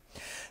fonts.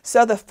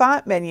 So the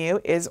font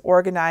menu is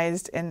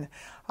organized in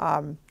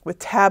with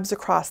tabs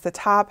across the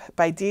top.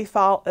 By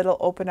default, it'll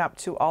open up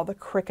to all the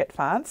Cricut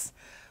fonts.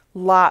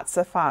 Lots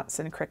of fonts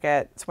in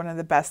Cricut. It's one of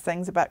the best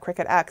things about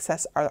Cricut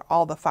Access are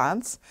all the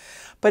fonts,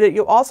 but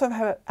you also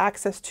have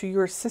access to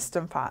your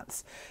system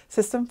fonts.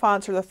 System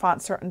fonts are the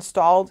fonts that are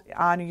installed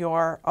on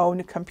your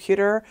own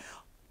computer,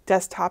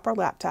 desktop or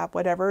laptop,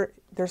 whatever.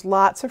 There's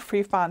lots of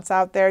free fonts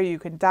out there. You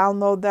can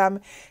download them,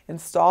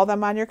 install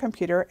them on your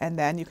computer, and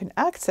then you can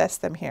access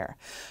them here.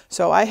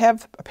 So I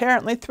have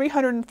apparently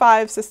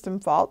 305 system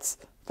fonts,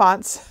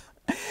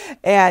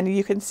 and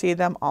you can see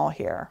them all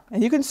here.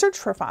 And you can search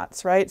for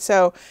fonts, right?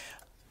 So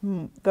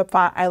the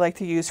font I like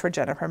to use for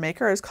Jennifer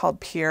Maker is called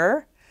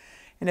Pure.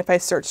 And if I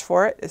search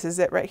for it, this is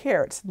it right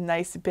here. It's a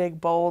nice,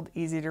 big, bold,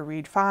 easy to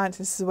read font.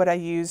 This is what I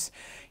use.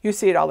 You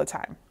see it all the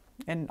time.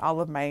 And all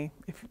of my,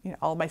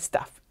 all of my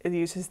stuff, it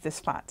uses this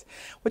font,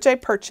 which I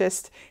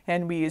purchased,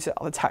 and we use it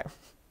all the time.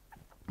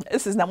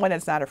 This is not when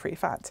it's not a free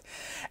font.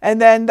 And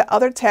then the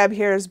other tab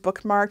here is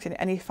bookmarked, and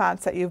any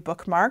fonts that you've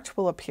bookmarked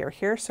will appear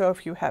here. So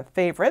if you have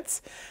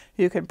favorites,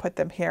 you can put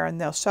them here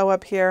and they'll show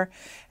up here.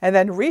 And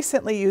then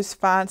recently used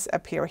fonts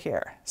appear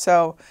here.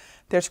 So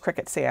there's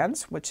Cricut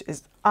Sans, which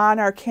is on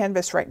our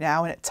canvas right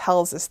now, and it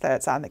tells us that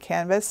it's on the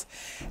canvas.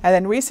 And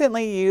then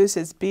recently used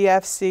is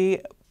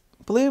BFC,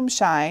 Bloom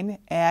Shine,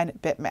 and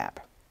Bitmap.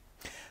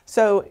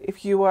 So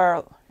if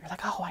you're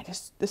like, oh,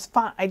 this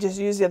font I just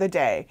used the other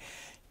day,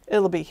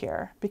 it'll be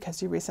here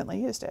because you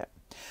recently used it.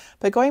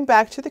 But going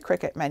back to the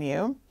Cricut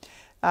menu,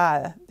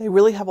 they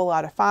really have a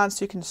lot of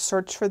fonts. You can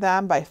search for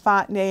them by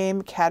font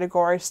name,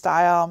 category,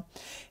 style,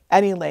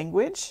 any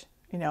language,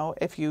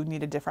 if you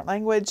need a different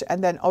language.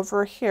 And then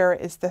over here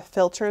is the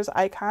filters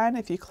icon.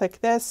 If you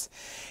click this,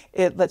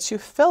 it lets you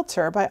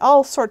filter by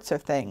all sorts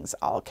of things,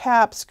 all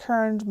caps,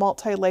 kerned,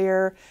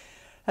 multi-layer.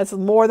 That's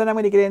more than I'm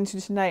going to get into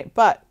tonight,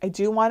 but I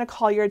do want to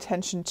call your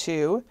attention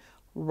to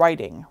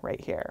writing right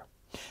here.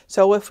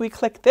 So if we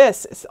click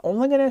this, it's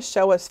only going to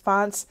show us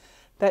fonts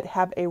that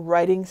have a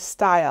writing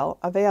style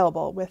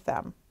available with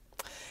them.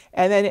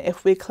 And then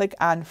if we click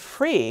on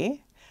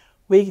free,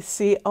 we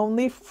see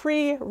only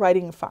free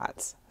writing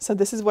fonts. So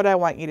this is what I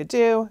want you to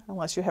do,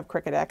 unless you have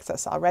Cricut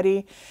Access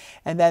already.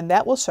 And then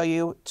that will show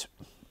you,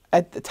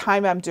 at the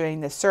time I'm doing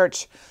this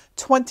search,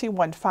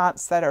 21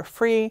 fonts that are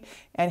free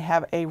and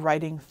have a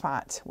writing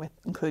font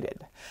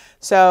included.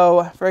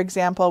 So for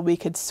example, we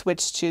could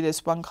switch to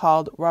this one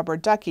called Rubber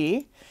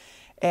Ducky,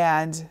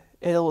 and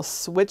it'll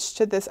switch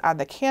to this on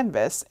the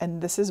canvas,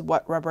 and this is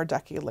what Rubber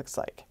Ducky looks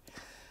like,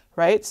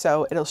 right?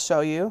 So it'll show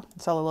you,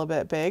 it's a little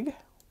bit big.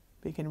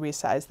 We can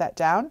resize that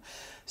down.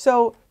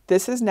 So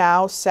this is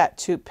now set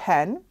to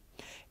pen,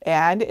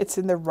 and it's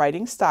in the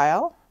writing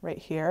style right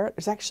here.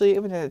 There's actually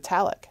even an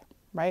italic,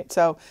 right?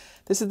 So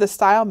this is the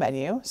style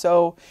menu.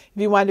 So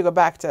if you wanted to go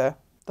back to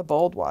the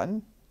bold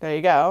one, there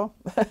you go.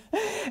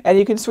 And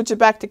you can switch it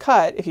back to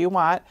cut if you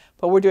want,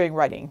 but we're doing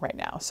writing right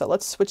now. So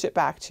let's switch it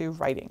back to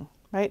writing,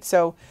 right?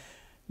 So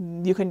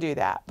you can do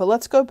that. But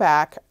let's go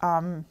back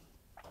to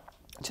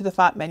the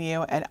font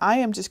menu, and I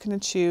am just going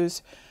to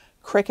choose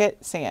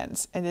Cricut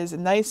Sans. It is a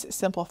nice,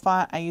 simple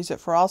font. I use it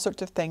for all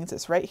sorts of things.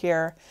 It's right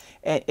here,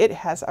 and it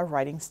has a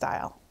writing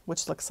style,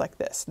 which looks like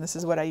this. And this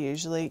is what I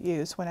usually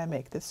use when I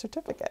make this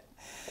certificate.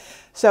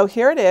 So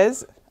here it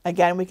is.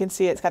 Again, we can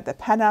see it's got the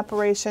pen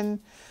operation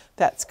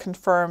that's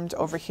confirmed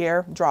over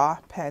here. Draw,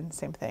 pen,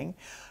 same thing,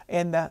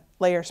 in the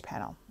layers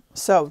panel.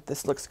 So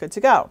this looks good to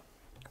go.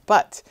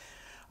 But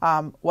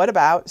what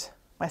about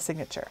my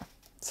signature?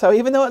 So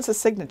even though it's a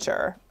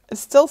signature, it's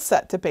still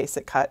set to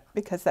basic cut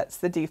because that's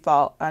the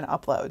default on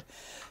upload.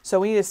 So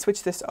we need to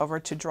switch this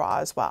over to draw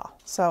as well.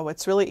 So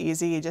it's really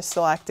easy. You just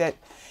select it,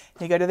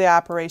 you go to the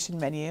operation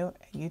menu,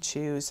 and you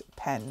choose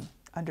pen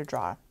under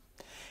draw.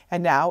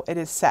 And now it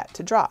is set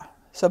to draw.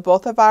 So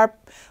both of our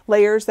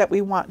layers that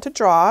we want to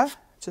draw,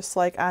 just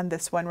like on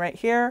this one right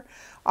here,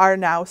 are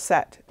now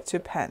set to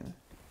pen.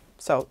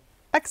 So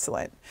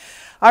excellent.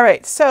 All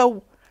right,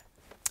 so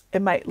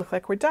it might look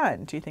like we're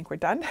done. Do you think we're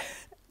done?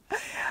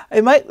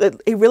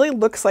 It really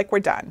looks like we're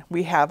done.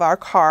 We have our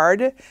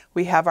card,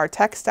 we have our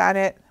text on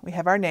it, we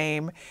have our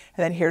name,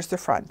 and then here's the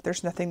front.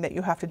 There's nothing that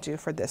you have to do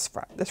for this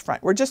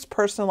front. We're just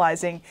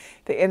personalizing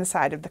the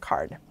inside of the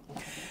card.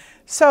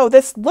 So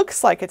this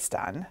looks like it's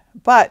done,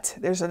 but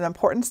there's an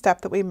important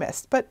step that we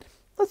missed. But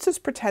let's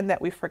just pretend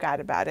that we forgot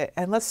about it,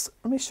 and let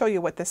me show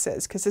you what this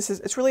is, because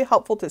it's really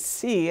helpful to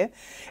see.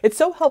 It's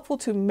so helpful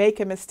to make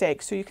a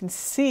mistake so you can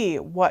see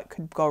what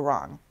could go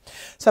wrong.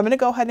 So I'm going to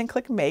go ahead and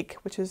click Make,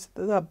 which is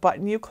the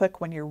button you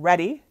click when you're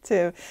ready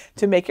to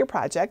make your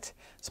project.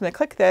 So I'm going to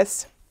click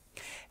this,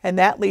 and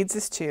that leads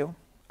us to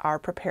our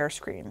Prepare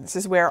screen. This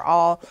is where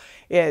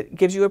it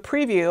gives you a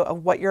preview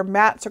of what your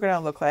mats are going to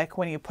look like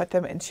when you put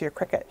them into your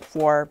Cricut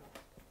for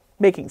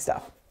making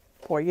stuff,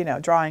 for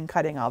drawing,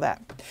 cutting, all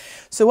that.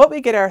 So what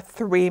we get are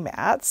 3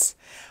 mats,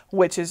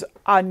 which is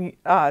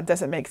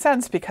doesn't make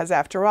sense because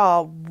after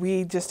all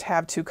we just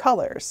have 2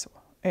 colors,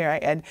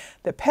 right? And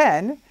the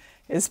pen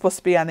is supposed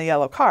to be on the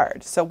yellow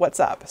card. So what's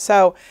up?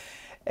 So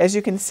as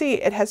you can see,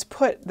 it has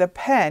put the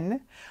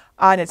pen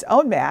on its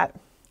own mat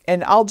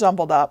and all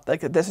jumbled up.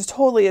 Like this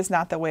totally is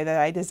not the way that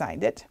I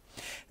designed it.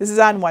 This is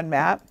on one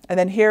mat, and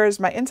then here is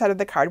my inside of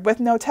the card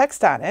with no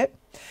text on it.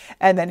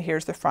 And then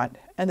here's the front,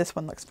 and this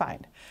one looks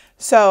fine.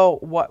 So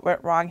what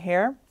went wrong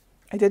here?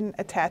 I didn't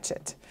attach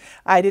it.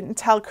 I didn't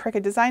tell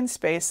Cricut Design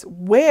Space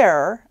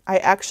where I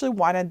actually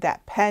wanted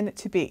that pen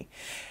to be.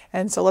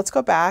 And so let's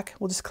go back.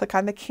 We'll just click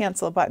on the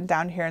cancel button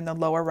down here in the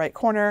lower right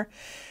corner.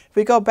 If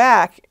we go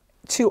back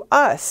to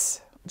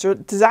us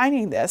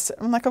designing this,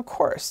 I'm like, of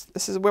course,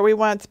 this is where we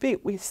want it to be.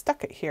 We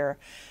stuck it here.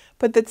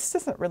 But this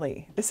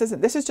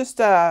is just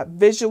a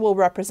visual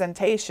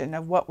representation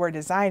of what we're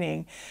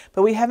designing,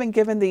 but we haven't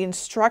given the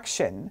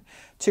instruction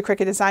to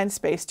Cricut Design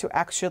Space to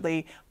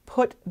actually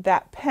put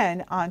that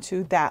pen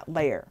onto that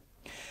layer.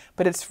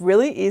 But it's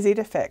really easy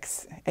to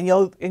fix, and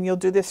you'll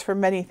do this for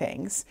many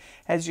things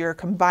as you're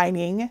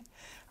combining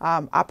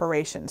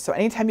operations. So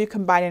anytime you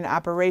combine an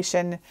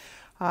operation,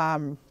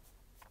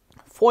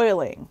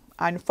 foiling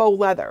on faux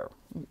leather,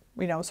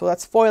 so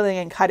that's foiling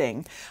and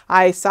cutting.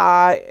 I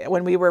saw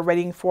when we were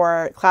waiting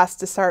for class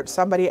to start,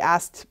 somebody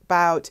asked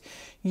about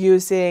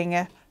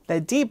using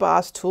the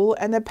deboss tool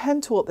and the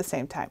pen tool at the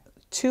same time.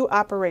 Two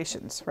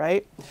operations,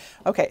 right?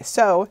 Okay,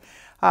 so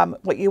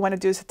what you want to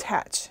do is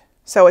attach.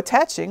 So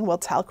attaching will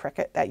tell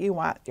Cricut that you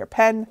want your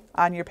pen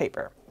on your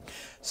paper.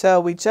 So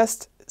we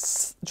just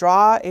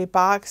draw a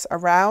box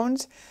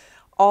around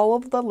all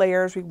of the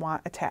layers we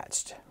want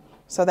attached.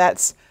 So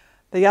that's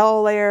the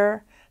yellow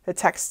layer, the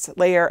text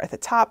layer at the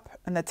top,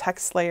 and the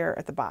text layer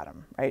at the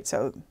bottom, right?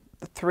 So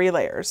the 3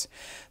 layers.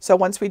 So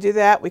once we do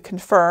that, we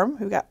confirm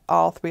we've got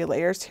all 3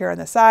 layers here on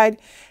the side,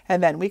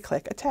 and then we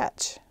click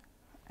attach.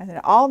 And then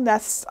it all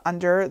nests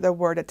under the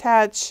word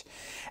attach.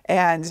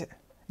 And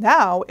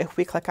now if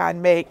we click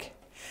on make,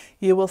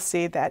 you will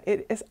see that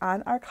it is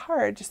on our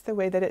card just the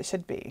way that it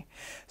should be.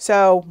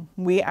 So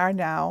we are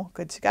now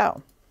good to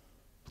go.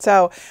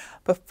 So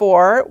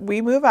before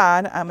we move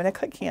on, I'm going to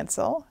click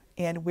cancel,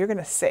 and we're going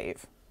to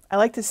save. I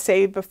like to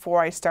save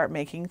before I start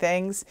making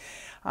things,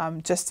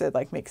 just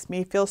to makes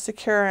me feel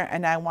secure,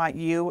 and I want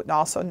you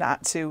also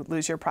not to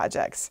lose your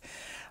projects.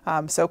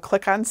 So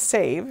click on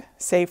save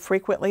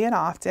frequently and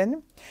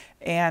often,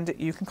 and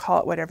you can call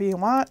it whatever you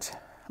want.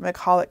 I'm going to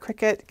call it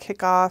Cricut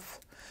Kickoff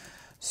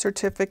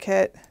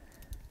Certificate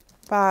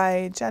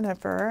by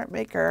Jennifer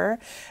Maker,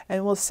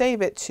 and we'll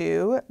save it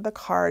to the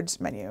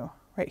cards menu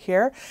right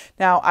here.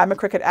 Now I'm a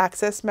Cricut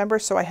Access member,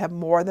 so I have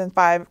more than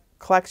 5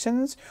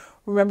 collections.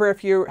 Remember,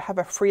 if you have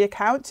a free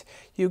account,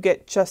 you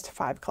get just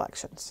 5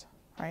 collections,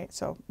 right?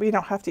 So we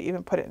don't have to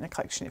even put it in a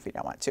collection if you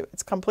don't want to.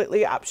 It's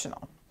completely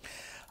optional.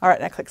 All right,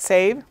 and I click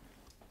save,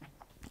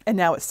 and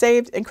now it's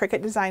saved, and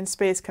Cricut Design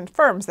Space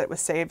confirms that it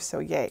was saved, so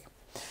yay.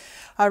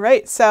 All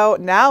right, so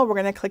now we're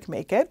gonna click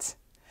make it,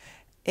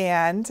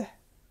 and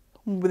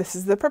this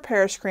is the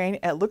prepare screen.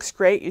 It looks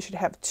great. You should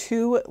have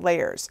 2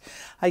 layers,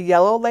 a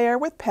yellow layer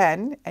with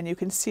pen, and you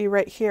can see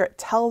right here, it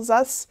tells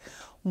us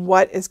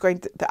what is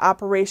the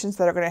operations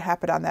that are going to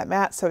happen on that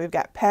mat. So we've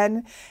got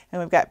pen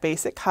and we've got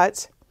basic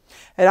cut.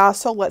 It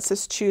also lets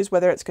us choose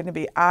whether it's going to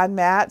be on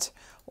mat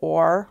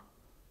or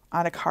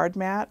on a card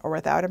mat or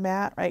without a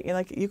mat, right?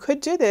 You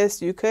could do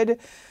this. You could,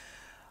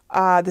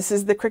 this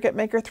is the Cricut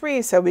Maker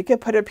 3, so we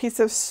could put a piece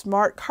of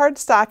smart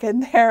cardstock in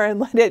there and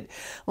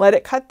let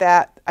it cut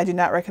that. I do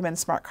not recommend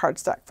smart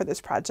cardstock for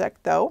this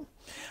project though,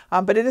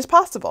 but it is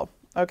possible,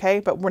 okay?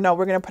 But we're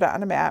going to put it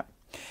on a mat.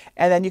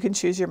 And then you can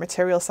choose your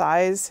material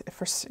size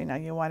if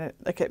you want it,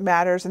 it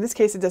matters. In this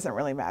case, it doesn't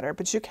really matter,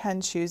 but you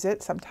can choose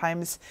it.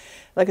 Sometimes,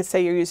 let's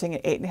say you're using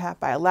an 8.5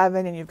 by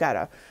 11 and you've got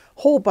a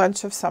whole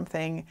bunch of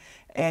something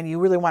and you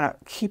really want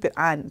to keep it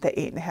on the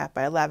 8.5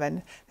 by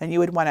 11, then you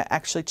would want to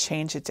actually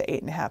change it to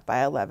 8.5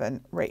 by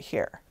 11 right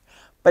here.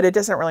 But it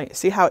doesn't really,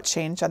 see how it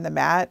changed on the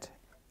mat?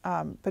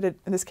 But in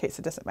this case,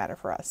 it doesn't matter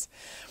for us.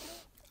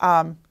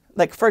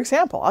 For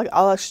example,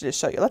 I'll actually just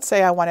show you. Let's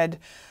say I wanted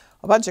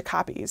a bunch of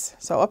copies.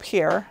 So up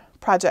here,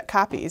 project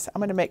copies, I'm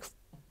going to make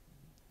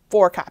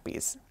 4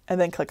 copies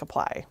and then click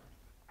apply.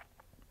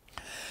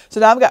 So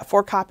now I've got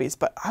 4 copies,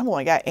 but I've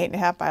only got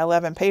 8.5 by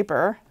 11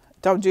 paper.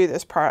 Don't do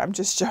this part, I'm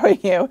just showing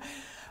you.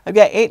 I've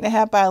got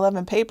 8.5 by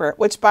 11 paper,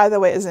 which by the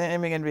way isn't even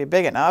going to be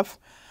big enough.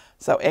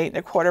 So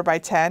 8.25 by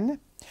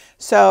 10.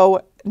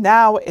 So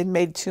now it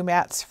made 2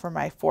 mats for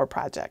my 4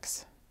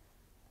 projects,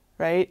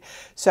 right?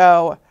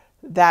 So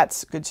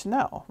that's good to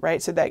know,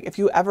 right? So that if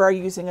you ever are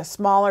using a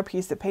smaller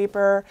piece of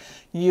paper,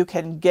 you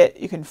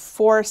can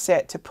force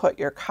it to put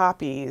your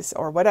copies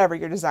or whatever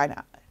your design,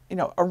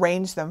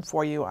 arrange them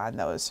for you on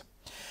those.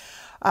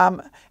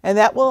 And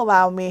that will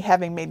allow me,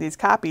 having made these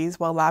copies,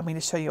 will allow me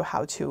to show you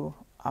how to,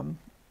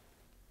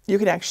 you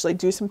can actually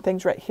do some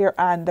things right here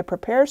on the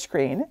prepare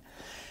screen.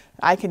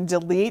 I can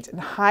delete and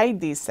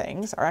hide these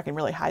things, or I can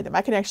really hide them.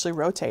 I can actually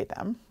rotate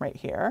them right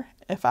here.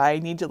 If I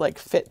need to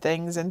fit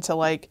things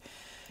into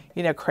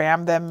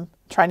cram them,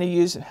 trying to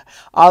use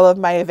all of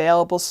my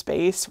available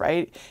space,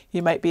 right?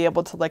 You might be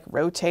able to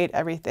rotate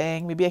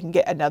everything. Maybe I can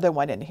get another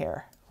one in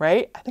here,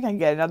 right? I think I can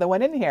get another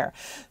one in here.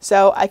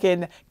 So I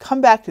can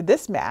come back to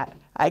this mat.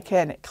 I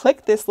can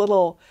click this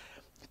little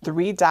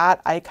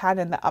 3-dot icon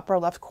in the upper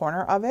left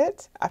corner of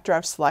it. After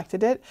I've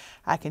selected it,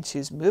 I can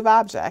choose move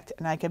object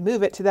and I can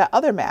move it to that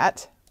other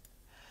mat.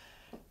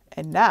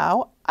 And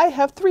now I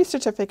have 3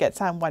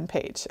 certificates on one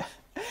page.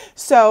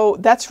 So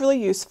that's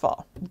really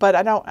useful, but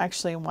I don't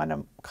actually want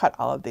to cut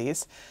all of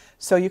these.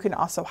 So you can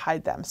also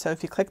hide them. So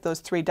if you click those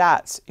 3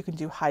 dots, you can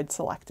do hide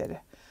selected.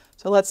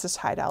 So let's just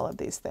hide all of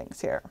these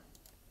things here.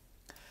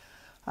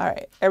 All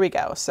right, there we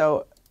go.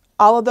 So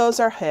all of those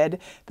are hid.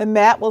 The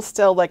mat will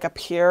still like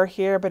appear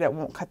here, but it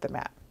won't cut the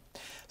mat.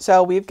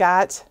 So we've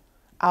got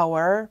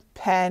our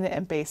pen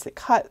and basic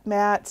cut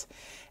mat,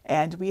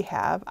 and we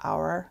have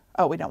our,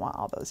 oh, we don't want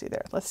all those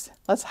either.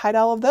 Let's hide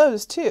all of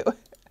those too.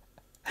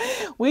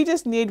 We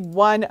just need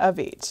 1 of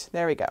each.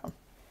 There we go.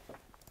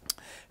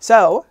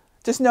 So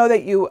just know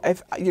that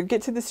if you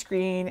get to the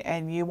screen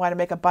and you want to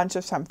make a bunch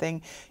of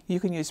something, you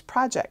can use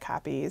project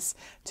copies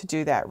to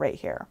do that right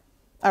here.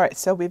 All right,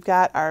 so we've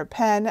got our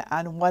pen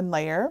on 1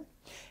 layer.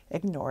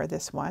 Ignore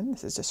this one.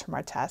 This is just from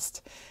our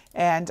test.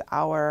 And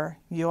our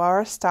You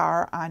Are a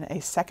Star on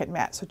a second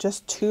mat. So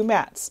just 2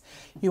 mats.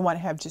 You want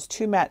to have just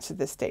 2 mats at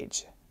this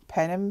stage.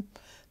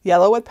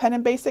 Yellow with pen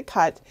and basic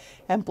cut,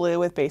 and blue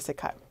with basic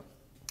cut.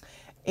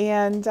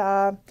 And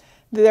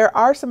there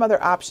are some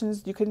other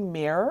options. You can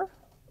mirror,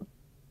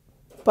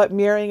 but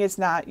mirroring is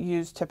not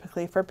used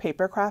typically for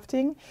paper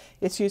crafting.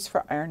 It's used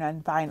for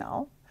iron-on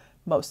vinyl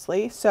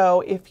mostly.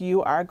 So if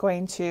you are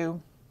going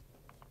to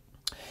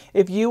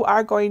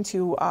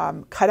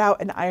cut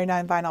out an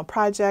iron-on vinyl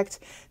project,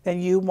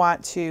 then you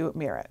want to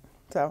mirror it.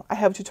 So I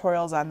have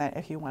tutorials on that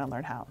if you want to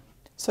learn how.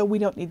 So we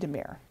don't need to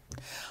mirror.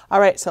 All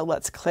right, so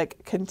let's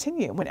click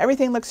continue. When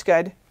everything looks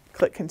good,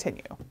 click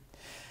continue.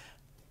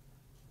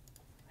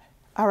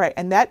 All right,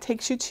 and that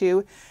takes you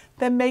to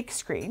the Make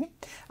screen.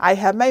 I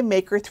have my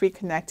Maker 3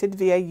 connected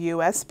via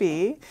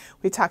USB.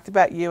 We talked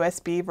about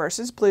USB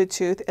versus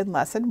Bluetooth in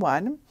lesson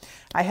 1.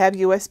 I have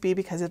USB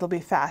because it'll be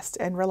fast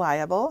and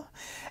reliable,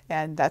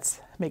 and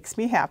that makes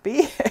me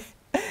happy.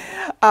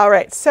 All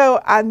right,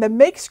 so on the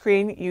Make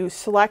screen, you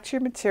select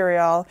your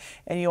material,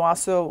 and you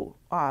also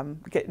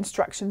get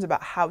instructions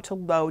about how to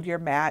load your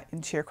mat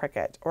into your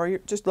Cricut, or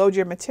just load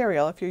your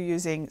material if you're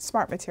using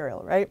Smart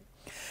Material, right?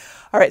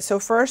 All right, so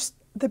first,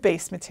 the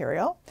base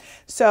material.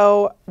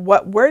 So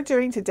what we're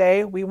doing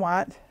today, we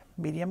want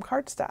medium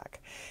cardstock.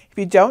 If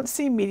you don't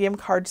see medium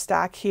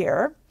cardstock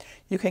here,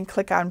 you can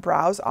click on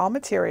Browse All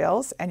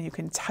Materials and you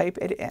can type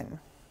it in.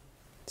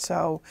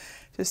 So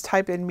just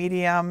type in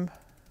medium,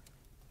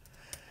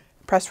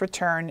 press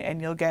return, and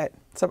you'll get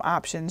some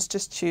options.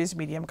 Just choose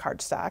medium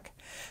cardstock.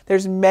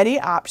 There's many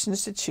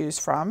options to choose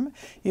from.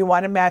 You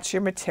want to match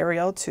your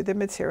material to the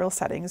material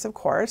settings, of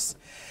course.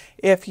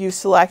 If you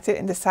select it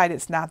and decide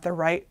it's not the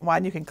right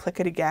one, you can click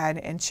it again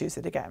and choose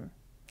it again.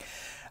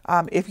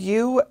 If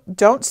you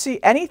don't see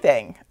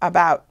anything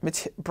about,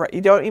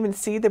 you don't even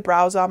see the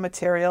Browse All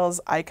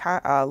Materials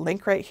icon,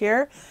 link right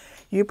here,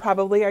 you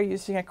probably are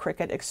using a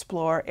Cricut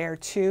Explore Air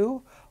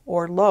 2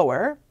 or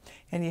lower,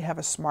 and you have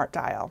a smart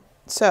dial.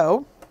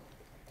 So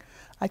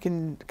I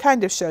can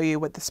kind of show you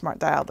what the smart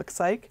dial looks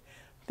like.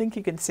 I think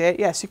you can see it.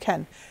 Yes, you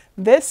can.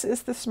 This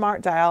is the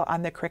smart dial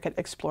on the Cricut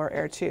Explore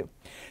Air 2.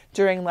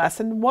 During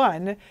lesson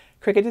 1,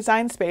 Cricut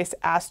Design Space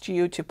asked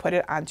you to put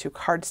it onto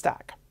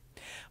cardstock,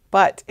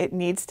 but it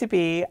needs to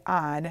be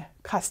on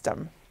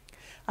custom.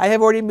 I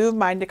have already moved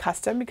mine to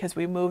custom because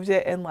we moved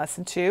it in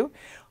lesson 2.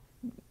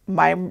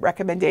 My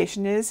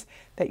recommendation is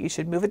that you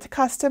should move it to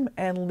custom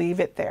and leave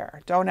it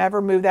there. Don't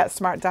ever move that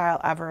smart dial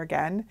ever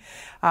again,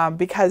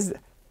 because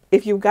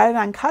if you've got it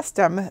on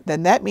custom,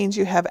 then that means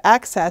you have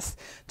access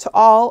to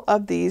all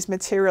of these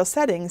material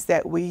settings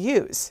that we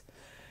use.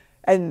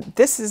 And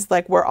this is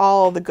like where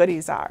all the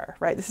goodies are,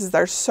 right?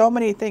 There's so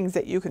many things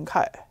that you can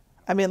cut.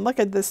 I mean, look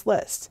at this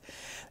list.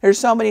 There's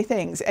so many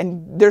things,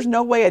 and there's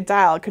no way a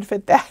dial could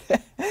fit that.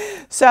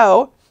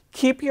 So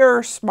keep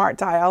your smart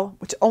dial,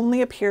 which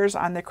only appears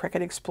on the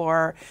Cricut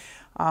Explorer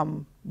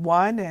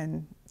 1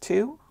 and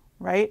 2,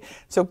 right?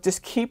 So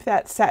just keep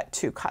that set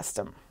to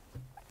custom.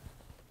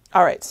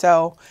 All right,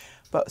 so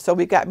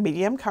we've got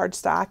medium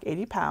cardstock,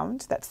 80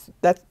 pounds. That's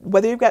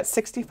whether you've got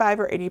 65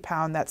 or 80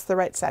 pound, that's the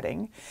right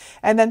setting.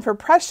 And then for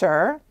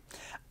pressure,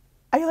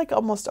 I like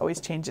almost always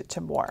change it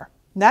to more.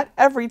 Not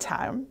every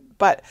time,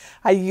 but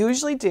I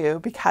usually do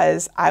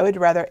because I would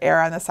rather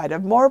err on the side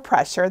of more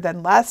pressure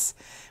than less,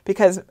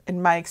 because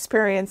in my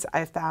experience,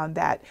 I found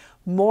that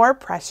more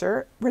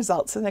pressure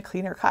results in a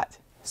cleaner cut.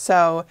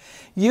 So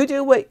you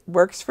do what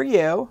works for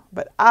you,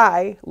 but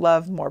I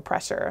love more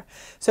pressure.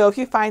 So if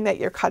you find that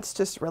your cuts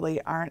just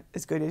really aren't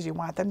as good as you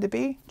want them to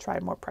be, try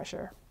more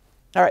pressure.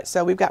 All right,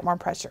 so we've got more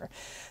pressure.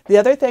 The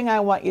other thing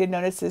I want you to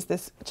notice is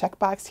this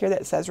checkbox here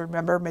that says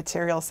remember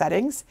material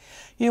settings.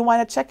 You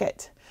want to check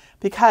it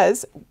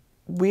because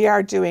we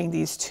are doing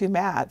these 2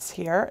 mats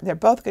here. They're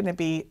both going to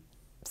be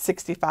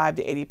 65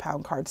 to 80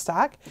 pound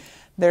cardstock.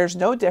 There's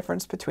no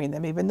difference between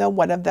them, even though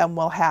one of them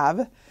will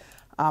have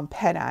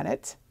pen on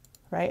it.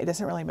 Right? It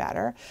doesn't really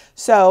matter.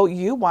 So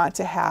you want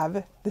to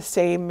have the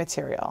same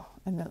material.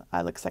 And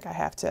it looks like I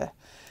have to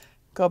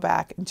go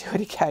back and do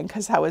it again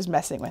because I was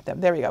messing with them.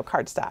 There we go,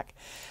 cardstock.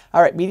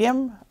 All right,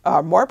 medium,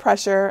 more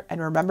pressure,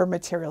 and remember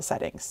material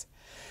settings.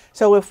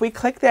 So if we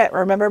click that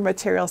Remember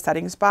Material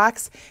Settings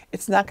box,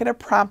 it's not going to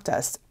prompt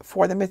us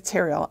for the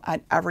material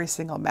on every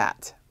single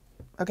mat.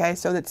 Okay,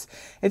 so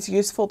it's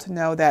useful to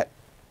know that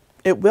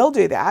it will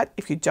do that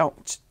if you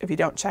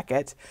don't check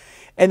it,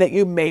 and that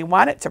you may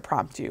want it to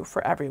prompt you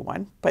for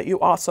everyone, but you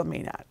also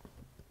may not.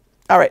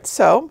 All right,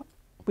 so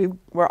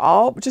we're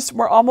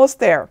almost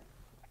there.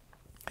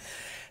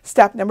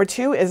 Step number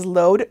 2 is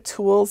load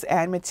tools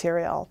and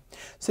material.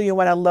 So you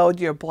want to load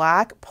your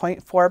black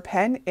 0.4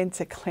 pen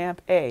into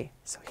clamp A.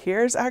 So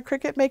here's our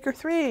Cricut Maker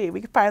 3.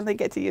 We can finally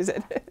get to use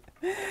it.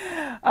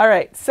 All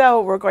right, so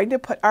we're going to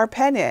put our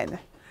pen in.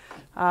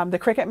 The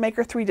Cricut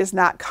Maker 3 does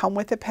not come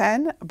with a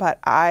pen, but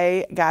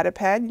I got a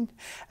pen.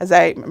 As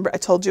I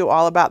told you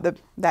all about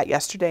that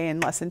yesterday in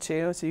lesson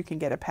 2, so you can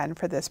get a pen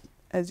for this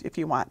if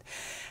you want.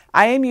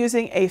 I am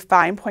using a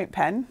fine point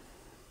pen,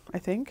 I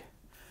think.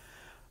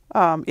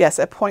 Yes,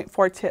 a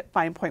 0.4 tip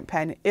fine point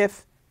pen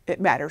if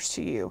it matters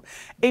to you.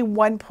 A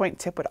 1 point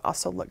tip would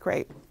also look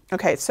great.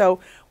 Okay, so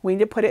we need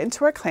to put it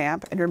into our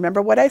clamp, and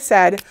remember what I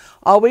said,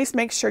 always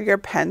make sure your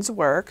pens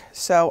work.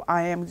 So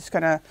I am just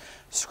going to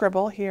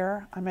scribble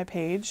here on my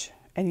page,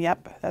 and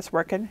yep, that's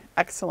working.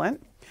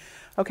 Excellent.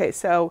 Okay,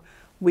 so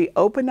we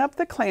open up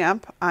the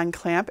clamp on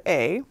clamp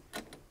A,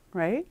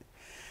 right?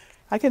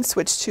 I can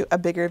switch to a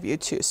bigger view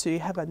too, so you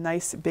have a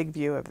nice big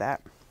view of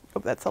that.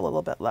 Oh, that's a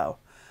little bit low.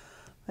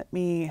 Let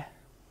me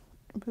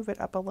move it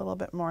up a little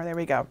bit more. There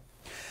we go.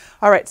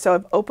 All right, so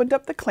I've opened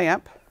up the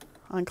clamp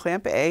on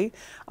clamp A.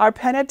 Our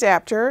pen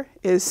adapter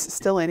is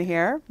still in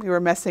here. We were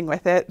messing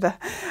with it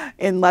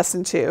in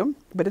lesson 2,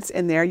 but it's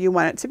in there. You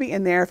want it to be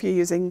in there if you're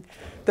using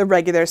the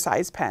regular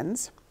size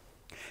pens.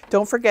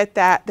 Don't forget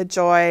that the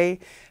Joy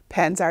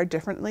pens are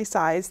differently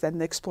sized than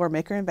the Explore,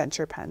 Maker, and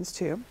Venture pens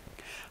too.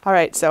 All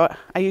right, so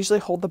I usually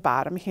hold the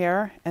bottom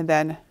here, and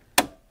then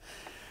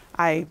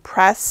I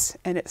press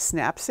and it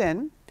snaps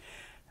in.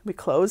 We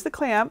close the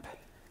clamp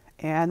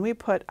and we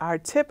put our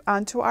tip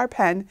onto our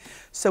pen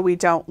so we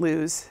don't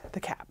lose the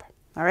cap.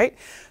 All right,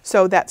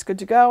 so that's good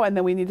to go. And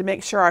then we need to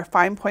make sure our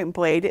fine point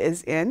blade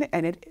is in,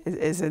 and it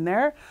is in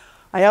there.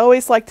 I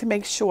always like to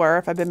make sure,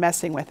 if I've been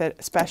messing with it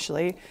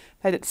especially,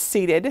 that it's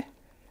seated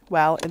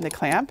well in the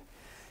clamp,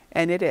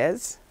 and it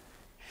is.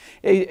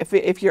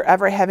 If you're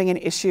ever having an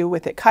issue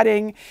with it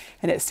cutting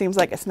and it seems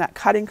like it's not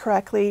cutting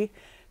correctly,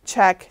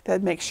 check to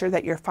make sure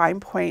that your fine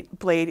point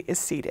blade is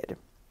seated.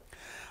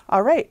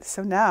 All right,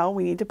 so now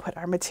we need to put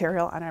our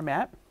material on our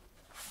mat.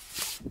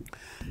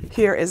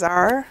 Here is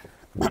our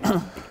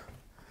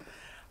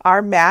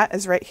mat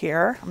is right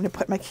here. I'm going to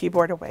put my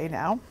keyboard away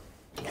now.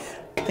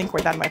 I think we're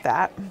done with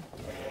that.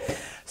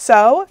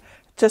 So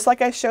just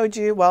like I showed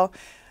you, well,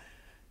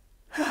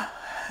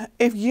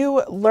 if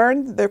you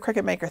learned the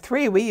Cricut Maker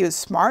 3, we use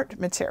smart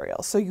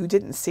material, so you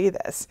didn't see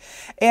this.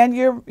 And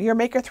your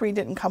Maker 3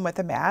 didn't come with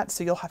a mat,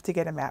 so you'll have to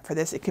get a mat for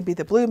this. It could be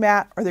the blue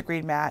mat or the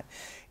green mat.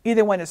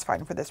 Either one is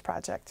fine for this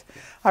project.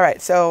 All right,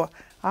 so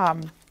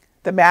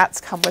the mats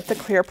come with the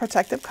clear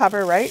protective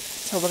cover, right?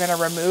 So we're going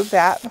to remove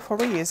that before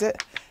we use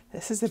it.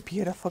 This is a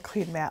beautiful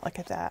clean mat. Look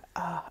at that.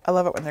 Oh, I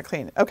love it when they're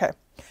clean. Okay,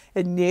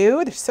 and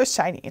new, they're so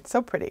shiny. It's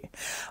so pretty.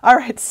 All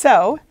right,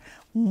 so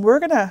we're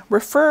going to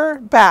refer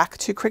back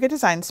to Cricut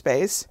Design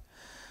Space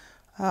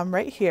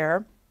right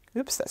here.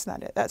 Oops, that's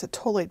not it. That's a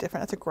totally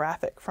different, that's a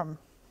graphic from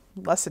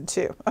lesson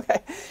 2. Okay.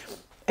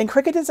 In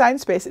Cricut Design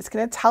Space, it's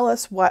going to tell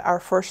us what our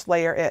first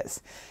layer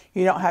is.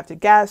 You don't have to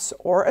guess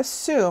or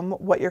assume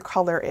what your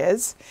color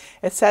is.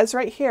 It says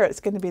right here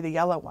it's going to be the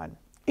yellow one.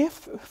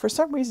 If for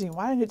some reason you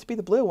wanted it to be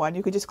the blue one,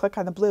 you could just click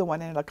on the blue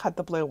one and it'll cut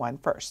the blue one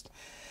first.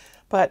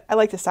 But I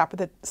like to start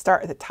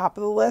at the top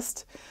of the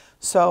list,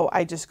 so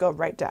I just go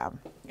right down,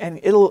 and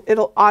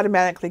it'll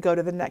automatically go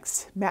to the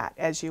next mat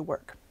as you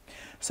work.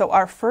 So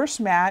our first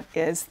mat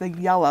is the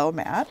yellow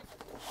mat.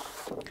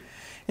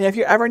 And if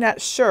you're ever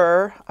not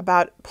sure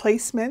about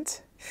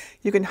placement,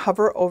 you can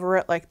hover over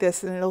it like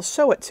this and it'll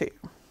show it to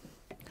you.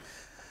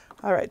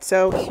 All right,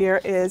 so here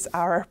is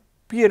our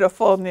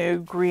beautiful new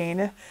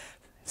green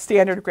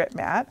standard grit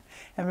mat.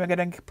 And we're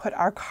going to put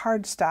our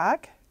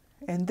cardstock.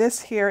 And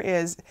this here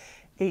is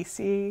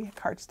AC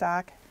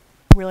cardstock,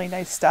 really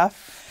nice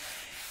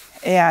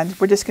stuff. And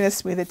we're just going to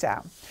smooth it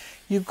down.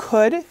 You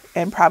could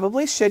and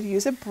probably should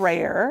use a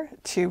brayer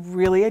to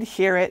really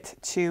adhere it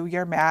to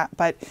your mat,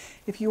 but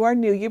if you are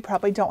new, you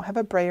probably don't have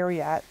a brayer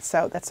yet,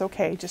 so that's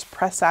okay. Just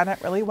press on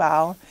it really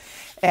well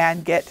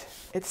and get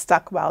it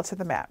stuck well to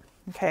the mat,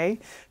 okay?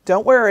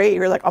 Don't worry,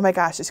 you're like, oh my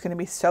gosh, it's gonna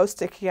be so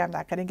sticky, I'm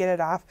not gonna get it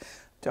off.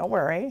 Don't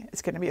worry,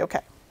 it's gonna be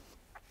okay.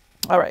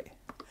 All right,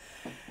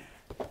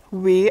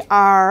 we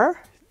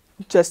are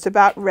just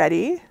about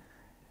ready.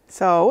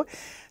 So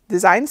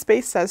Design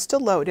Space says to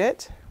load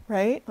it.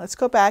 Right? Let's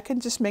go back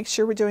and just make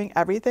sure we're doing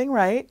everything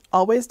right.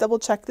 Always double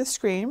check the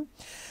screen.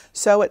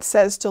 So it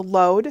says to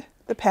load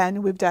the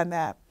pen. We've done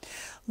that.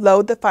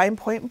 Load the fine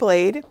point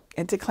blade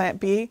into clamp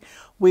B.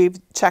 We've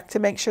checked to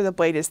make sure the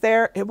blade is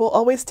there. It will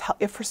always tell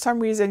if for some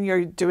reason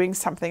you're doing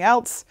something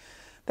else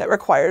that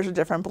requires a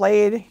different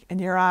blade and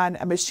you're on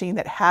a machine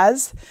that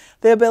has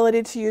the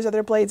ability to use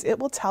other blades, it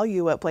will tell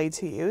you what blade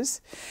to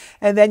use.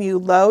 And then you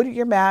load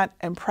your mat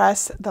and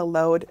press the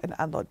load and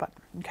unload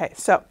button. Okay,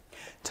 so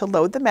to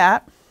load the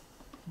mat,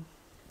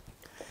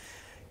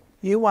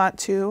 you want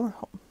to,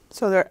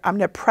 I'm going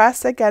to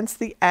press against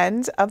the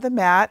end of the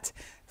mat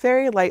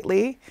very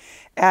lightly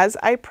as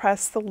I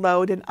press the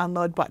load and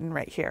unload button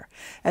right here.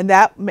 And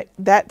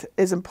that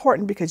is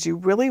important because you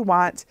really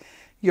want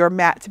your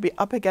mat to be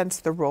up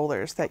against the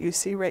rollers that you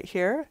see right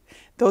here.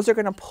 Those are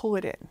going to pull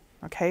it in.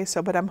 Okay,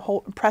 so but I'm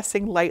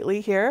pressing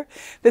lightly here.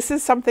 This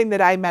is something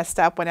that I messed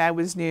up when I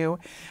was new.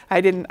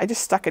 I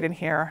just stuck it in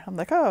here. I'm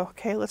like, oh,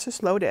 okay, let's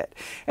just load it.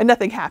 And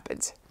nothing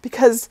happened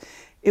because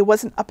it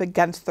wasn't up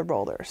against the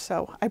roller.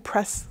 So I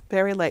press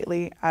very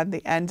lightly on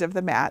the end of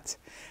the mat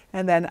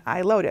and then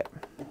I load it.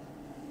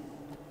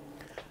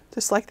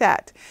 Just like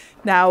that.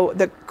 Now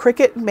the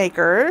Cricut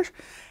maker,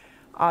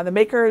 the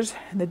makers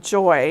and the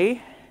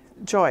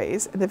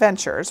joys and the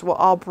ventures will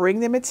all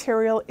bring the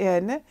material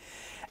in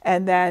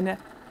and then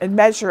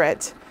measure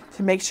it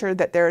to make sure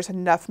that there's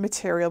enough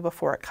material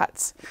before it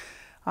cuts.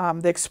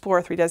 The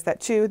Explorer 3 does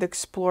that too. The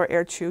Explorer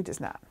Air 2 does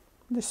not,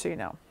 just so you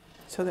know.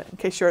 So that in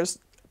case yours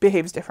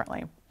behaves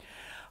differently.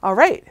 All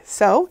right,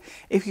 so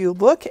if you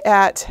look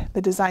at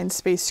the Design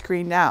Space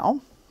screen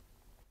now,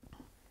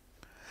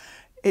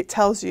 it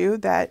tells you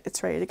that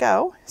it's ready to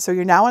go. So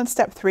you're now on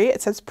step 3.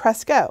 It says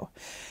press go.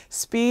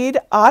 Speed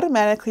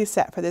automatically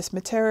set for this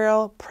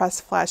material. Press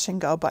flash and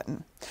go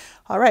button.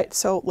 All right,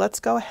 so let's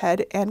go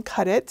ahead and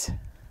cut it.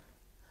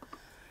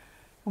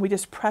 We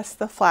just press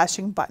the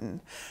flashing button.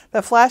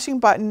 The flashing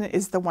button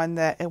is the one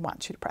that it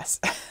wants you to press.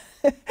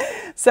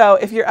 So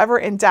if you're ever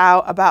in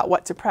doubt about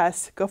what to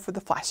press, go for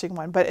the flashing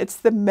one. But it's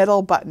the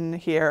middle button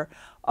here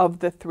of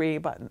the 3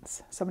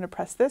 buttons. So I'm going to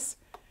press this.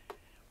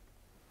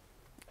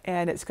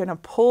 And it's going to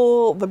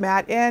pull the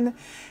mat in,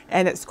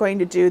 and it's going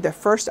to do the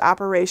first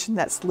operation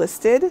that's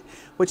listed,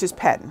 which is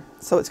pen.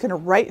 So it's going to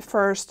write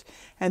first,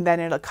 and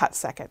then it'll cut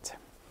second.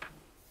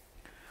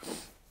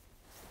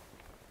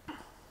 You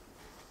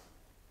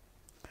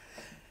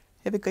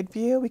have a good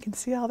view? We can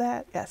see all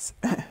that? Yes.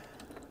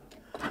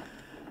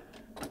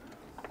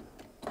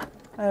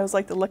 I always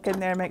like to look in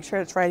there and make sure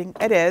it's writing.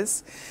 It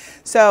is.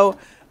 So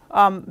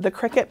the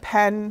Cricut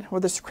pen, or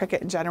this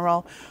Cricut in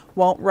general,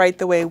 won't write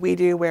the way we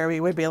do, where we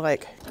would be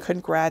like,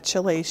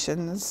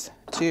 congratulations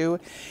to.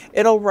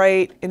 It'll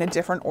write in a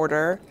different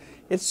order.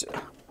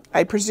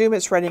 I presume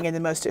it's writing in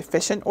the most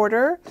efficient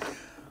order,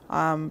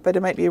 but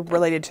it might be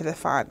related to the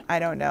font. I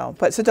don't know.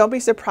 But so don't be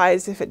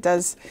surprised if it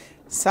does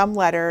some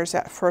letters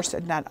at first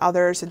and not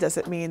others. It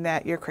doesn't mean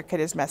that your Cricut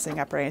is messing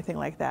up or anything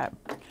like that.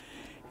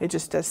 It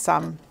just does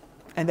some,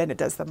 and then it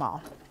does them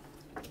all.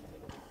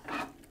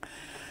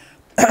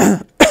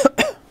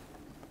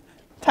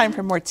 Time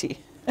for more tea.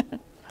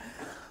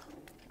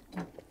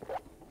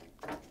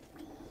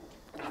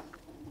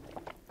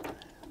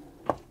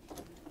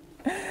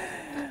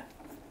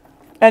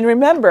 And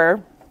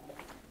remember,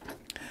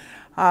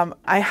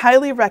 I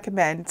highly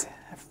recommend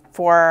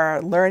for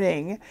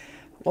learning,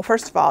 well,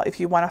 first of all, if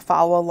you want to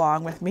follow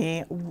along with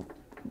me,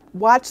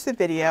 watch the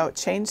video,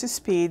 change the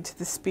speed to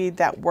the speed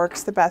that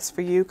works the best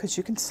for you, because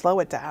you can slow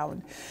it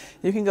down.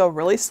 You can go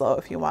really slow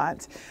if you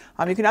want.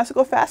 You can also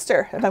go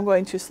faster if I'm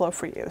going too slow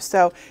for you.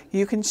 So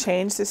you can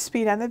change the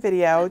speed on the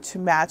video to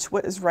match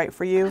what is right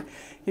for you.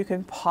 You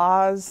can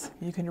pause,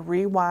 you can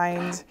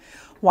rewind.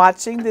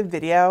 Watching the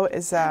video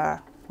is,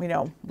 you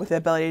know, with the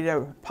ability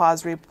to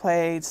pause,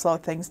 replay, slow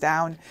things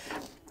down,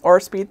 or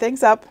speed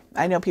things up.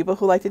 I know people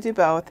who like to do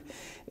both,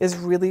 is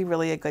really,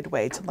 really a good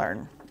way to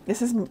learn.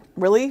 This is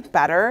really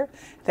better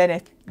than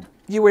if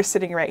you were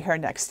sitting right here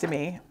next to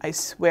me. I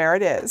swear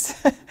it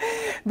is.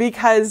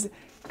 Because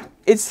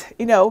it's,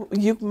 you know,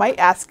 you might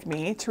ask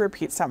me to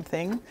repeat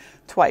something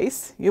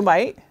twice. You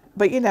might,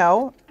 but you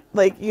know,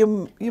 like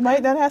you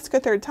might not ask a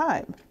third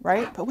time,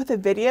 right? But with a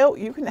video,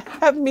 you can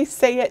have me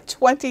say it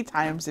 20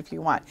 times if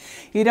you want.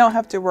 You don't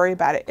have to worry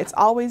about it. It's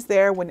always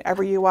there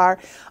whenever you are.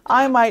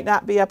 I might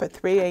not be up at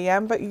 3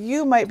 a.m., but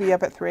you might be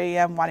up at 3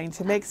 a.m. wanting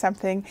to make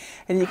something,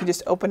 and you can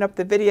just open up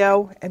the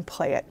video and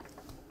play it.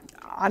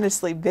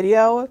 Honestly,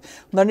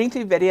 learning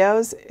through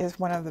videos is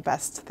one of the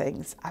best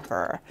things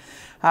ever.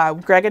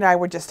 Greg and I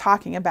were just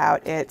talking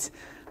about it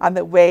on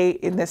the way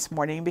in this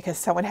morning, because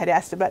someone had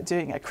asked about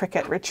doing a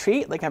Cricut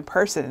retreat, like in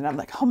person. And I'm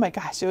like, oh my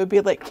gosh, it would be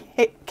like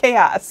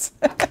chaos.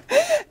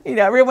 You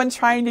know, everyone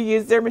trying to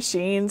use their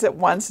machines at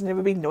once, and it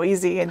would be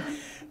noisy, and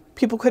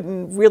people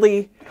couldn't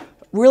really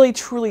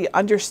truly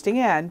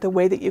understand the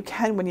way that you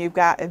can when you've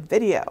got a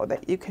video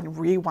that you can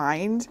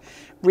rewind,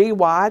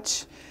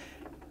 rewatch,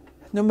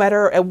 no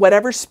matter at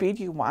whatever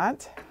speed you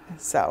want.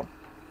 So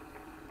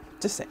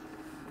just saying.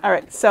 All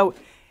right, so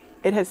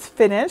it has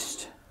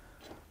finished.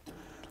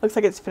 Looks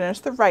like it's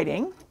finished the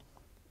writing.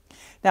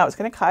 Now it's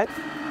going to cut.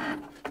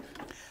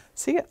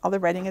 See, all the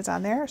writing is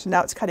on there. So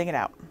now it's cutting it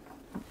out.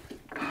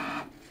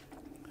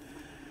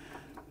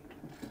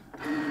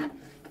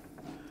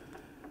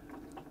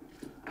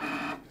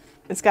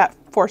 It's got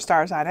 4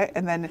 stars on it,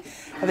 and then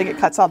I think it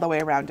cuts all the way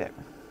around it.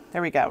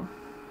 There we go.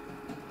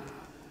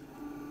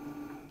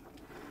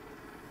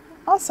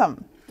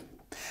 Awesome.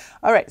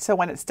 All right, so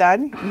when it's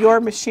done,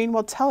 your machine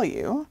will tell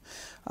you,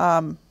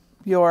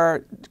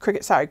 your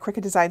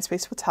Cricut Design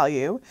Space will tell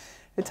you.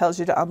 It tells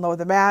you to unload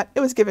the mat. It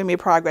was giving me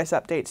progress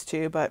updates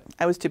too, but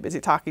I was too busy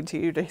talking to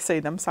you to say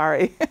them,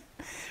 sorry.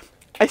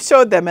 I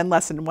showed them in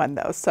lesson 1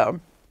 though,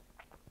 so.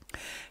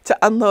 To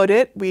unload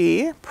it,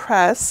 we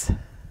press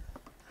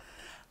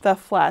the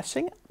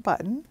flashing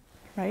button,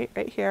 right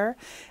here,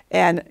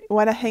 and you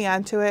want to hang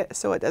on to it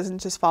so it doesn't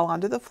just fall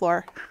onto the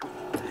floor.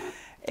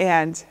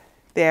 And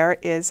there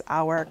is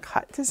our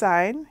cut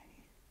design.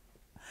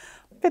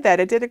 Look at that,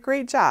 it did a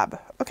great job.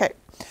 Okay,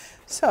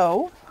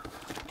 so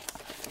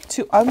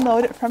to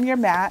unload it from your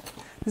mat,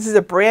 this is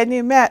a brand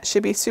new mat,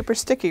 should be super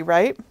sticky,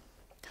 right?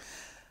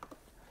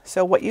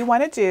 So what you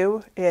want to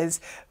do is,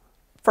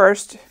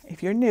 first,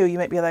 if you're new, you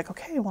might be like,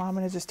 okay, well, I'm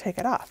going to just take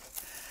it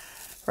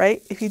off,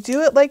 right? If you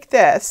do it like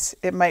this,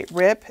 it might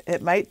rip,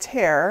 it might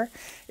tear,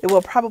 it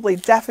will probably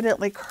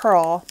definitely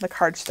curl the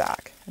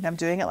cardstock. And I'm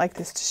doing it like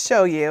this to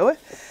show you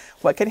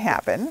what can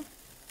happen.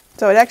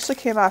 So it actually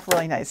came off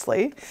really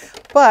nicely,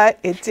 but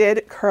it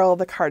did curl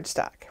the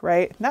cardstock,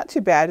 right? Not too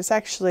bad. It's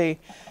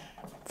actually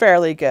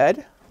fairly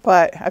good,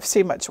 but I've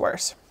seen much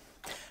worse.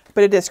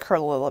 But it is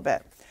curled a little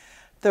bit.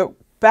 The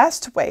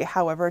best way,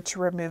 however, to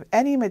remove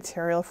any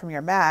material from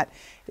your mat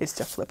is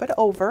to flip it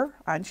over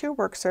onto your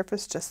work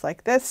surface just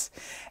like this,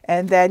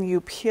 and then you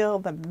peel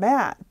the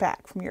mat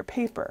back from your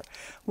paper.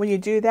 When you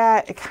do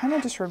that, it kind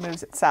of just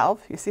removes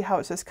itself. You see how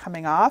it's just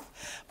coming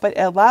off, but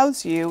it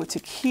allows you to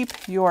keep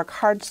your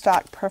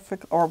cardstock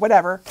perfect, or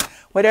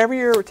whatever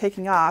you're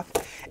taking off,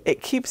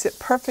 it keeps it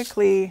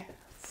perfectly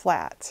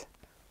flat.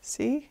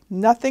 See,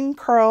 nothing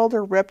curled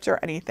or ripped or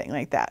anything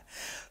like that.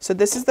 So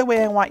this is the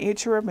way I want you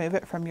to remove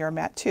it from your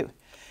mat too.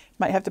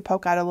 Might have to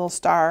poke out a little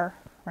star,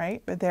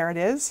 right? But there it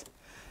is.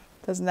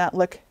 Doesn't that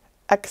look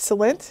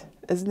excellent?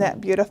 Isn't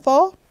that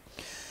beautiful?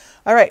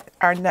 All right,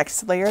 our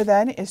next layer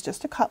then is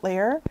just a cut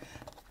layer.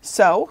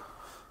 So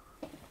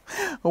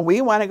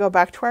we want to go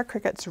back to our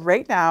Cricuts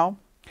right now,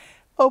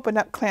 open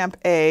up clamp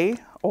A,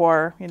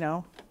 or, you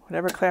know,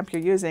 whatever clamp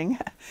you're using.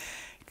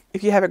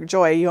 If you have a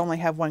Joy, you only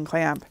have 1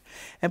 clamp,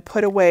 and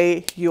put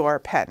away your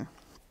pen.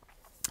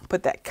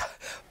 Put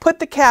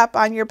the cap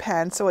on your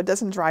pen so it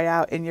doesn't dry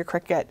out in your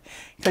Cricut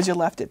because you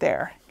left it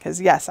there.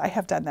 Because yes, I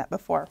have done that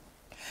before.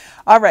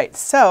 All right,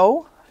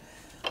 so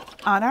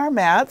on our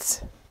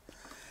mats,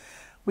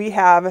 we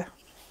have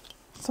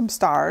some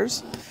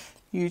stars.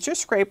 Use your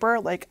scraper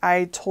like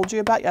I told you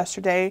about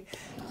yesterday,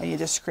 and you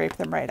just scrape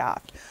them right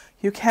off.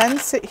 You can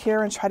sit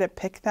here and try to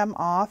pick them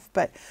off,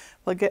 but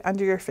they'll get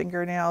under your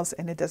fingernails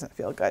and it doesn't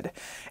feel good.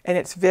 And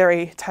it's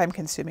very time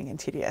consuming and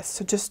tedious.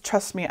 So just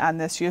trust me on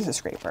this, use a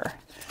scraper.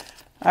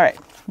 All right,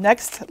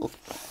 next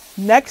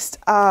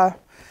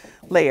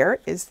layer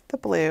is the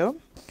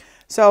blue.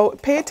 So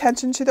pay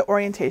attention to the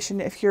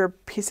orientation if your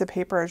piece of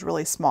paper is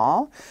really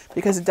small,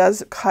 because it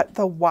does cut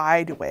the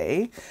wide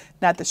way,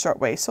 not the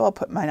short way. So I'll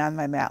put mine on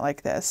my mat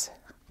like this,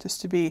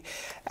 just to be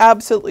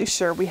absolutely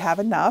sure we have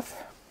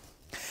enough.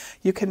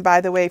 You can, by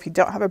the way, if you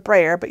don't have a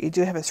brayer, but you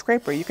do have a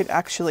scraper, you can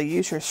actually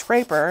use your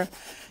scraper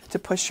to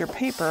push your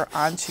paper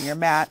onto your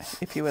mat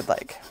if you would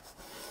like.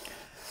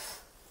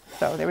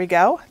 So there we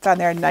go. It's on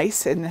there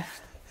nice and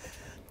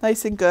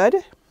good.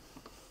 All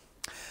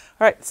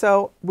right,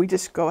 so we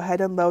just go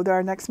ahead and load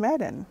our next mat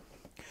in.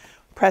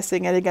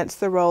 Pressing it against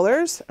the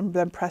rollers and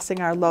then pressing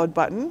our load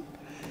button,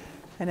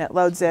 and it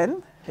loads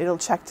in. It'll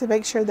check to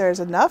make sure there's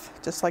enough,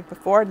 just like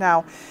before.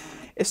 Now,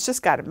 it's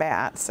just got a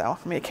mat, so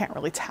I mean, I can't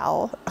really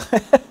tell.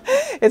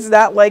 It's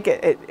not like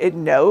it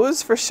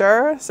knows for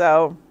sure,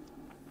 so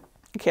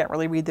you can't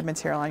really read the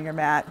material on your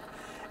mat.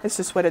 It's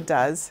just what it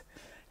does.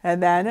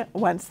 And then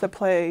once the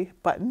play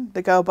button,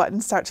 the go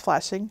button starts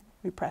flashing,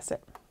 we press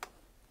it.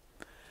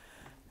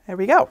 There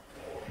we go.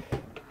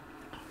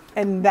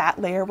 And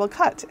that layer will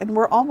cut, and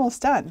we're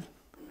almost done.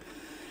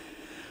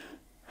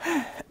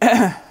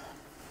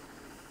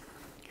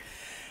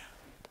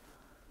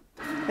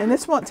 And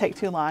this won't take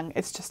too long.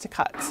 It's just a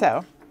cut.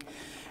 So,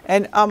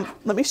 and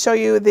let me show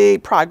you the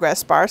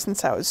progress bar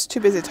since I was too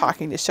busy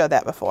talking to show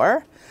that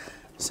before.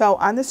 So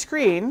on the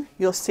screen,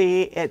 you'll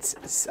see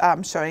it's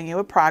showing you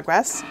a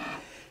progress.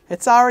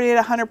 It's already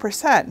at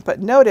 100%, but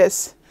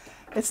notice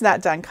it's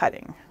not done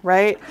cutting,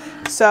 right?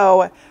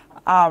 So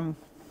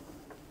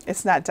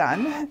it's not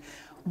done.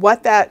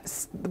 What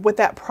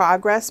that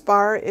progress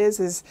bar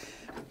is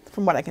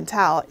from what I can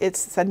tell, it's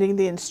sending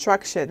the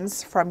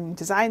instructions from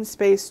Design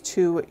Space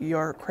to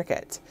your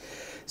Cricut.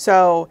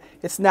 So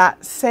it's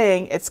not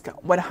saying it's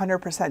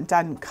 100%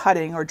 done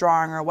cutting or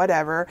drawing or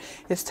whatever.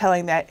 It's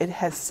telling that it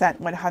has sent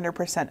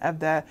 100% of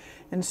the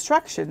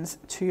instructions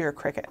to your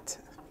Cricut.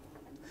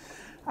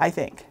 I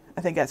think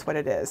that's what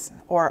it is.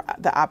 Or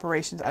the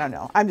operations, I don't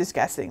know. I'm just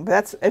guessing, but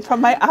that's from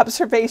my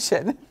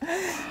observation.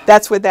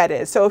 That's what that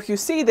is. So if you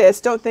see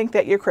this, don't think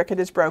that your Cricut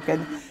is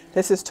broken.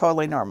 This is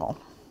totally normal.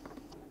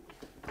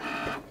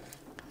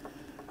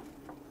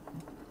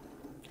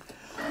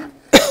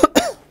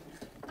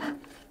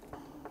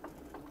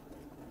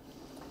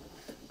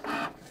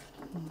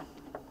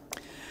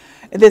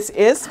 This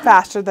is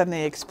faster than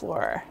the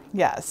Explorer,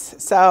 yes.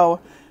 So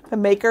the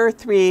Maker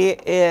 3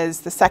 is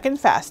the second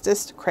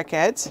fastest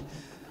Cricut.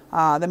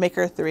 The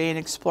Maker 3 and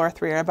Explorer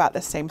 3 are about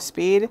the same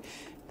speed.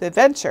 The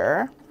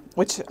Venture,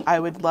 which I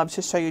would love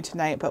to show you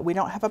tonight, but we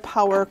don't have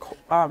a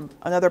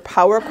another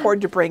power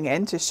cord to bring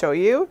in to show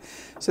you.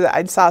 So that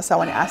I saw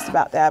someone asked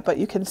about that, but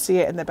you can see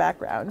it in the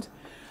background.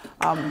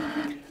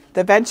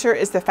 The Venture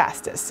is the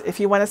fastest. If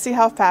you want to see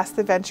how fast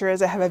the Venture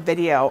is, I have a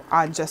video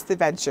on just the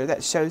Venture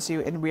that shows you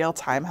in real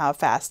time how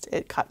fast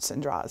it cuts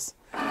and draws.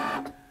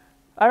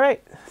 All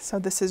right, so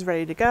this is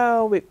ready to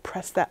go. We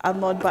press that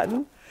unload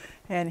button,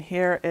 and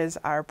here is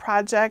our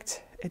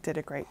project. It did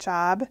a great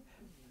job.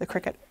 The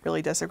Cricut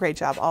really does a great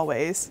job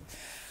always.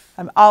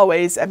 I'm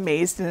always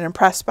amazed and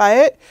impressed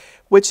by it,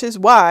 which is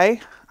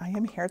why I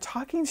am here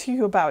talking to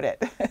you about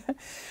it.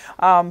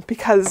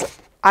 Because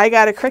I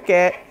got a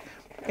Cricut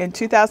in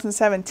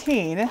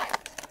 2017,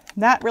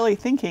 not really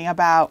thinking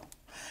about,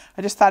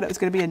 I just thought it was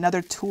going to be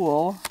another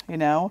tool, you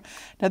know,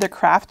 another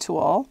craft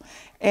tool,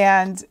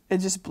 and it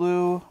just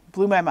blew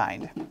my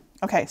mind.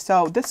 Okay,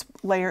 so this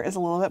layer is a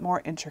little bit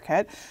more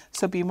intricate,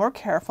 so be more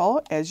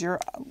careful as you're,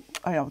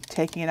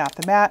 taking it off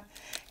the mat.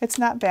 It's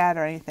not bad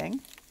or anything.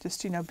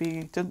 Just,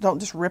 don't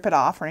just rip it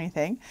off or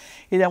anything.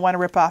 You don't want to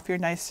rip off your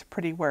nice,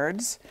 pretty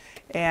words.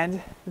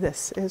 And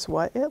this is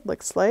what it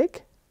looks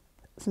like.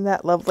 Isn't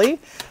that lovely?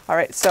 All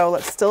right, so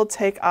let's still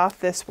take off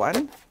this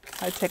one.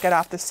 I take it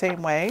off the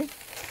same way.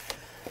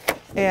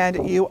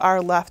 And you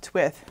are left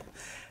with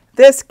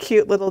this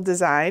cute little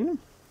design.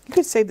 You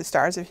could save the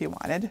stars if you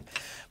wanted,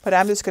 but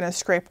I'm just going to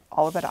scrape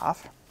all of it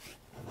off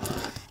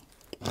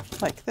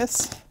like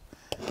this.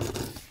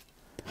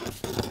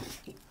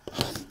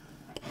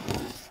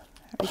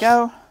 There we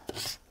go.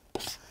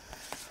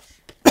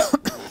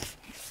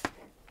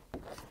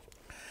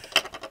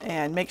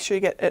 And make sure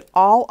you get it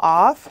all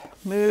off.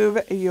 Move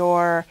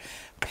your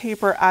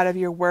paper out of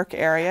your work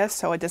area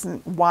so it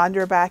doesn't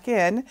wander back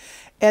in.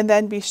 And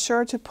then be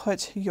sure to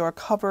put your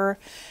cover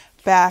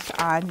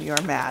back on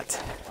your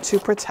mat to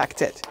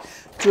protect it.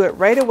 Do it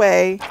right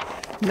away,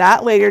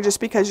 not later just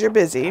because you're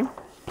busy,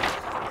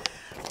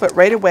 but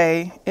right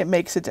away it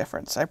makes a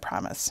difference, I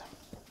promise.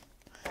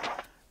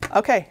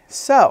 Okay,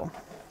 so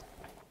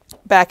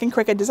back in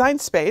Cricut Design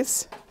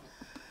Space,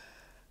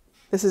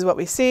 this is what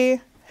we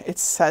see. It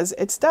says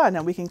it's done,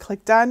 and we can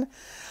click done.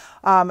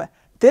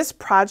 This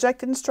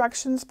project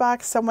instructions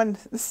box,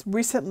 this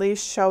recently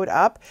showed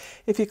up.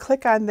 If you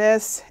click on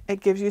this,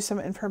 it gives you some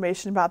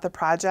information about the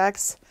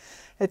projects.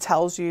 It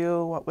tells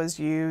you what was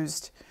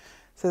used.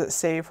 Says it's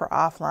saved for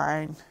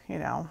offline,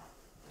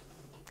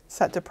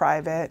 set to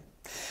private.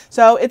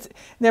 So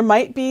there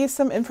might be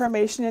some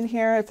information in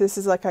here if this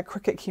is like a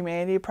Cricut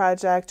community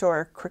project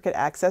or a Cricut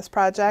Access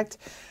project,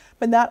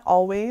 but not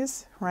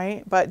always,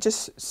 right? But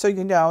just so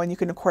you know, and you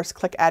can of course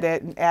click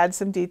edit and add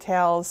some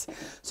details.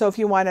 So if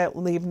you want to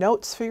leave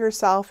notes for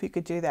yourself, you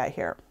could do that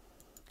here.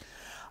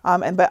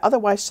 But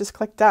otherwise just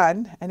click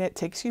done and it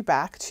takes you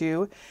back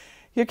to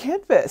your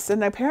canvas.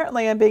 And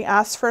apparently I'm being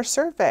asked for a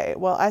survey.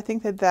 Well, I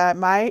think that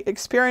my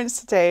experience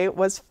today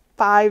was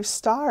 5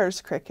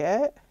 stars,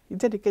 Cricut. You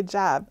did a good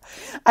job.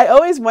 I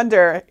always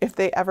wonder if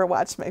they ever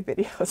watch my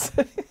videos.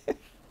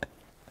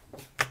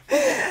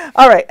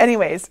 All right,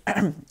 anyways,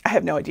 I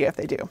have no idea if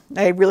they do.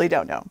 I really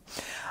don't know.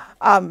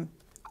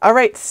 All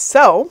right,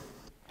 so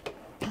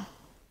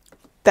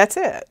that's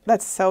it.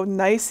 That's so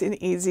nice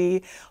and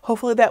easy.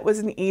 Hopefully that was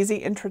an easy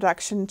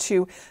introduction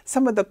to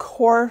some of the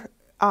core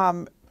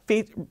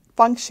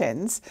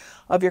functions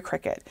of your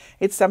Cricut.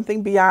 It's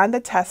something beyond the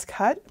test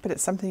cut, but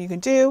it's something you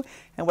can do.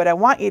 And what I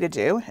want you to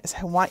do is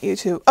I want you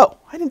to, oh,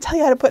 I didn't tell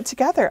you how to put it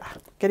together.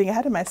 Getting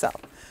ahead of myself.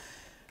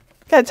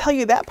 Gotta tell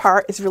you that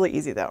part is really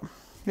easy though.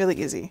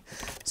 Really easy.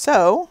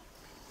 So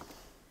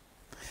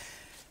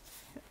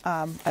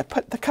I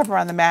put the cover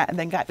on the mat and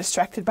then got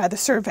distracted by the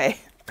survey.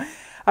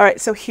 All right,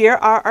 so here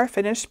are our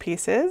finished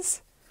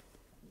pieces.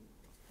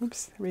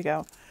 Oops, there we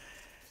go.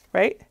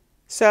 Right?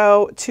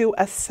 So to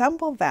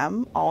assemble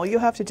them, all you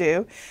have to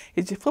do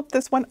is you flip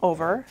this one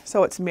over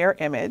so it's mirror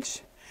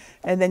image,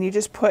 and then you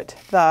just put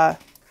the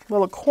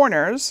little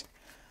corners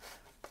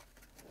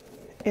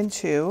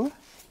into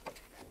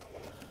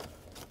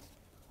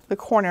the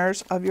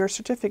corners of your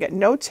certificate.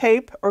 No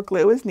tape or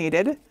glue is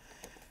needed.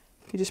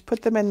 You just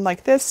put them in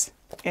like this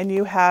and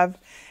you have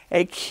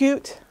a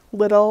cute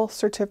little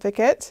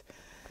certificate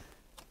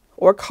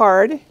or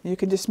card. You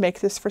can just make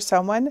this for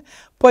someone,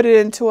 put it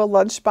into a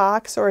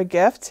lunchbox or a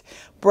gift,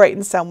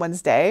 brighten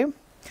someone's day.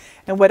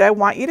 And what I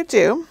want you to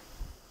do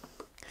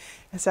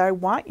is I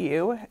want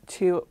you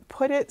to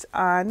put it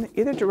on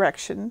either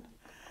direction,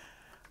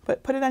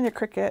 but put it on your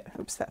Cricut.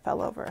 Oops, that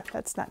fell over.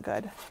 That's not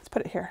good. Let's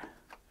put it here.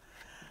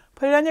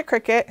 Put it on your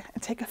Cricut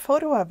and take a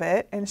photo of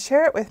it and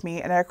share it with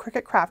me in our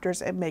Cricut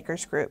Crafters and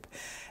Makers group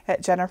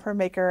at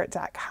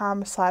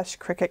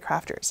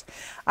jennifermaker.com/CricutCrafters.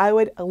 I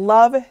would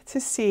love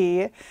to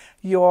see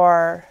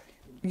your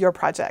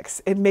projects.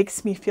 It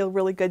makes me feel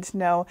really good to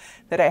know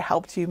that I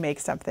helped you make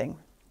something.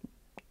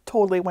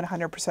 totally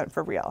 100%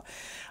 for real.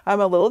 I'm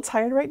a little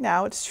tired right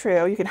now. It's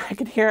true. I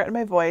can hear it in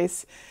my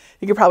voice.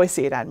 You can probably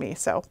see it on me.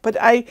 But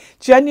I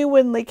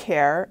genuinely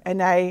care,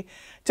 and I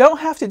don't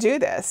have to do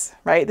this,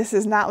 right? This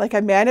is not like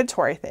a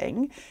mandatory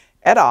thing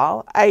at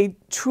all. I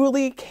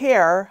truly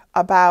care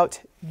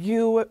about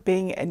you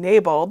being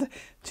enabled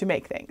to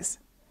make things.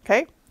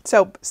 Okay?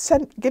 So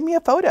give me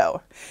a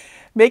photo.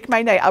 Make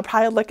my night.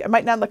 I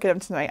might not look at them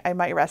tonight. I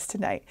might rest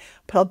tonight,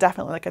 but I'll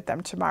definitely look at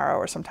them tomorrow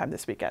or sometime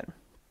this weekend.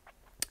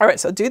 All right,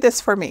 so do this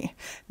for me.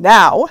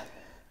 Now,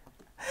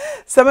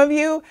 some of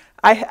you,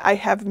 I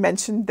have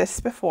mentioned this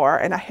before,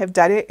 and I have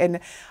done it in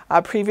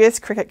previous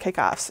Cricut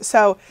Kickoffs.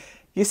 So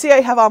you see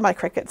I have all my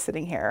Cricuts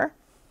sitting here.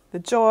 The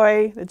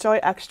Joy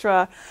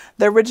Extra,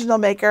 the original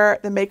Maker,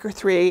 the Maker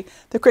 3,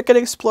 the Cricut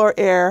Explore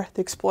Air,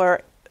 the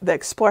Explore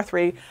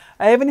 3.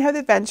 I even have the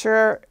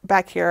Adventure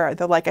back here,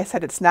 though like I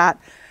said,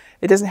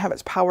 it doesn't have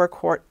its power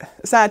cord.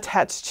 It's not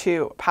attached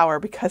to power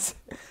because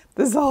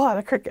this is a lot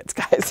of Cricuts,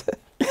 guys.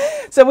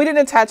 So we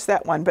didn't attach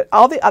that one, but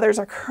all the others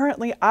are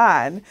currently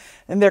on,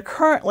 and they're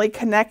currently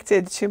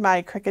connected to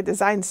my Cricut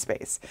Design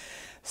Space.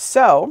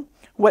 So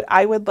what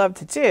I would love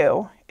to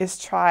do is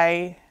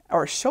try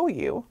or show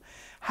you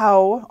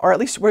how, or at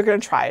least we're going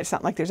to try. It's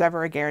not like there's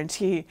ever a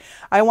guarantee.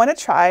 I want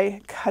to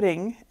try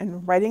cutting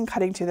and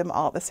cutting to them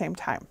all at the same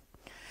time.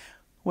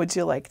 Would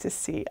you like to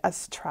see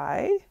us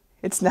try?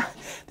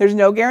 There's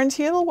no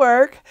guarantee it'll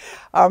work,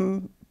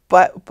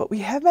 but we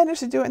have managed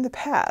to do it in the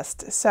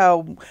past.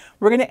 So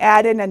we're going to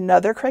add in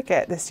another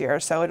Cricut this year.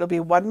 So it'll be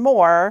one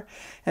more,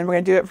 and we're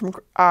going to do it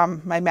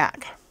from my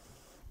Mac.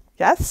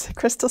 Yes,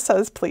 Crystal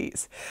says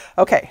please.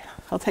 Okay,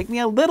 it'll take me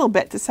a little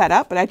bit to set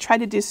up, but I tried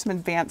to do some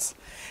advanced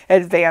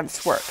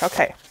work.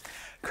 Okay,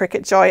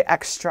 Cricut Joy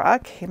Extra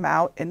came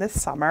out in the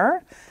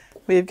summer.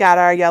 We've got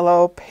our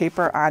yellow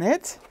paper on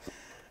it.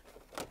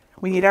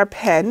 We need our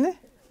pen.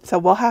 So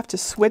we'll have to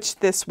switch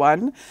this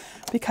one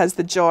because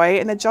the Joy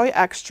and the Joy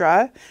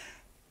Extra,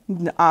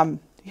 you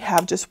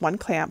have just one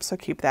clamp, so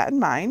keep that in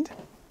mind.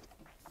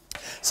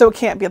 So it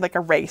can't be like a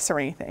race or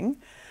anything.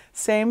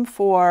 Same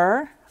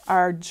for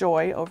our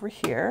Joy over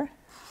here.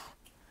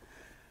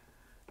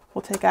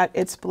 We'll take out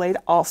its blade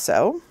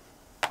also.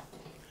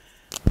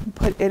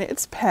 Put in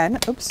its pen.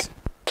 Oops.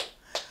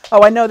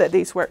 Oh, I know that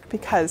these work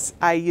because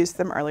I used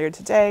them earlier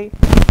today,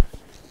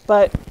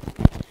 but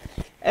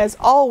as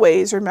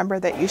always, remember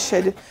that you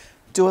should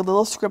do a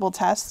little scribble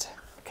test.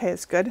 Okay,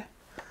 it's good.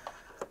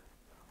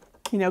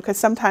 Because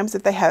sometimes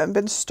if they haven't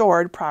been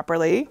stored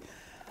properly,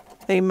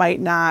 the ink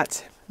might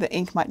not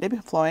be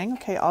flowing.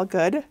 Okay, all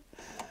good.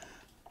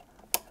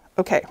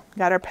 Okay,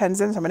 got our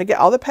pens in. So I'm going to get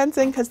all the pens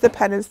in because the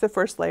pen is the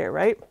first layer,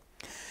 right?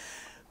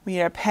 We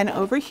need our pen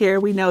over here.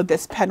 We know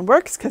this pen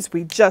works because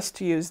we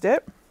just used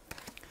it.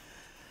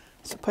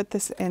 So put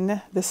this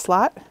in this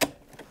slot.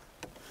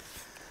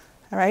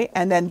 All right,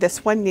 and then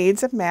this one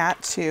needs a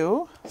mat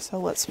too. So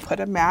let's put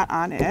a mat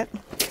on it.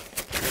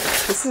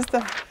 This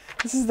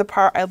is the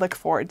part I look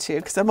forward to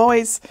because I'm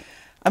always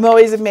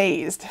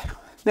amazed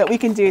that we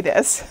can do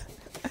this.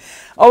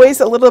 Always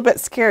a little bit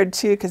scared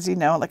too because I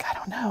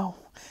don't know.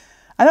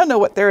 I don't know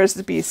what there is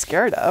to be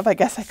scared of. I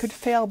guess I could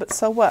fail, but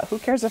so what? Who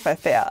cares if I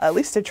fail? At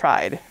least I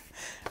tried,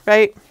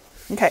 right?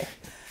 Okay,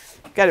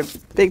 got a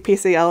big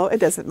piece of yellow. It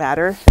doesn't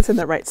matter. It's in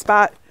the right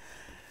spot.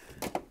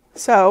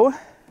 So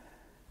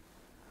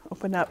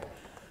open up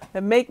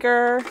the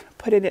Maker,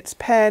 put in its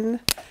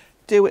pen,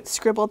 do its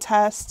scribble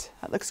test.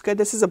 That looks good.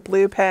 This is a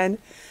blue pen,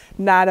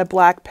 not a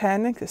black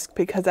pen, just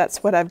because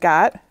that's what I've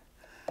got.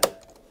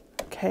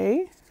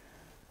 Okay.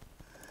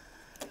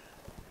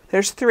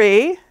 There's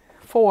 3,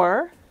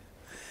 4.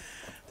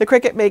 The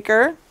Cricut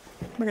Maker.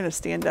 We're going to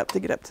stand up to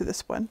get up to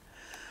this one.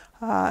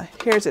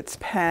 Here's its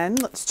pen.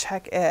 Let's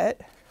check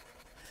it.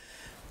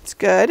 It's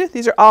good.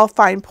 These are all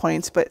fine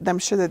points, but I'm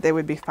sure that they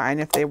would be fine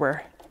if they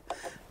were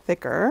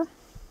thicker.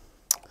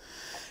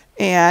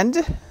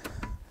 And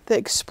the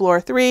Explore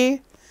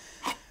 3.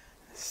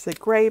 This is the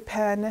gray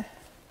pen.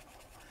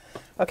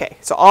 Okay,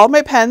 so all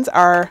my pens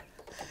are,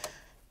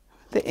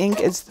 the ink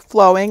is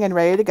flowing and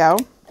ready to go.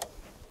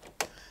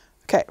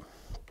 Okay.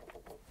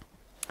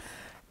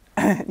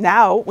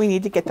 Now we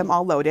need to get them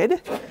all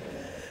loaded.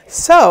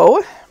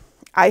 So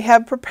I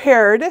have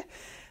prepared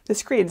the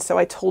screen. So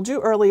I told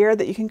you earlier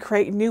that you can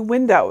create new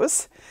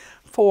windows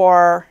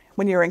for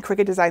when you're in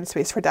Cricut Design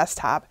Space for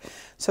desktop.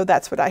 So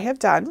that's what I have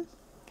done.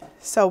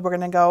 So we're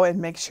going to go and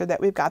make sure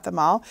that we've got them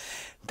all.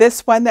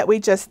 This one that we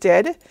just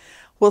did,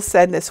 we'll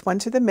send this one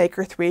to the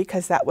Maker 3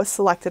 because that was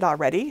selected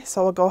already.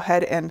 So we'll go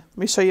ahead and let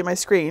me show you my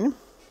screen.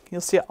 You'll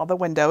see all the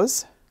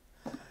windows.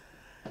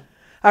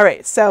 All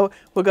right, so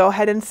we'll go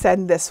ahead and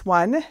send this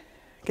one,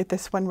 get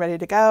this one ready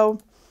to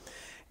go.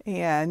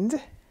 And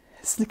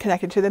it's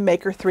connected to the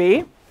Maker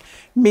 3,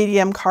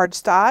 medium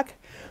cardstock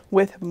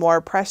with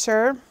more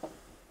pressure.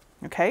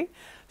 Okay,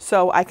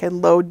 so I can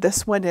load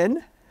this one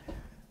in.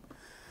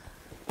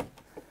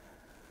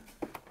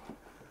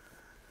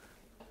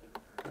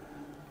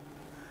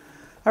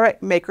 All right,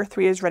 Maker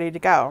 3 is ready to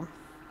go.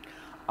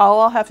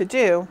 All I'll have to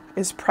do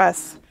is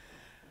press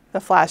the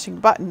flashing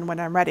button when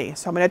I'm ready.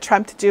 So I'm going to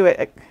try to do it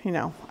at, you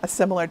know, a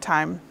similar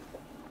time.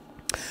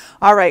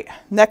 All right,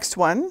 next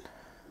one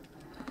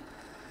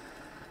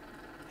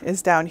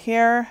is down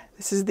here.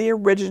 This is the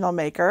original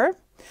maker,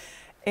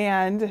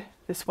 and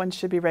this one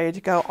should be ready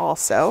to go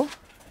also.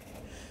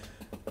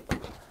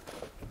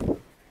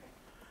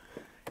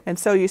 And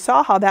so you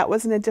saw how that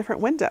was in a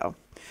different window.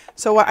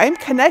 So I'm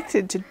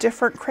connected to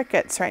different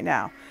Cricuts right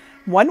now.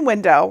 One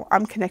window,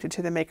 I'm connected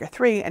to the Maker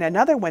 3, and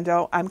another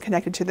window, I'm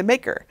connected to the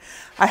Maker.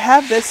 I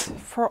have this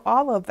for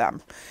all of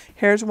them.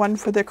 Here's one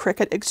for the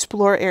Cricut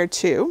Explore Air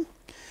 2.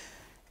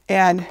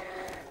 And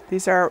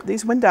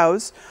these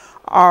windows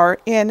are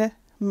in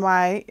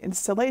my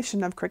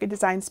installation of Cricut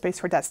Design Space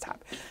for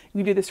desktop. You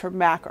can do this for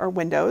Mac or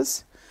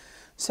Windows.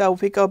 So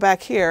if we go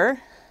back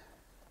here,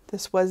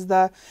 this was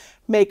the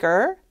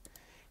Maker.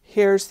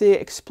 Here's the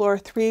Explore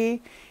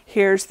 3.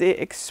 Here's the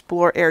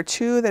Explore Air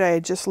 2 that I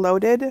had just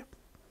loaded.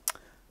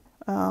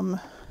 And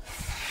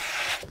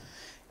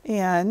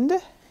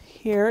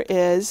here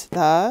is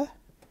the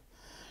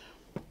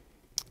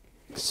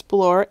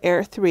Explore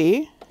Air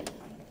 3.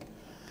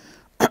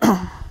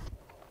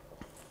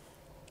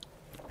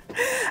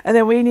 And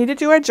then we need to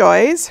do our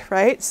joys,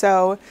 right?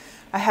 So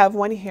I have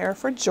one here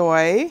for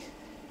joy.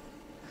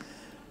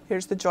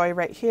 Here's the joy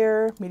right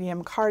here,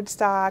 medium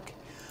cardstock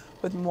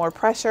with more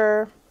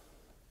pressure.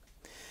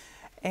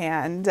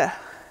 And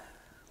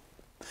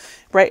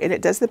right, and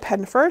it does the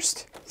pen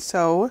first.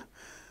 So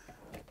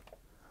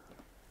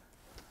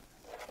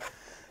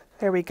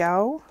there we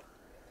go.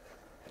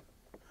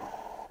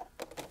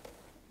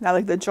 Now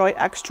like the Joy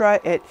Extra,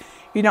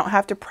 you don't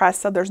have to press,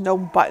 so there's no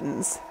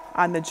buttons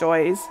on the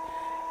Joys.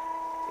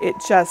 It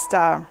just,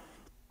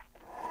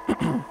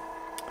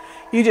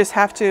 you just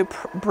have to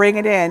bring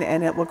it in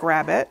and it will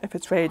grab it if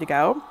it's ready to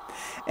go.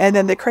 And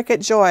then the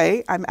Cricut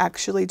Joy, I'm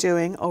actually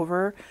doing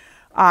over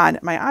on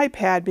my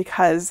iPad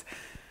because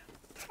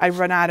I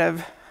run out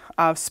of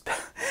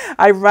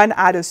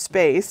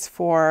space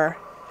for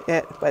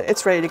it, but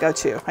it's ready to go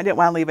too. I didn't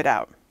want to leave it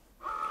out.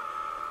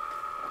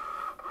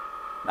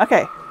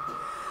 Okay,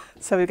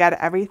 so we've got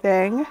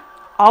everything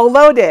all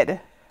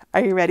loaded.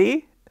 Are you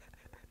ready?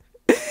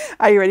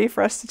 Are you ready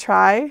for us to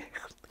try?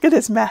 Look at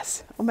this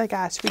mess. Oh my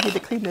gosh, we need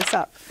to clean this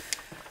up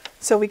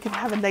so we can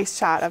have a nice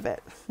shot of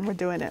it when we're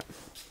doing it.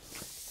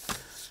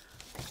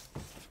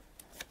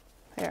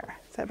 There,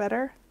 is that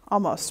better?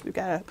 Almost. We've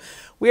got a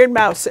weird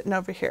mouse sitting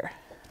over here.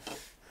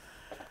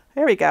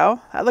 There we go.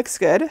 That looks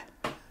good.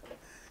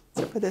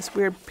 Except for this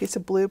weird piece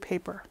of blue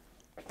paper.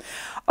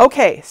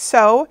 Okay,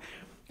 so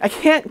I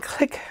can't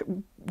click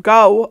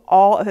go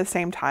all at the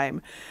same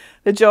time.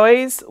 The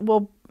Joys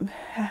will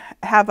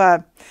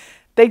have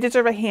they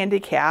deserve a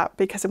handicap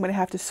because I'm going to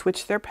have to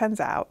switch their pens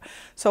out.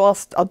 So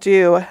I'll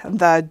do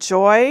the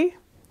Joy,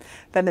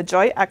 then the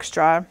Joy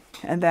Extra,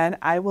 and then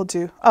I will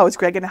do, oh, is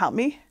Greg going to help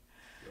me?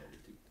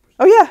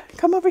 Oh yeah,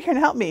 come over here and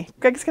help me.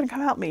 Greg's going to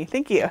come help me.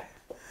 Thank you.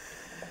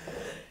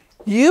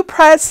 You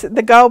press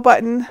the go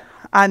button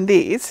on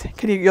these.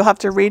 You'll have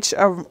to reach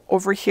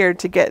over here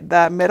to get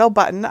the middle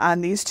button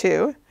on these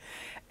two.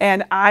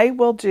 And I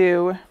will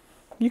do,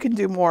 you can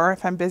do more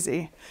if I'm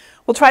busy.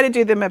 We'll try to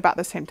do them about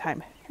the same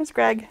time. Here's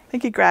Greg.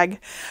 Thank you, Greg.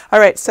 All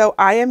right, so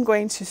I am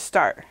going to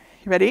start.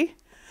 You ready?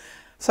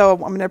 So I'm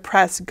going to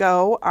press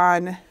go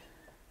on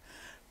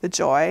the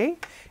Joy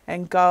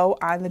and go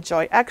on the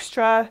Joy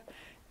Extra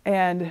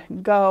and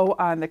go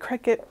on the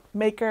Cricut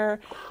Maker,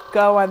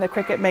 go on the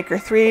Cricut Maker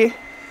 3.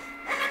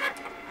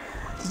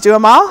 Do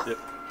them all? Yep.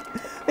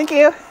 Thank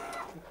you.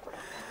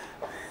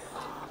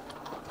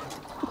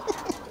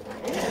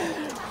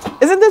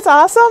 Isn't this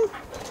awesome?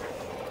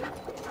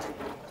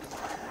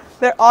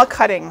 They're all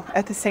cutting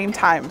at the same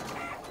time.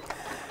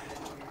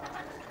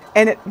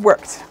 And it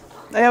worked.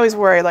 I always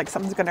worry like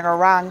something's going to go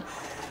wrong.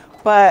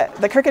 But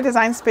the Cricut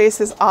Design Space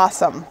is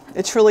awesome.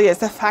 It truly is.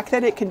 The fact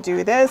that it can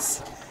do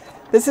this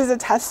is a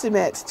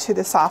testament to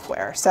the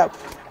software. So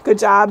good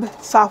job,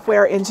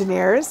 software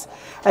engineers.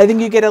 I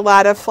think you get a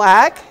lot of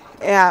flack,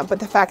 but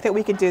the fact that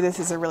we can do this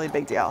is a really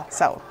big deal.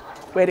 So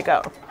way to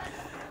go.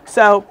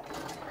 So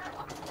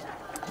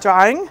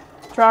drawing.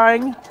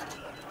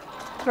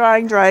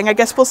 I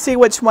guess we'll see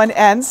which one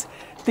ends.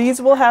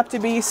 These will have to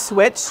be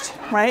switched,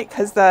 right?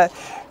 Because the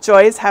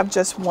Joys have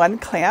just one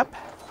clamp.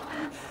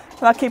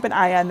 And I'll keep an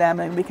eye on them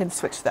and we can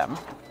switch them.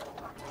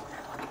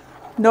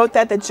 Note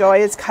that the Joy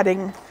is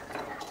cutting,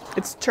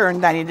 it's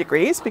turned 90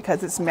 degrees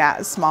because its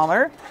mat is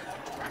smaller.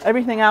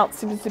 Everything else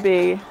seems to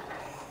be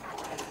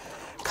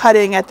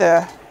cutting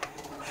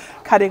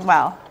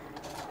well.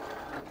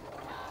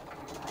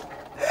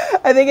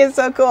 I think it's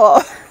so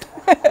cool.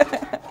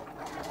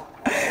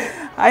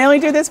 I only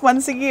do this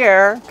once a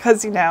year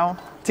because, you know,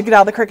 to get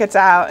all the Cricuts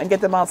out and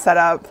get them all set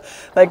up.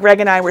 Like Greg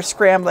and I were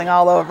scrambling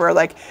all over,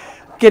 like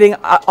getting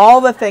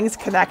all the things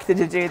connected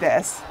to do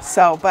this.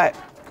 So, but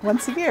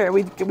once a year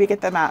we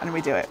get them out and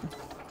we do it.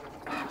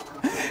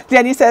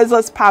 Danny says,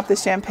 let's pop the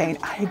champagne.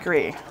 I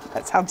agree.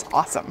 That sounds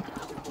awesome.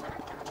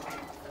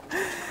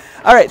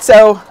 All right,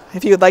 so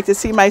if you would like to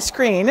see my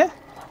screen,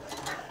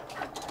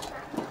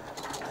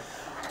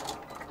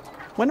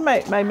 One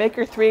of my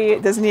Maker 3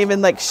 doesn't even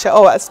like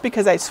show us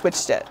because I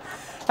switched it.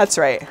 That's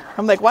right.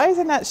 I'm like, why is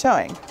it not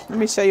showing? Let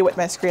me show you what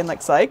my screen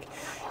looks like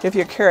if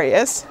you're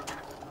curious.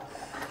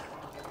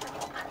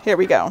 Here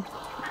we go.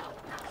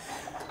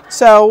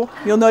 So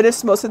you'll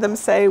notice most of them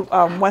say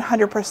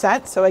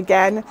 100%. So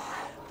again,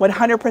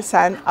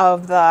 100%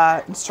 of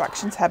the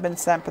instructions have been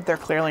sent, but they're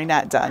clearly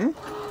not done.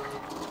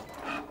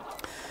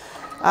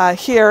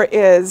 Here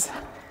is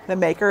the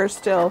Maker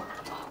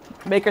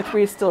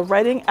 3 is still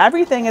writing.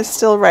 Everything is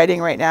still writing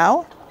right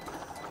now.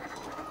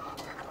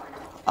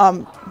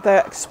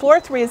 The Explorer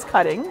 3 is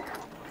cutting.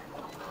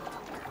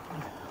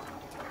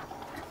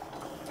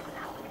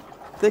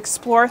 The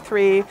Explorer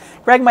 3,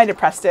 Greg might have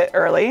pressed it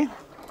early.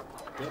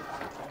 Yep.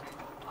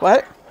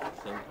 What?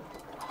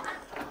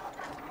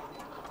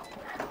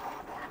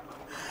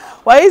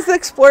 Why is the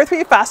Explorer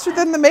 3 faster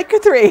than the Maker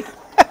 3?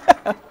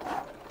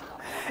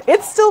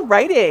 It's still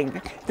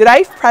writing. Did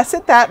I press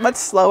it that much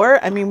slower?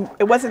 I mean,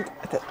 it wasn't,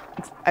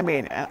 I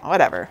mean,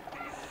 whatever.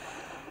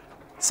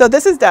 So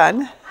this is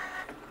done.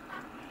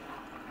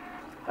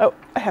 Oh,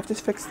 I have to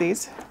fix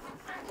these.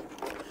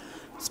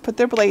 Let's put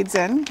their blades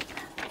in.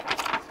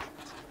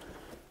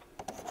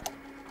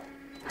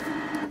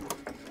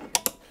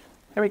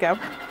 There we go.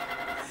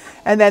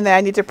 And then I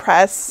need to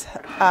press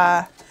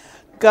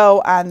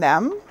go on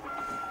them.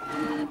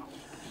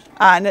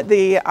 On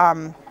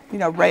the, you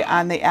know, right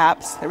on the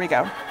apps. There we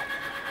go.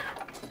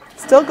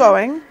 Still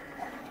going.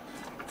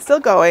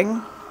 Still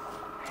going.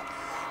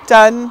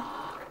 Done.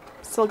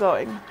 Still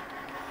going.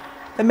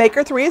 The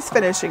Maker 3 is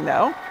finishing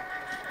though.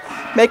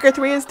 Maker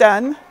 3 is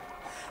done.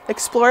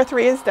 Explorer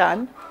 3 is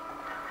done.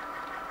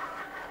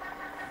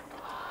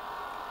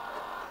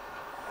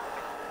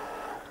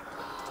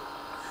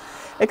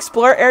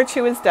 Explorer Air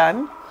 2 is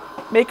done.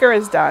 Maker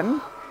is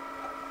done.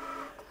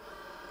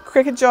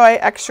 Cricut Joy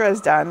Extra is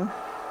done.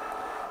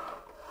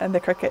 And the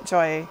Cricut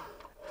Joy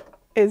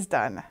is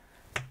done.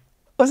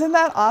 Wasn't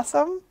that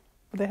awesome?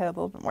 They had a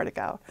little bit more to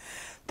go.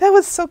 That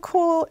was so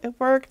cool. It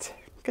worked.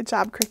 Good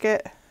job,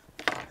 Cricut.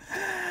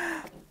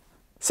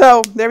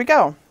 So there we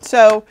go.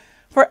 So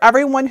for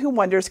everyone who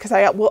wonders, because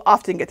I will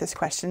often get this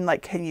question,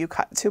 like, can you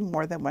cut to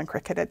more than one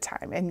Cricut at a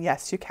time? And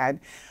yes, you can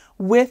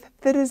with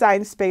the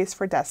Design Space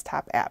for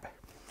Desktop app.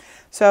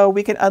 So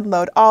we can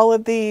unload all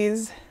of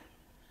these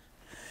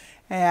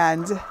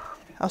and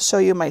I'll show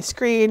you my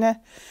screen.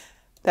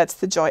 That's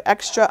the Joy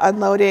Extra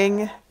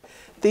unloading.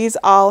 These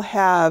all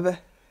have,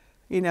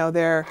 you know,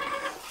 their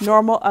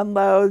normal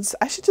unloads.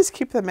 I should just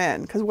keep them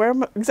in because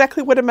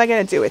exactly what am I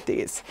going to do with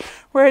these?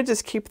 We're going to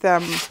just keep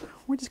them.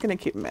 We're just going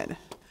to keep them in.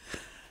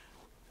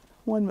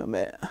 One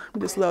moment. I'll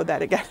just load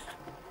that again.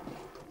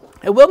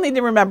 I will need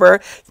to remember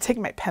to take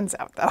my pens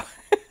out though.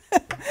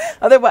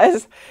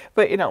 Otherwise,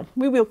 but you know,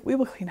 we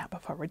will clean up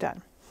before we're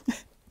done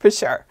for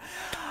sure.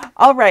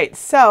 All right.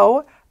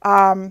 So,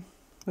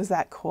 was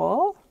that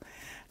cool?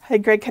 Hey,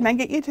 Greg, can I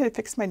get you to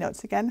fix my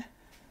notes again?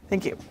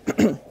 Thank you.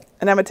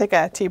 And I'm going to take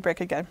a tea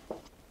break again.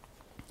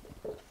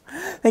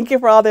 Thank you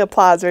for all the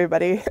applause,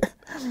 everybody.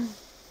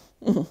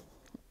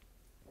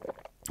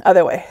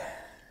 Other way.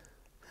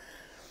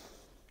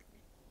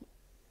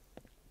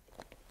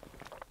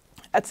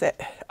 That's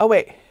it. Oh,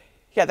 wait.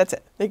 Yeah, that's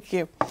it. Thank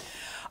you.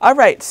 All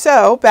right.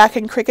 So back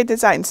in Cricut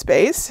Design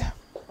Space,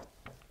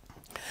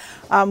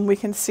 we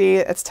can see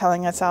it's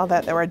telling us all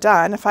that we're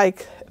done. If I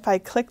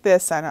click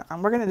this,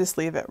 and we're going to just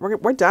leave it.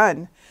 We're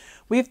done.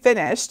 We've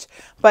finished.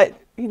 But,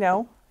 you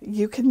know,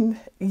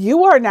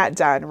 you are not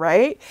done,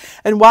 right?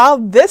 And while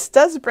this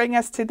does bring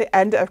us to the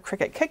end of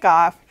Cricut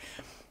Kickoff,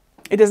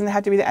 it doesn't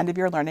have to be the end of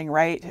your learning,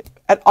 right?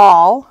 At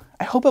all.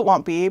 I hope it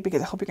won't be, because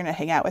I hope you're going to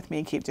hang out with me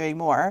and keep doing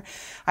more.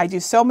 I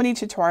do so many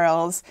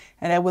tutorials,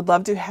 and I would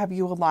love to have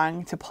you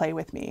along to play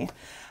with me.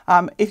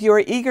 If you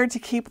are eager to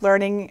keep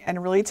learning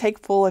and really take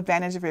full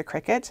advantage of your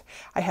Cricut,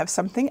 I have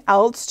something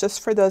else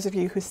just for those of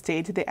you who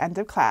stayed to the end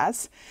of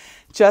class.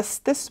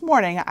 Just this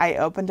morning, I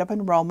opened up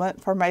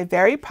enrollment for my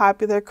very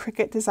popular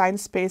Cricut Design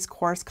Space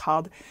course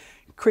called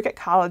Cricut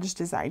College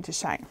Design to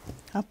Shine.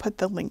 I'll put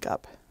the link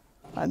up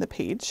on the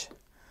page.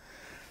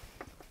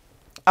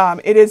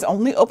 It is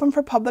only open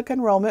for public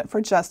enrollment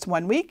for just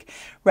 1 week.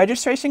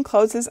 Registration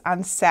closes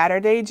on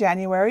Saturday,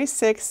 January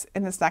 6th,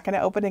 and it's not going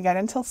to open again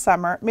until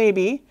summer,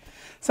 maybe.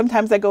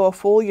 Sometimes I go a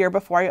full year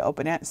before I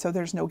open it, so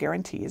there's no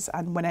guarantees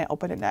on when I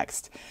open it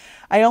next.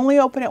 I only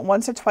open it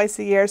once or twice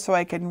a year so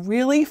I can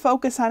really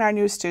focus on our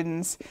new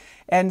students,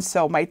 and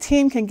so my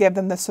team can give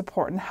them the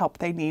support and help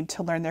they need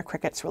to learn their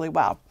Cricuts really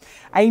well.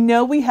 I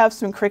know we have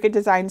some Cricut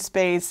Design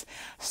Space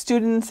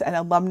students and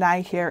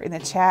alumni here in the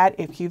chat.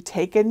 If you've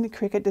taken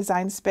Cricut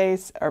Design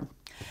Space or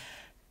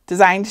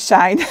Design to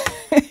Shine,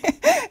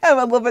 I'm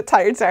a little bit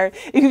tired, sorry.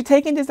 If you've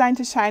taken Design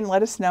to Shine,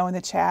 let us know in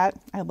the chat.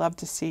 I'd love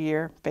to see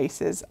your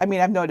faces. I mean,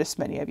 I've noticed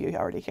many of you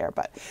already here,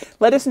 but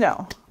let us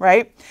know,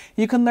 right?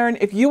 You can learn,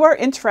 if you are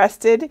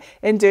interested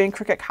in doing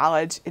Cricut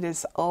College, it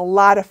is a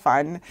lot of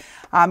fun.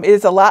 It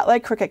is a lot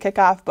like Cricut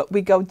Kickoff, but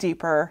we go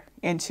deeper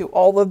into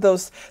all of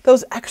those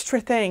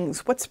extra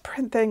things. What's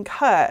print then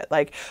cut?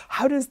 Like,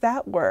 how does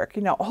that work?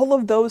 You know, all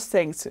of those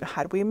things.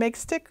 How do we make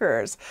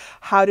stickers?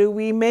 How do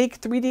we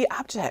make 3D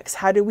objects?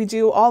 How do we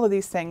do all of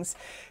these things?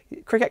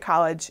 Cricut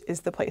College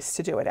is the place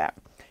to do it at.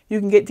 You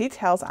can get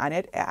details on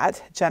it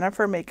at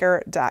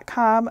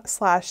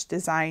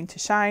jennifermaker.com/design to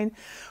shine.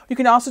 You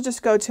can also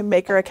just go to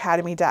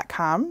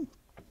makeracademy.com.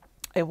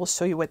 It will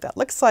show you what that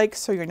looks like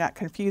so you're not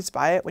confused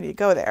by it when you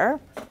go there.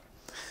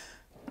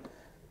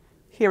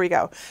 Here we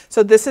go.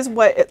 So this is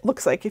what it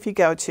looks like if you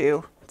go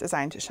to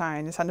Design to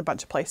Shine. It's on a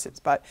bunch of places,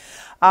 but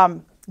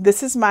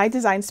this is my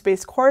Design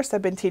Space course.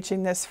 I've been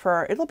teaching this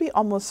for, it'll be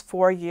almost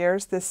 4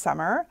 years this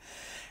summer.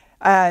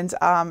 And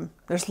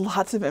there's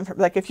lots of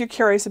information. Like if you're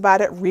curious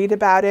about it, read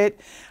about it.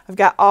 I've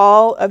got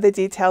all of the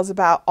details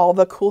about all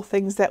the cool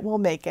things that we'll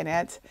make in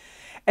it.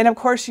 And of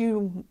course,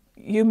 you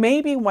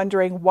may be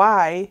wondering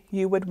why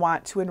you would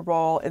want to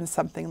enroll in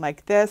something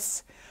like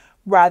this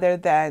rather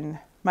than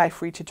my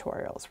free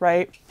tutorials,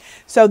 right?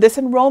 So this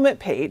enrollment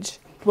page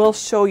will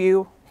show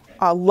you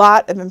a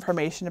lot of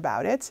information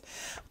about it,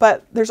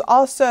 but there's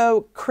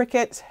also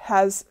Cricut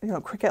has,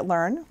 Cricut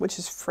Learn, which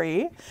is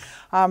free.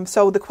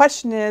 So the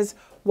question is,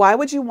 why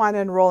would you want to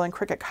enroll in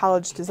Cricut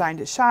College Design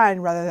to Shine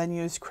rather than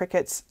use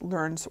Cricut's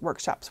Learns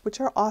workshops, which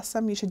are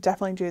awesome. You should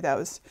definitely do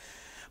those.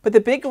 But the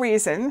big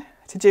reason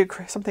to do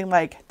something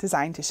like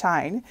Design to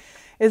Shine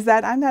is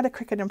that I'm not a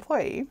Cricut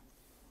employee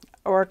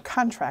or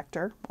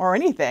contractor or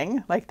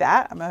anything like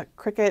that. I'm a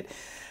Cricut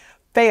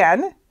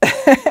fan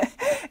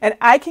and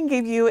I can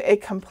give you a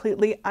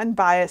completely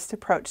unbiased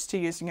approach to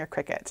using your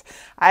Cricut.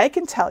 I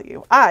can tell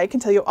you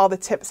all the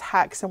tips,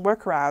 hacks, and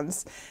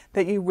workarounds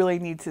that you really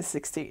need to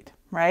succeed,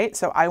 right?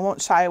 So I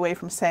won't shy away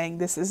from saying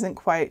this isn't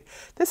right,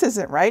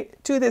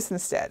 do this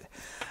instead.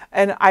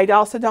 And I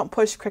also don't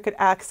push Cricut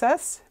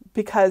Access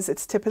because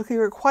it's typically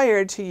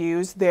required to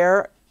use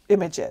their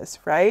images,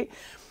 right?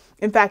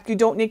 In fact, you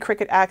don't need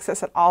Cricut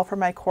Access at all for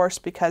my course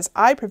because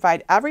I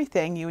provide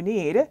everything you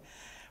need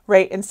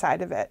right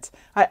inside of it.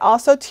 I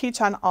also teach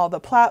on all the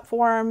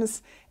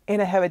platforms,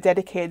 and I have a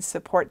dedicated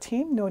support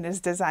team known as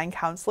design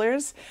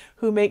counselors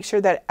who make sure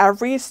that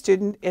every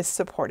student is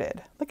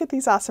supported. Look at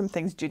these awesome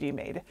things Judy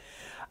made.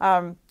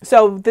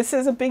 So this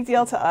is a big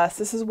deal to us.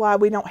 This is why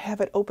we don't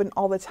have it open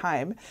all the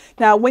time.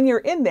 Now, when you're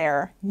in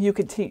there, you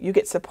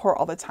get support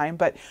all the time,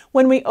 but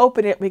when we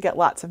open it, we get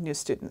lots of new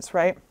students,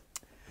 right?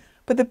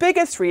 But the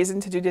biggest reason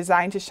to do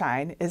Design to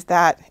Shine is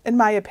that, in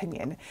my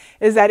opinion,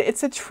 is that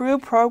it's a true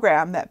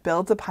program that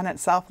builds upon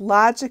itself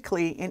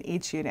logically in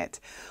each unit,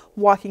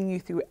 walking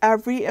you through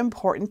every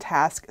important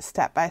task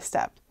step by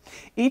step.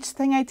 Each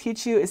thing I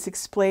teach you is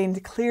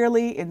explained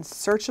clearly in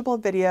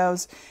searchable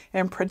videos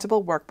and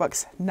printable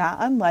workbooks, not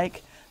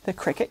unlike the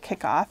Cricut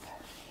Kickoff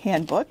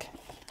handbook.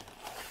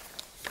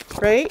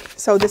 Right?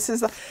 So this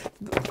is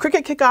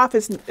Cricut Kickoff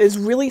is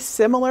really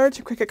similar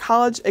to Cricut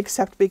College,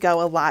 except we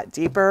go a lot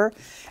deeper.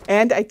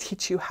 And I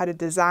teach you how to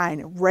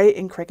design right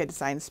in Cricut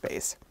Design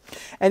Space.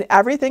 And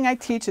everything I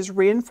teach is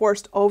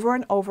reinforced over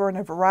and over in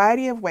a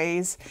variety of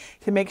ways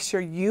to make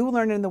sure you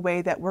learn in the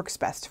way that works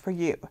best for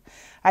you.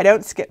 I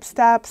don't skip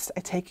steps.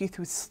 I take you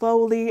through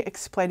slowly,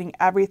 explaining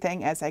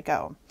everything as I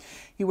go.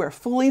 You are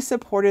fully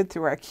supported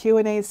through our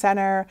Q&A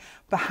center,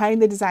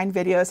 behind the design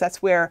videos.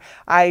 That's where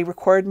I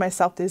record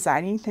myself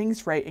designing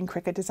things right in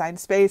Cricut Design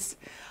Space.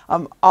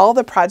 All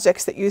the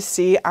projects that you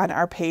see on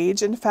our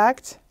page, in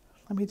fact,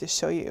 let me just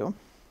show you.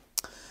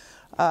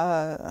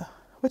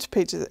 Which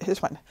page is it?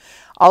 Here's one.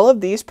 All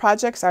of these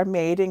projects are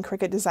made in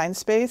Cricut Design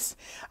Space.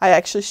 I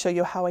actually show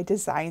you how I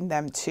design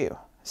them too.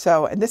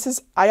 So, and this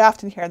is, I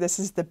often hear this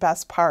is the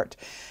best part,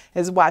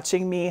 is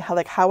watching me, how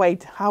did I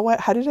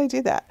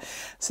do that?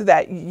 So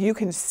that you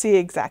can see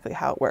exactly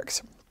how it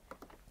works.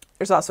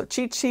 There's also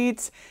cheat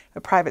sheets,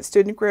 a private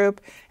student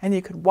group, and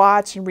you can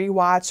watch and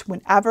rewatch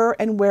whenever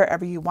and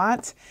wherever you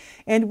want.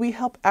 And we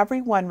help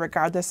everyone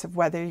regardless of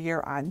whether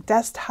you're on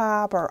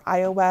desktop or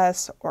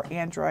iOS or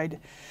Android.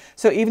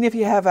 So even if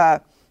you have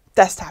a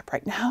desktop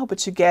right now,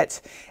 but you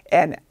get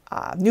an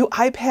new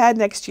iPad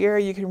next year,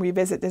 you can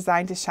revisit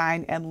Design to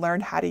Shine and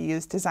learn how to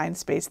use Design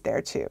Space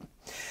there too.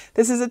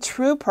 This is a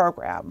true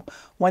program,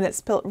 one that's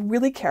built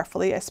really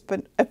carefully. I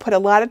put a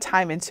lot of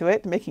time into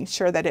it, making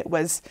sure that it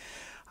was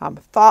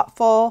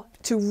thoughtful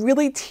to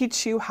really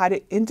teach you how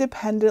to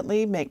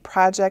independently make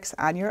projects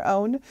on your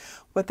own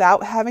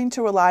without having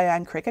to rely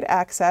on Cricut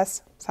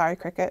Access, sorry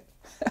Cricut,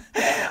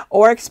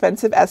 or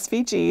expensive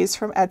SVGs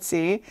from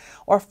Etsy,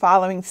 or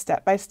following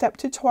step-by-step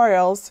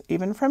tutorials,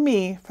 even from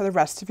me, for the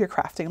rest of your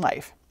crafting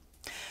life.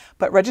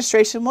 But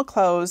registration will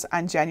close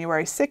on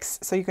January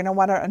 6th, so you're going to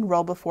want to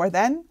enroll before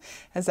then,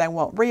 as I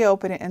won't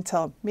reopen it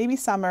until maybe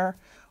summer,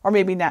 or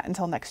maybe not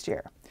until next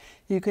year.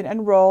 You can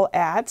enroll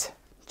at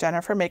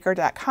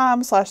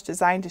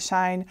jennifermaker.com/design to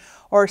shine,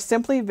 or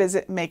simply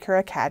visit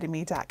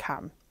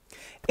makeracademy.com.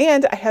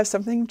 And I have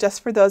something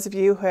just for those of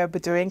you who have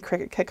been doing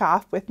Cricut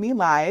Kickoff with me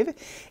live.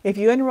 If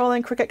you enroll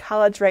in Cricut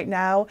College right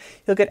now,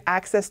 you'll get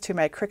access to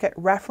my Cricut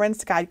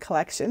Reference Guide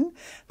collection.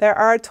 There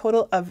are a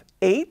total of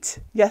 8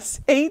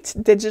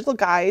 digital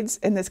guides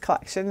in this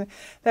collection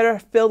that are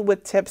filled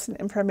with tips and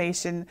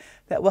information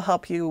that will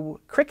help you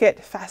Cricut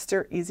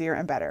faster, easier,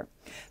 and better.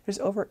 There's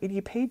over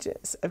 80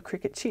 pages of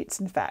Cricut sheets,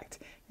 in fact.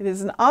 It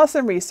is an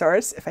awesome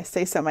resource, if I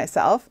say so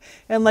myself,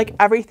 and like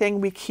everything,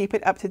 we keep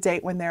it up to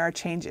date when there are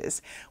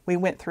changes. We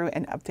went through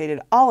and updated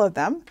all of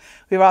them.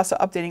 We're also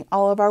updating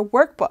all of our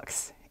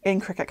workbooks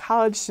in Cricut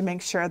College to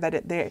make sure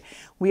that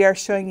we are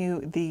showing you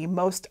the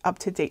most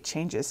up-to-date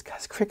changes,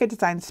 because Cricut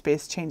Design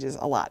Space changes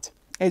a lot,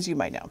 as you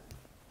might know.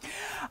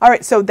 All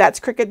right, so that's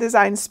Cricut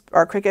Design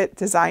or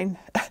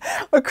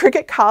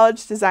Cricut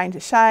College Design to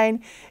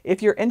Shine.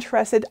 If you're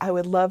interested, I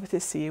would love to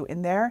see you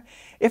in there.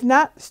 If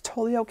not, it's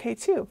totally okay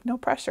too. No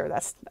pressure.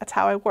 That's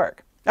how I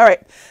work. All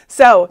right,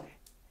 so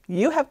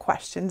you have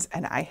questions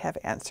and I have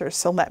answers,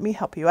 so let me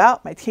help you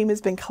out. My team has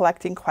been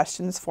collecting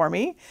questions for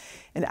me,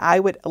 and I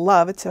would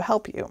love to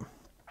help you.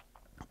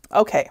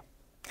 Okay.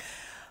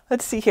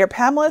 Let's see here.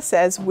 Pamela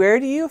says, where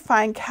do you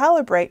find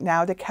Calibrate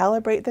now to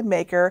calibrate the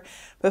maker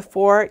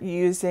before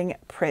using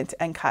print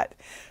and cut?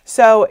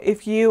 So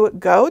if you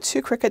go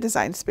to Cricut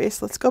Design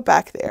Space, let's go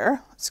back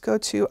there. Let's go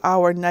to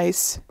our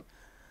nice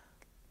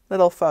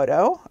little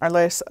photo,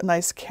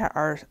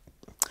 our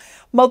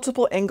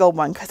multiple angle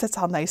one, because it's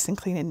all nice and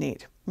clean and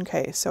neat.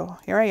 Okay, so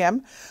here I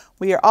am.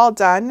 We are all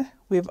done.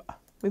 I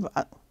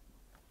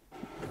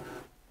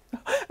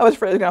was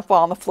afraid it was going to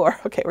fall on the floor.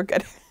 Okay, we're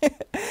good.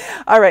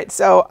 All right,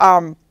 so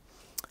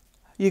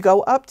you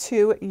go up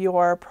to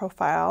your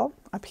profile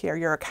up here,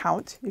 your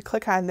account. You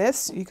click on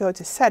this, you go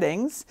to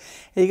settings,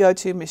 you go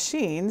to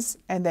machines,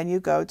 and then you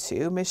go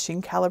to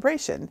machine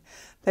calibration.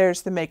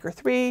 There's the Maker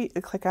 3,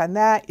 you click on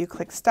that, you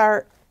click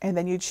start, and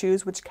then you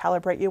choose which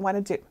calibrate you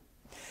want to do.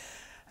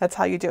 That's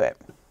how you do it.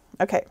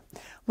 Okay,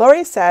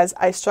 Lori says,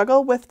 I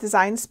struggle with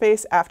Design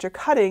Space after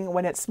cutting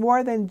when it's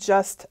more than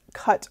just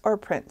cut or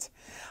print.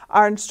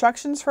 Are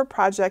instructions for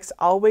projects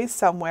always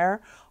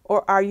somewhere,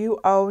 or are you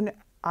on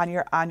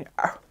your own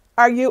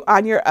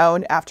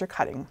after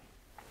cutting?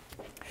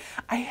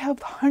 I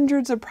have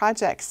hundreds of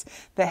projects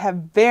that have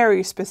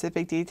very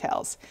specific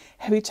details.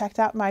 Have you checked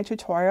out my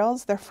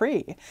tutorials? They're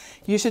free.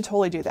 You should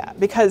totally do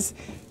that, because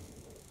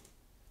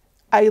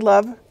I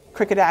love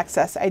Cricut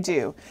Access, I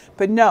do,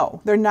 but no,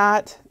 they're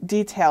not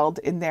detailed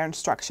in their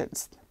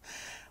instructions.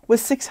 With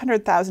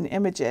 600,000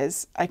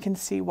 images, I can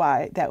see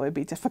why that would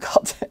be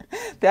difficult.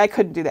 I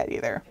couldn't do that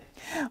either.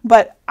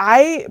 But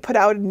I put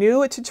out a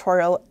new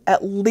tutorial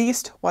at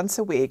least once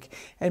a week,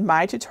 and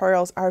my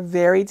tutorials are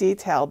very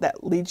detailed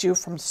that lead you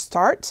from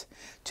start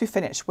to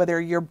finish. Whether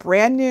you're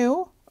brand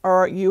new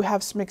or you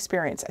have some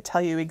experience, I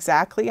tell you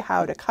exactly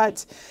how to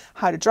cut,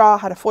 how to draw,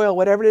 how to foil,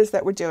 whatever it is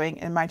that we're doing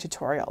in my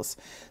tutorials.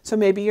 So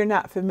maybe you're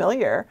not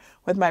familiar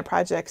with my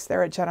projects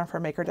there at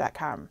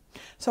jennifermaker.com.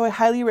 So I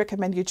highly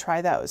recommend you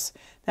try those.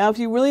 Now, if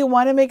you really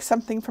want to make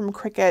something from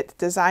Cricut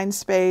Design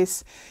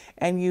Space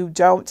and you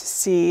don't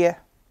see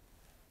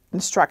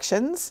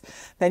instructions,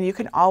 then you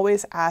can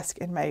always ask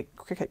in my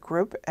Cricut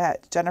group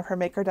at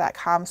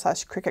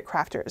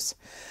jennifermaker.com/CricutCrafters.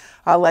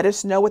 Let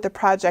us know what the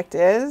project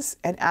is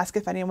and ask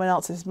if anyone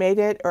else has made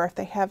it or if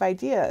they have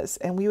ideas,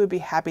 and we would be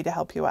happy to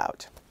help you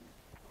out.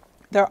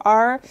 There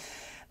are,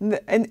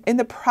 in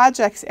the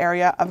projects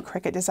area of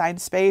Cricut Design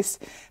Space,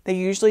 they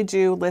usually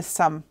do list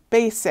some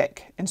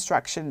basic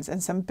instructions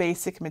and some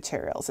basic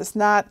materials. It's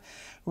not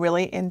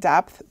really in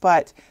depth,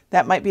 but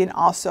that might be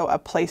also a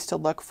place to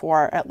look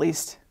for at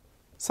least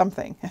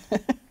something.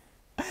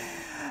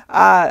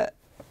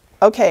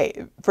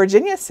 Okay,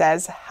 Virginia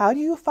says, how do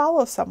you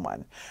follow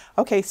someone?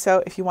 Okay,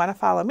 so if you want to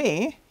follow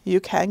me,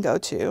 you can go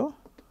to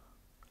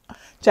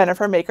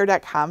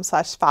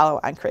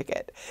jennifermaker.com/follow on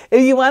Cricut.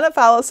 If you want to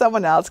follow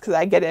someone else, because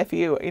I get it if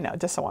you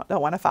just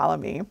don't want to follow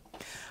me,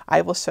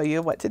 I will show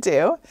you what to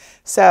do.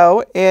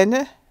 So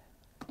in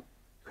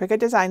Cricut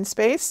Design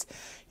Space,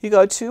 you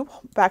go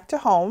back to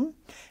home,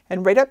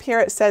 and right up here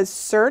it says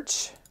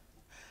search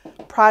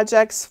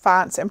projects,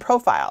 fonts, and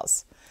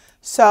profiles.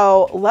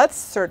 So let's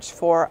search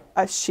for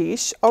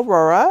Ashish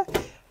Arora.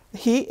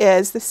 He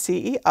is the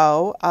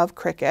CEO of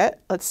Cricut.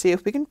 Let's see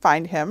if we can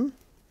find him.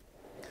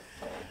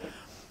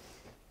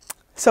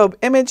 So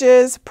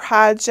images,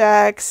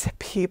 projects,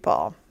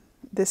 people.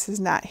 This is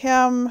not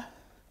him.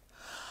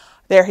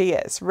 There he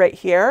is right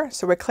here.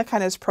 So we click on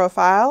his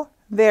profile.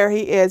 There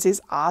he is. He's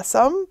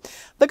awesome.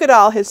 Look at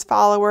all his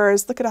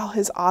followers. Look at all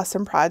his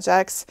awesome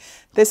projects.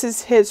 This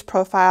is his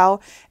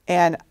profile.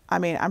 And I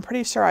mean, I'm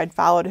pretty sure I'd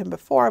followed him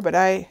before, but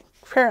I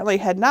apparently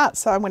had not,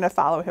 so I'm going to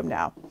follow him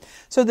now.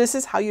 So this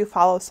is how you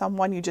follow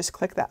someone. You just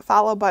click that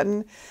follow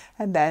button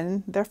and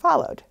then they're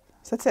followed.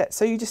 So that's it.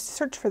 So you just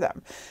search for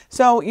them.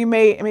 So it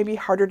may be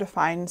harder to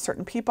find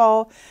certain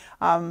people,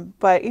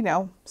 but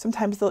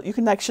sometimes you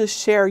can actually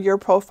share your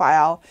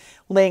profile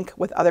link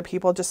with other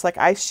people, just like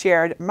I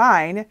shared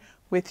mine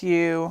with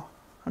you.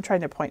 I'm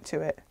trying to point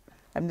to it.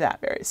 I'm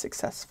not very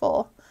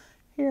successful.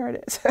 Here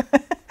it is.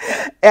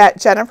 at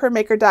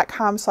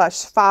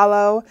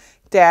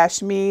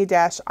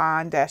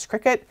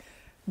jennifermaker.com/follow-me-on-Cricut.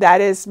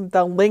 That is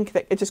the link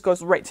that it just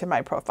goes right to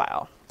my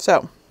profile.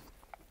 So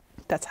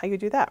that's how you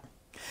do that.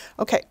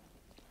 Okay.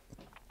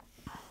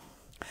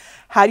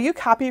 How do you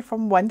copy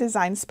from one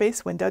Design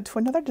Space window to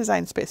another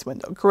Design Space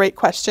window? Great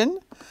question.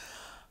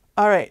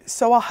 All right,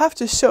 so I'll have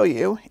to show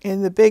you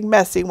in the big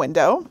messy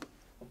window.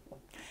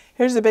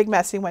 Here's the big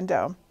messy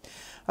window.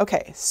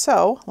 Okay,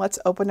 so let's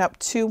open up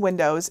two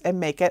windows and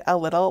make it a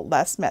little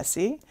less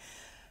messy.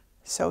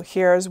 So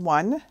here's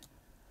one.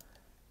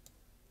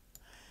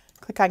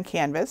 Click on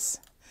Canvas.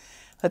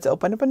 Let's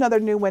open up another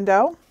new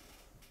window.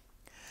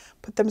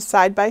 Put them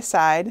side by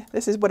side.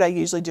 This is what I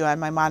usually do on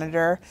my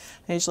monitor.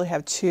 I usually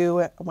have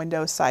two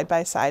windows side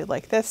by side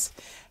like this,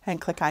 and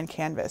click on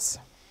Canvas.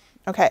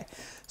 Okay,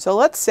 so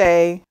let's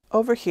say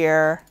over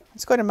here,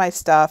 let's go to my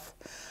stuff.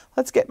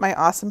 Let's get my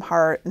awesome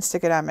heart and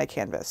stick it on my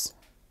canvas.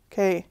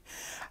 Okay,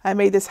 I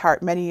made this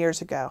heart many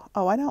years ago.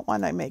 Oh, I don't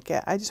want to make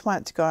it. I just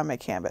want it to go on my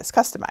canvas.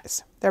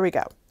 Customize. There we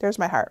go. There's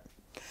my heart.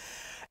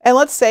 And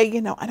let's say, you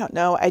know, I don't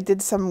know, I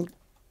did some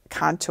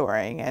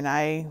contouring and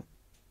I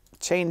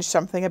changed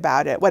something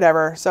about it,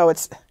 whatever. So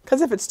it's,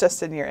 because if it's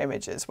just in your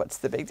images, what's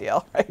the big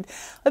deal, right?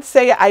 Let's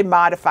say I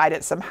modified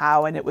it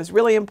somehow and it was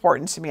really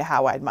important to me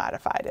how I'd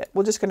modified it.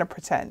 We're just going to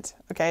pretend.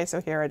 Okay,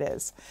 so here it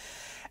is.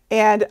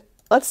 And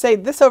let's say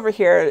this over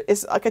here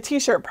is like a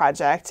t-shirt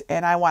project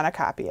and I want to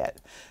copy it.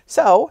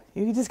 So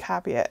you can just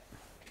copy it.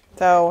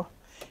 So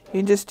you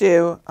can just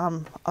do,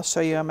 I'll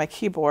show you on my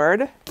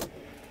keyboard.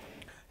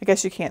 I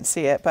guess you can't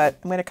see it, but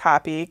I'm going to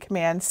copy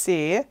Command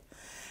C, and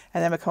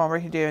then I'm going to come over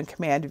here doing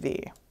Command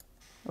V.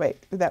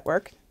 Wait, did that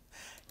work?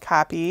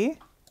 Copy,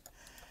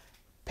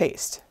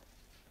 paste.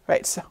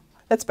 Right, so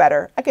that's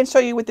better. I can show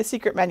you with the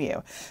secret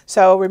menu.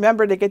 So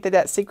remember, to get to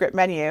that secret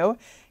menu,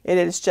 it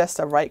is just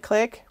a right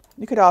click.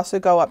 You could also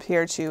go up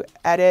here to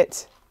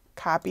Edit,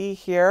 Copy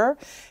here,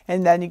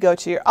 and then you go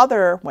to your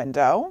other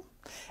window,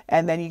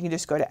 and then you can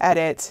just go to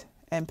Edit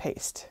and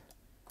Paste.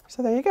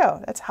 So there you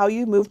go. That's how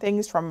you move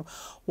things from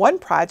one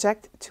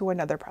project to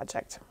another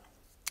project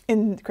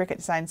in Cricut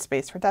Design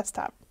Space for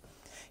desktop.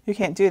 You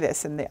can't do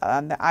this on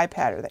the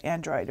iPad or the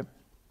Android.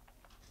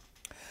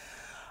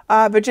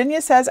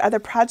 Virginia says, are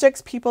the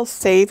projects people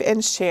save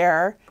and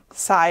share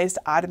sized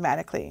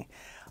automatically?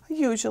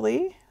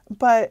 Usually,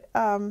 but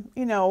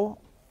you know,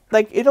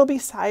 like it'll be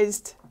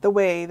sized the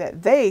way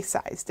that they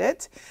sized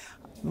it.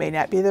 May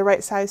not be the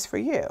right size for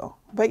you,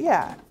 but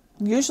yeah,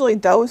 usually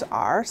those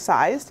are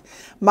sized.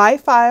 My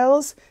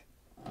files,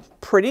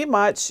 pretty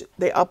much,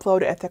 they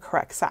upload at the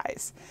correct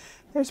size.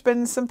 There's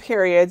been some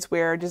periods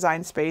where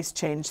Design Space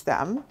changed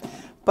them,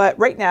 but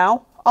right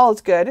now, all is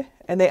good,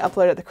 and they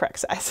upload at the correct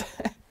size.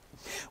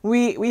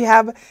 We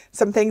have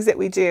some things that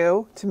we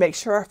do to make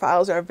sure our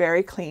files are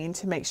very clean,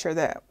 to make sure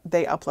that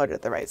they upload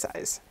at the right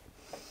size.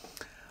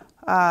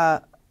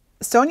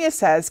 Sonia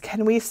says,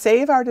 can we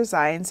save our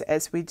designs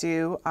as we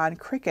do on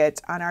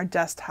Cricut on our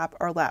desktop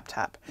or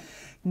laptop?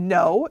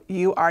 No,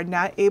 you are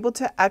not able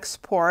to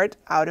export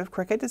out of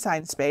Cricut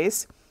Design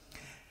Space.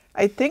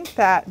 I think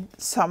that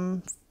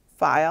some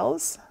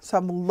files,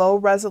 some low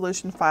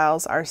resolution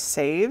files are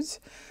saved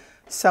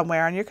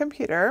somewhere on your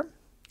computer,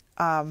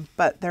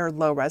 but they're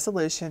low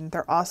resolution.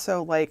 They're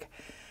also like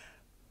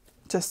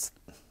just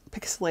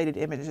pixelated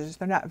images.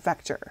 They're not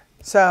vector.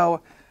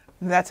 So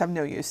that's of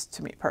no use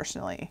to me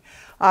personally.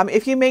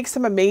 If you make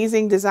some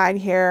amazing design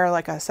here,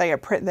 like say a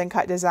print then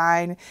cut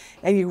design,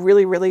 and you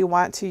really, really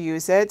want to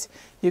use it,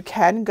 you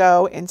can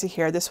go into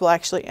here. This will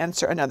actually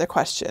answer another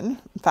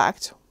question, in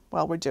fact,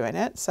 while we're doing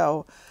it.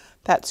 So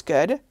that's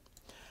good.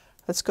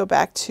 Let's go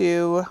back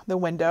to the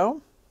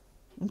window.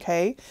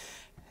 Okay,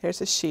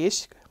 here's a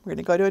sheesh. We're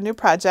gonna go to a new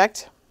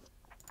project.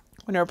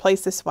 I'm gonna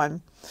replace this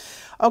one.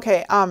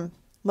 Okay,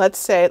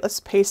 let's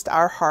paste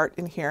our heart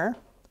in here.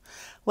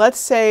 Let's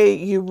say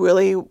you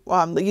really,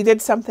 you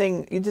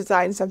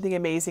designed something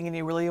amazing and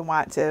you really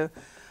want to,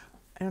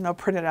 I don't know,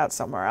 print it out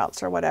somewhere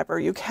else or whatever.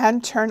 You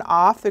can turn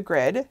off the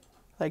grid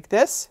like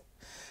this.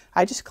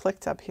 I just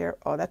clicked up here.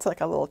 Oh, that's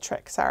like a little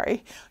trick,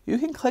 sorry. You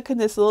can click in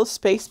this little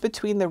space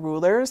between the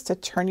rulers to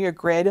turn your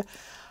grid,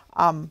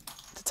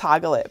 to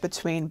toggle it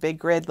between big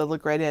grid, little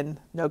grid, and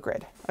no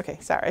grid. Okay,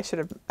 sorry, I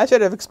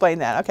should have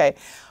explained that. Okay,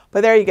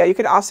 but there you go. You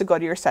can also go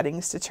to your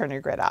settings to turn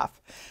your grid off.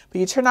 But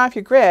you turn off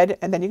your grid,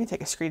 and then you can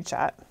take a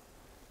screenshot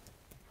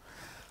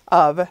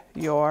of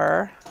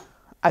your,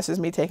 this is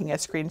me taking a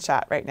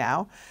screenshot right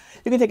now.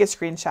 You can take a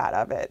screenshot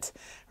of it.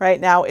 Right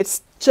now,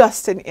 it's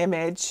just an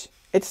image.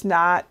 It's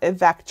not a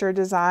vector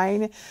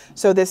design,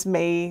 so this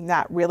may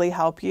not really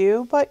help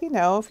you, but you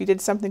know, if you did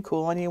something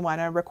cool and you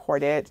want to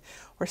record it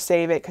or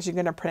save it because you're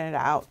going to print it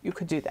out, you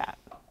could do that.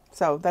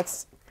 So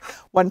that's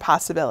one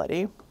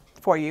possibility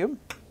for you.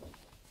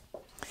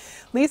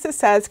 Lisa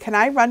says, can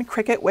I run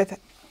Cricut with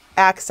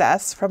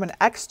access from an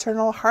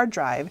external hard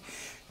drive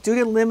due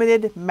to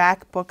limited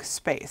MacBook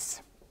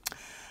space?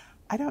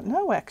 I don't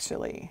know,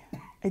 actually.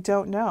 I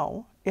don't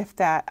know if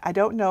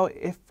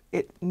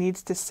it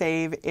needs to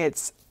save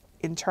its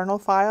internal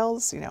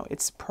files,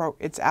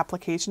 its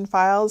application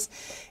files.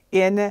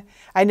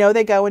 I know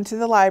they go into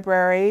the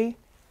library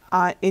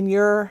in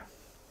your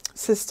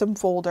system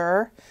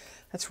folder.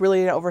 That's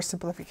really an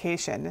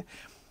oversimplification.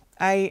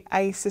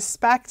 I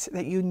suspect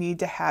that you need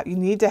to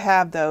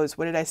have those,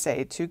 what did I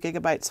say, 2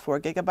 gigabytes, 4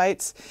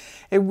 gigabytes.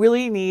 It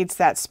really needs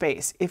that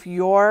space. If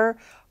your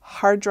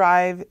hard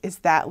drive is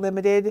that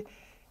limited,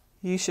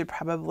 you should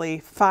probably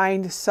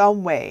find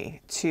some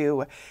way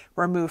to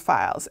remove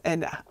files.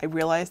 And I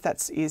realize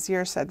that's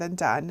easier said than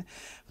done,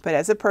 but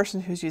as a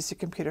person who's used a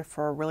computer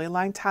for a really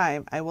long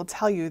time, I will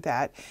tell you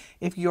that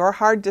if your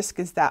hard disk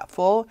is that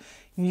full,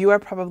 you are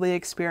probably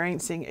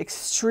experiencing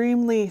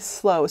extremely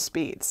slow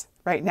speeds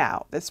right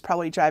now. That's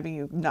probably driving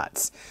you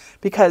nuts,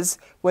 because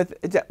with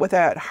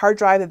a hard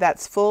drive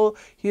that's full,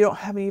 you don't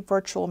have any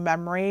virtual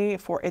memory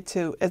for it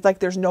to, it's like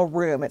there's no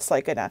room. It's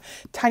like in a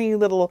tiny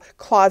little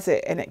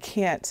closet, and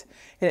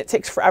it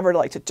takes forever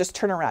to just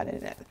turn around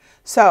in it.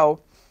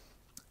 So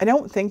I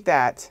don't think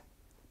that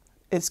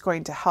it's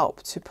going to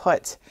help to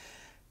put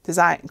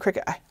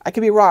Cricut. I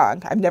could be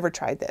wrong. I've never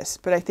tried this,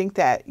 but I think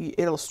that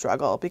it'll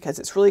struggle, because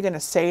it's really going to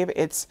save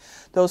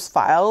those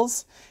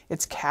files,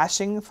 its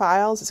caching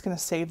files. It's going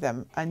to save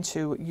them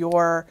onto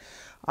your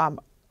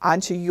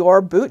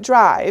boot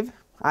drive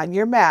on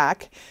your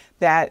Mac.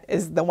 That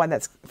is the one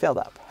that's filled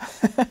up.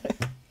 I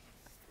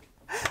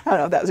don't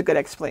know if that was a good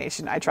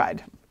explanation. I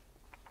tried.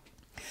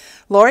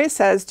 Lori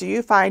says, do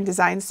you find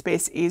Design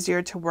Space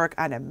easier to work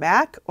on a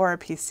Mac or a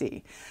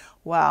PC?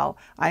 Well,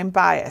 I'm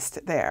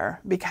biased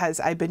there because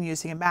I've been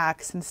using a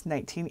Mac since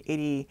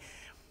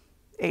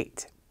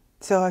 1988.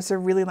 So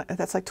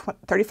that's like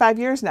 35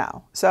 years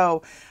now.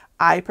 So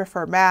I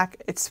prefer Mac.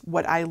 It's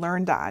what I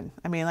learned on.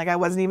 I mean, I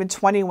wasn't even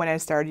 20 when I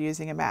started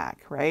using a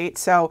Mac, right?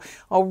 So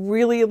a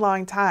really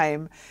long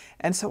time.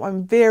 And so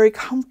I'm very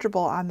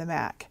comfortable on the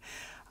Mac.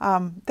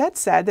 That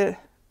said,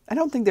 I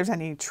don't think there's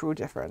any true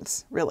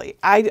difference, really.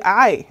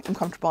 I am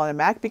comfortable on a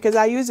Mac because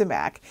I use a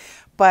Mac.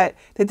 But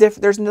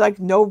there's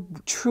no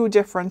true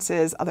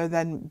differences other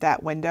than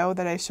that window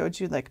that I showed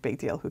you. Big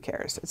deal, who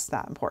cares? It's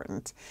not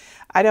important.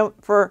 I don't,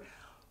 for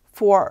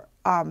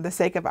the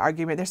sake of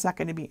argument, there's not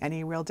going to be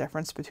any real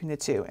difference between the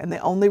two. And the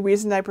only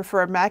reason I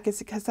prefer a Mac is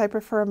because I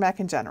prefer a Mac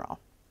in general.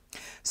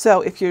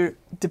 So if you're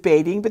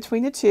debating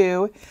between the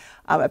two,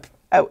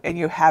 and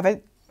you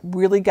haven't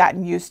really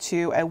gotten used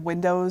to a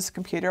Windows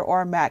computer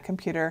or a Mac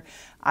computer,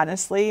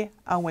 honestly,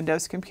 a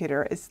Windows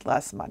computer is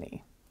less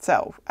money.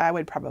 So I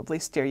would probably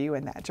steer you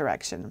in that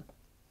direction.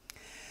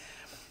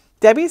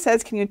 Debbie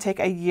says, can you take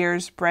a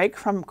year's break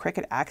from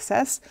Cricut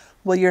Access?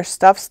 Will your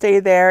stuff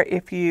stay there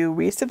if you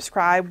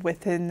resubscribe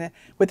with the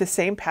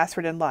same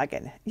password and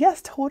login?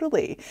 Yes,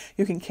 totally.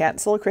 You can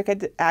cancel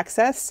Cricut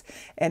Access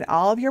and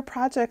all of your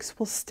projects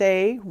will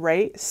stay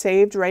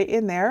saved right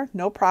in there,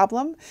 no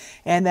problem.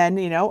 And then,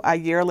 a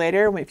year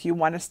later, if you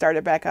want to start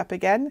it back up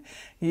again,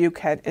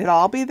 it'll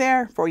all be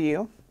there for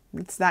you.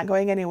 It's not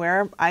going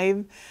anywhere.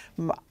 I've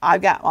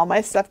got all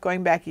my stuff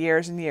going back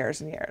years and years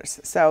and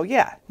years. So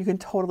yeah, you can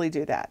totally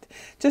do that.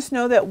 Just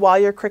know that while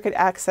your Cricut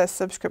Access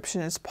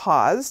subscription is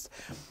paused,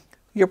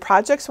 your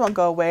projects won't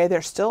go away.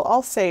 They're still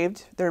all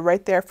saved. They're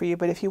right there for you.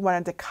 But if you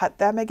wanted to cut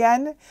them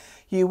again,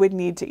 you would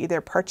need to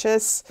either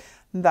purchase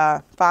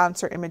the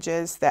fonts or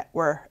images that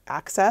were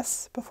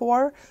Access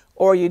before,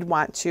 or you'd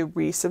want to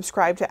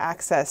resubscribe to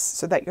Access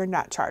so that you're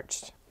not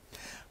charged.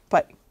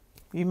 But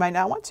you might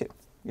not want to.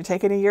 You're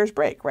taking a year's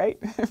break, right?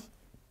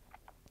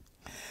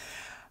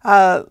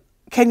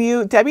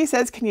 Debbie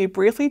says, can you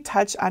briefly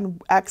touch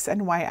on X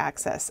and Y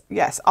axis?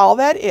 Yes, all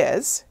that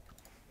is,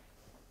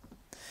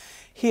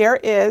 here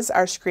is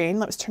our screen.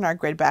 Let's turn our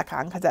grid back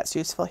on because that's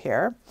useful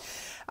here.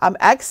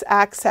 X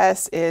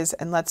axis is,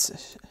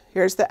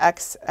 here's the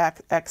X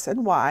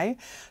and Y.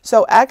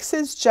 So X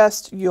is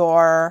just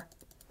on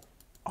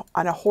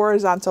a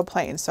horizontal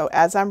plane. So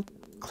as I'm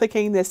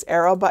clicking this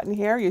arrow button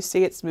here, you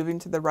see it's moving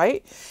to the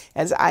right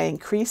as I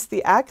increase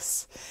the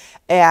X.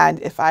 And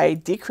if I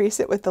decrease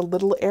it with the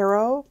little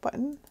arrow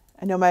button,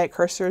 I know my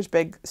cursor is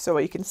big so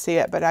you can see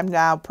it, but I'm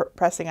now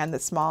pressing on the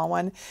small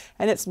one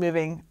and it's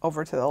moving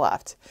over to the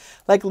left.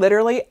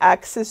 Literally,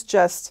 X is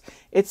just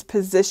its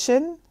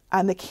position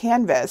on the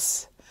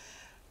canvas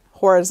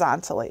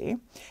horizontally,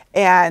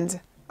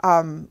 and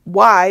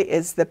Y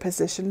is the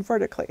position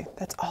vertically.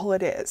 That's all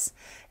it is.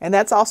 And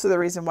that's also the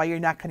reason why you're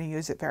not going to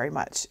use it very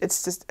much.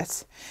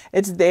 It's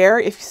there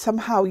if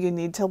somehow you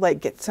need to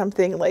get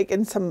something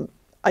in some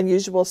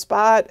unusual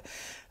spot.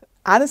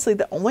 Honestly,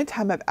 the only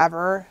time I've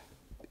ever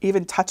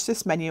even touched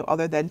this menu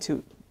other than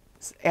to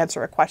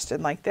answer a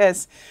question like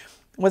this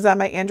was on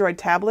my Android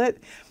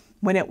tablet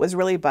when it was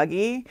really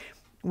buggy,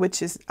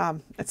 which is,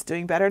 it's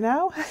doing better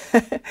now.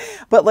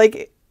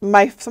 But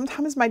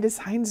sometimes my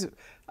designs,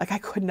 I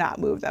could not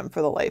move them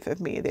for the life of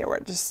me. They were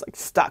just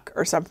stuck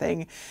or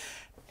something.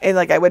 And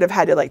I would have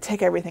had to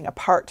take everything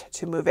apart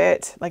to move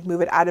it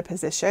out of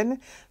position.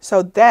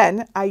 So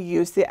then I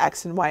use the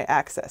X and Y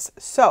axis.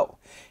 So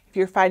if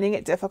you're finding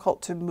it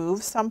difficult to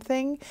move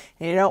something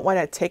and you don't want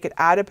to take it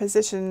out of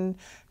position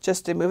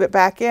just to move it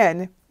back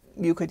in,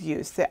 you could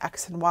use the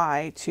X and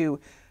Y to,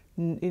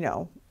 you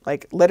know,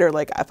 like literally,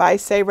 like if I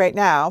say right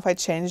now, if I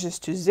change this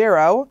to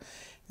 0,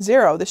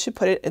 0, this should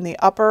put it in the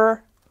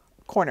upper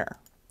corner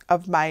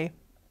of my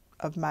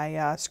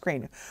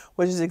screen,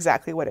 which is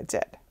exactly what it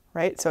did,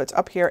 right? So it's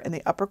up here in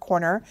the upper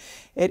corner.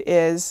 It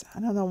is, I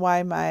don't know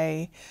why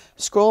my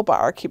scroll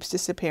bar keeps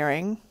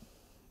disappearing.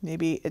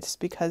 Maybe it's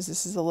because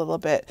this is a little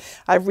bit,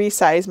 I've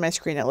resized my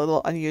screen a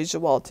little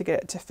unusual to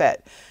get it to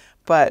fit,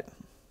 but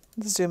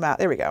zoom out.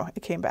 There we go.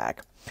 It came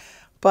back,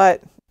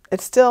 but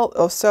it's still,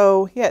 oh,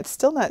 so yeah, it's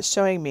still not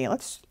showing me.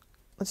 Let's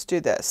do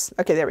this.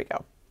 Okay, there we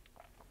go.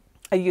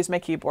 I use my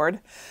keyboard.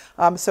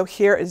 So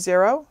here is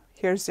 0,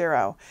 here's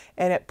 0,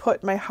 and it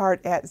put my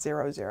heart at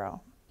 0,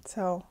 0.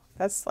 So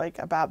that's like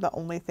about the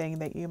only thing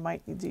that you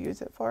might need to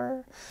use it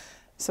for.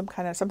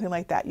 Something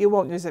like that. You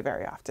won't use it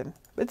very often,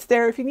 but it's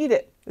there if you need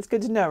it. It's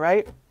good to know,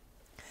 right?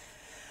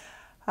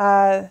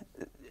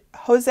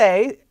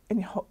 Jose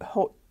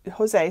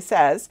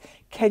says,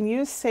 can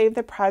you save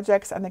the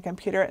projects on the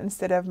computer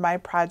instead of my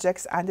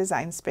projects on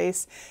Design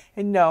Space?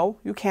 And no,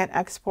 you can't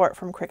export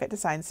from Cricut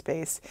Design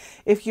Space.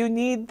 If you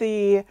need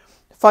the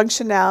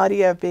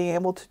functionality of being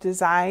able to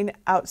design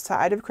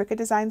outside of Cricut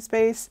Design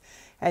Space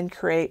and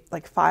create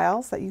like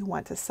files that you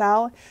want to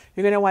sell,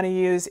 you're going to want to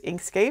use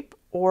Inkscape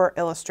or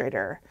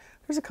Illustrator.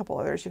 There's a couple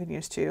others you can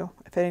use too,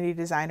 Affinity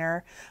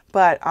Designer,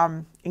 but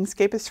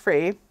Inkscape is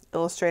free.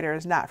 Illustrator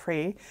is not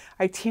free.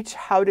 I teach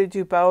how to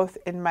do both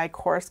in my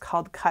course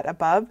called Cut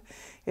Above.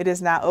 It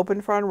is not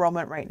open for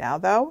enrollment right now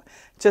though.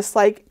 Just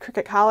like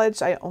Cricut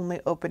College, I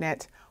only open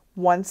it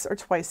once or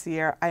twice a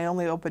year. I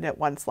only opened it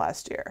once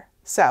last year.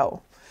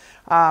 So,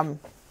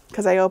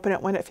 because I open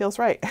it when it feels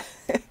right.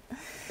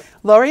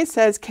 Lori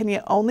says, can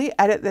you only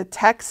edit the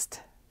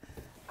text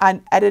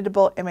on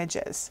editable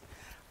images?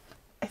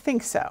 I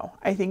think so.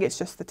 I think it's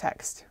just the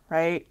text,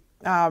 right?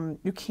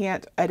 You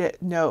can't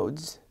edit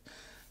nodes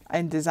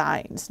and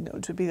designs.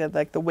 Nodes would be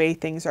like the way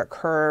things are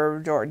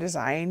curved or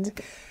designed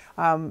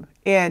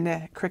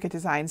in Cricut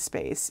Design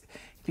Space.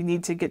 If you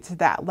need to get to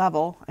that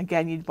level,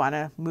 again, you'd want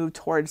to move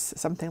towards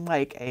something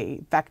like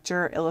a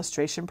vector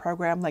illustration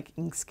program like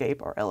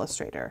Inkscape or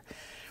Illustrator.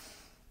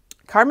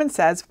 Carmen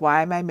says,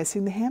 why am I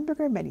missing the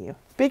hamburger menu?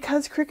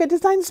 Because Cricut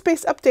Design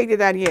Space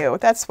updated on you.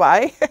 That's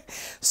why.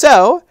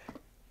 So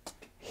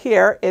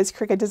here is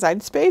Cricut Design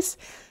Space.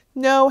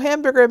 No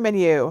hamburger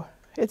menu.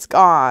 It's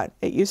gone.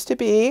 It used to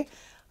be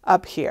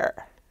up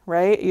here,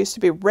 right? It used to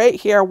be right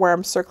here where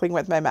I'm circling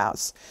with my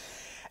mouse.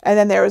 And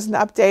then there was an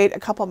update a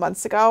couple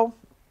months ago.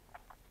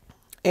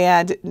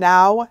 And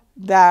now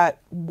that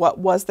what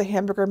was the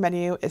hamburger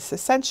menu is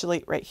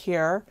essentially right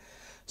here.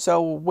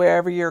 So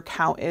wherever your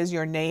count is,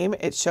 your name,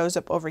 it shows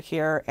up over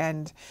here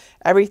and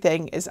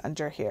everything is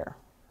under here.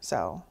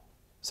 So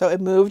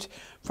it moved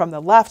from the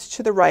left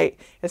to the right.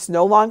 It's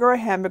no longer a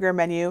hamburger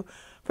menu.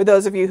 For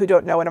those of you who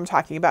don't know what I'm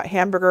talking about,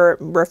 hamburger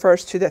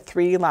refers to the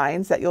 3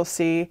 lines that you'll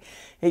see.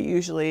 It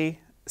usually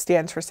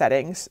stands for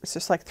settings. It's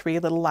just like 3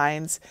 little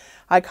lines.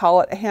 I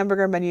call it a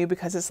hamburger menu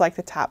because it's like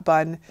the top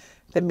bun,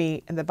 the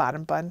meat, and the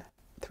bottom bun.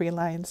 3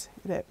 lines.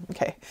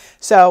 Okay.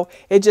 So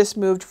it just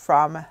moved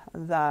from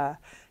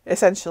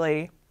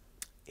essentially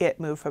it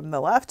moved from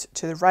the left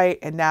to the right,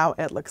 and now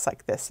it looks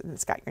like this, and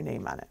it's got your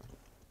name on it.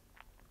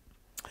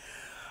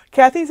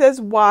 Kathy says,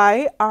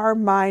 why are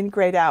mine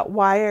grayed out?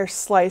 Why are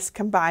slice,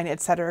 combine,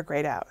 etc.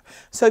 grayed out?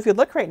 So if you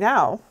look right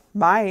now,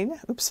 mine,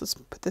 oops, let's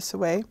put this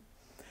away.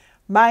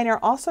 Mine are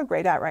also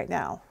grayed out right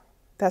now.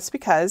 That's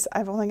because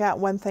I've only got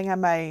one thing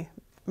on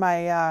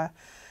my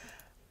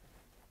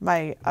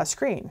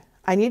screen.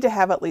 I need to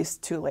have at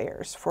least 2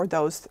 layers for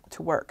those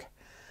to work.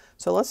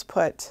 So let's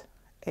put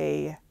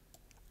a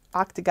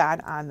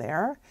octagon on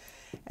there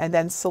and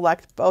then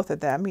select both of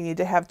them. You need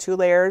to have 2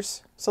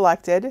 layers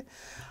selected,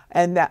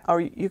 and that, or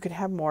you could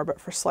have more,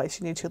 but for slice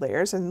you need 2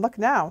 layers. And look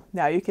now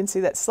you can see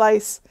that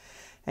slice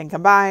and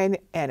combine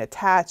and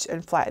attach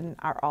and flatten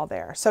are all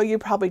there. So you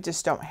probably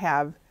just don't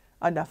have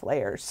enough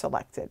layers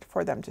selected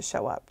for them to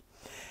show up.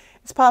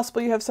 It's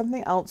possible you have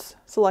something else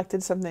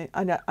selected, something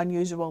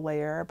unusual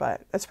layer,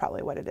 but that's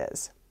probably what it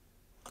is.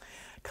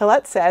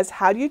 Colette says,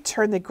 how do you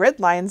turn the grid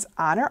lines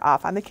on or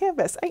off on the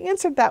canvas? I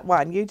answered that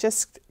one. You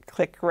just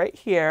click right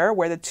here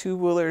where the 2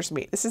 rulers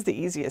meet. This is the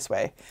easiest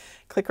way.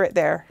 Click right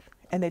there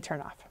and they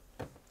turn off.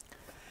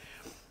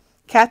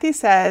 Kathy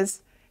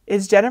says,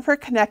 is Jennifer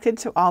connected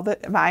to all the,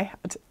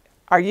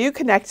 are you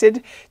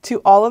connected to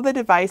all of the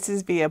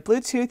devices via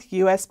Bluetooth,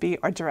 USB,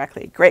 or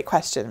directly? Great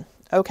question.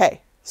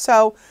 Okay,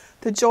 so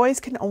the Joys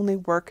can only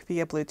work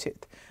via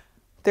Bluetooth.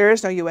 There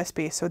is no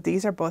USB, so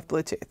these are both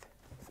Bluetooth.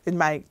 In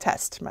my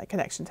test, my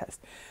connection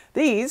test.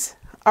 These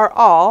are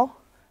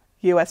all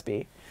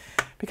USB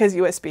because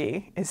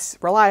USB is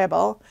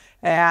reliable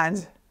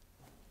and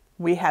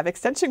we have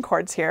extension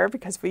cords here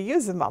because we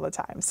use them all the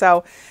time.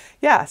 So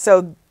yeah,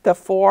 so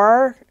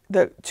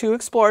the 2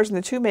 Explorers and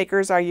the 2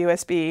 Makers are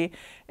USB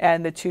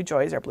and the 2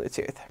 Joys are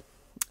Bluetooth.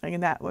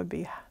 And that would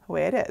be the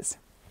way it is.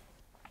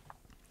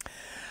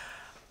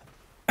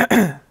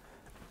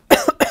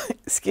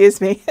 Excuse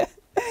me.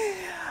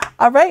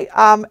 All right,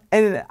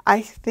 and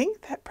I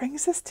think that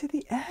brings us to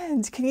the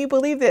end. Can you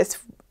believe this?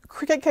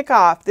 Cricut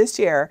Kickoff this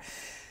year,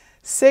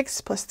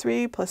 6 +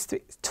 3 +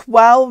 3,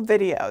 12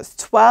 videos,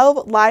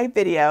 12 live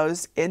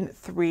videos in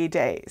 3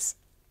 days.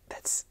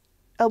 That's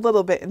a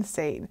little bit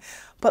insane.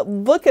 But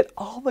look at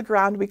all the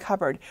ground we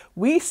covered.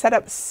 We set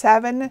up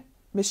 7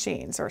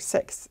 machines, or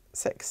six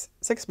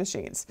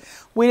machines.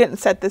 We didn't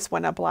set this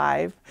one up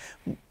live.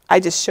 I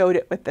just showed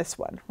it with this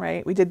one,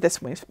 right? We did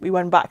this one. We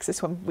unboxed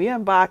this one. We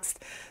unboxed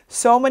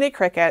so many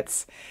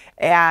Cricuts,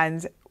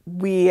 and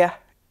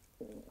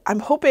I'm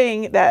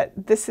hoping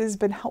that this has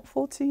been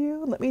helpful to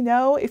you. Let me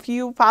know if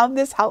you found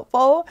this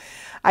helpful.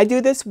 I do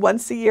this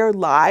once a year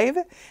live,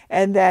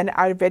 and then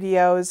our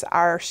videos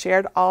are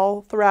shared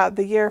all throughout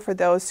the year for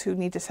those who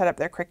need to set up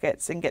their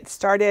Cricuts and get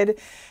started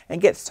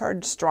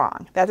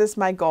strong. That is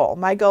my goal.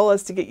 My goal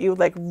is to get you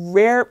like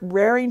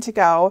raring to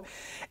go,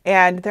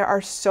 and there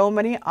are so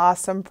many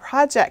awesome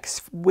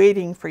projects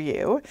waiting for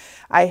you.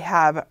 I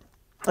have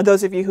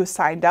those of you who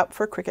signed up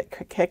for Cricut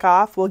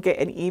Kickoff will get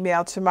an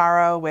email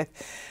tomorrow with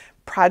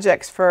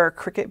projects for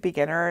Cricut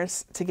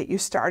beginners to get you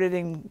started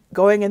and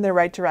going in the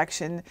right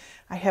direction.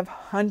 I have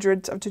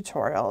hundreds of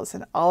tutorials,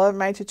 and all of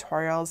my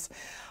tutorials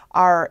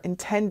are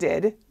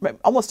intended,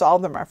 almost all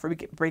of them are for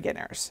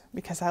beginners,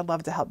 because I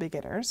love to help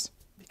beginners,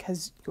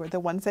 because you're the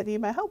ones that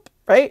need my help,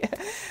 right?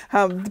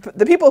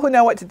 The people who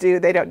know what to do,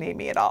 they don't need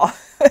me at all.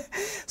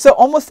 So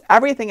almost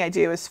everything I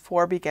do is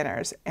for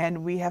beginners,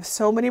 and we have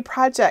so many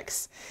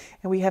projects,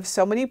 and we have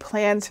so many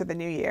plans for the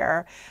new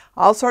year,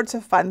 all sorts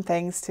of fun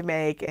things to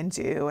make and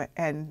do,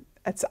 and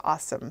it's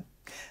awesome.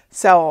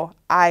 So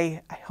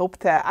I hope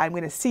that I'm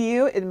going to see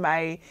you in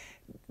my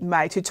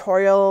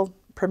tutorial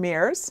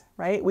premieres,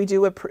 right? We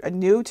do a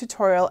new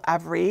tutorial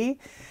every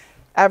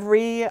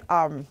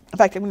in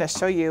fact, I'm going to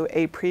show you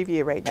a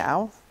preview right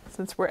now,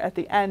 since we're at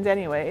the end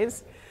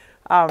anyways.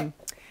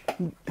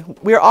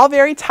 We're all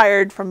very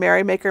tired from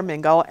Merry Maker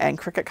Mingle and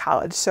Cricut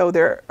College,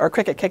 or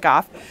Cricut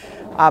Kickoff.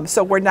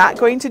 So we're not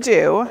going to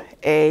do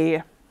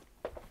a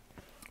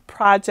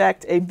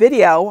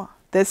video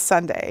this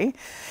Sunday.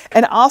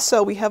 And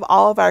also we have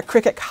all of our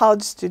Cricut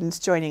College students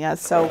joining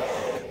us, so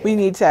we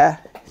need to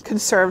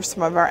conserve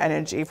some of our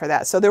energy for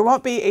that. So there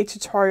won't be a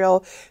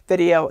tutorial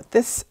video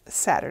this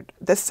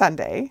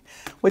Sunday,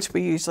 which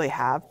we usually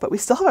have, but we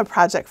still have a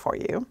project for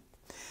you.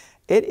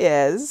 It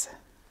is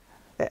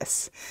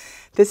this.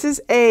 This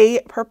is a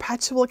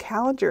perpetual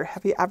calendar.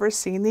 Have you ever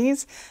seen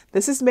these?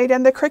 This is made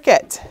in the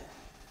Cricut. I'm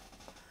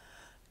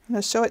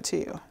going to show it to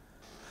you.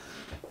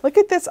 Look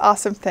at this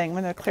awesome thing.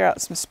 I'm going to clear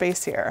out some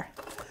space here.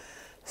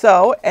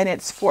 So, and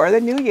it's for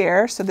the new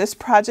year. So this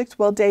project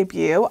will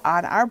debut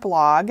on our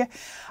blog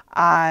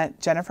on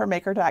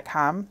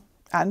jennifermaker.com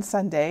on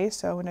Sunday,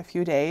 so in a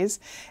few days.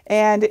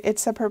 And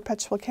it's a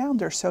perpetual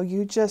calendar, so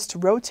you just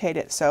rotate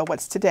it. So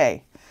what's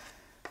today?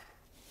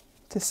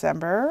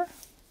 December.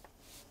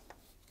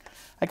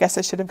 I guess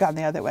I should have gone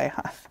the other way,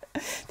 huh?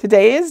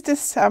 Today is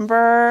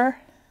December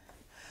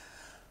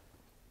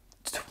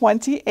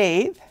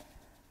 28th.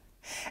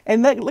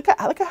 And look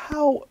at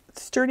how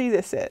sturdy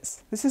this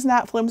is. This is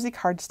not flimsy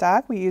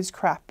cardstock. We use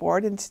craft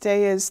board, and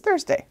today is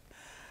Thursday.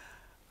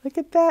 Look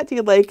at that. Do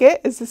you like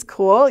it? Is this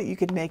cool? You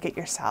can make it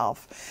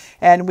yourself.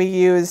 And we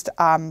used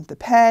the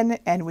pen,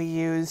 and we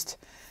used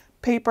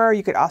paper.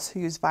 You could also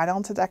use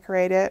vinyl to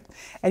decorate it.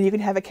 And you can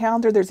have a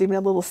calendar. There's even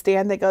a little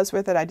stand that goes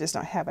with it. I just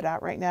don't have it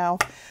out right now.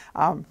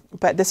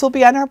 But this will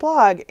be on our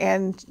blog.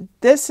 And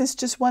this is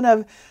just one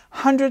of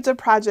hundreds of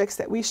projects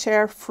that we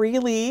share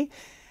freely.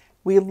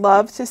 We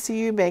love to see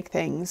you make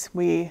things.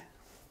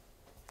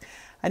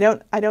 I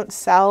don't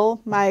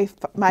sell my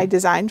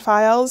design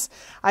files.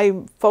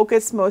 I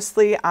focus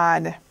mostly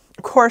on,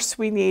 of course,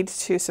 we need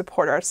to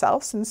support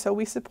ourselves, and so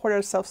we support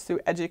ourselves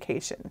through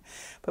education.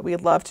 But we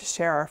love to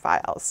share our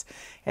files.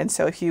 And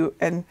so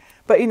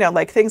but you know,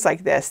 like things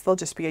like this, they'll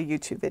just be a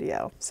YouTube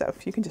video. So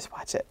if you can just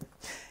watch it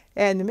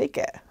and make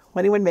it.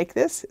 Will anyone make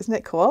this? Isn't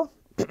it cool?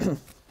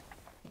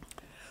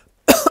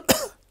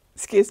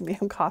 Excuse me,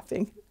 I'm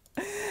coughing.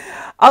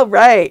 All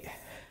right.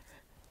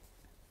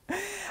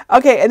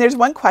 Okay, and there's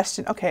one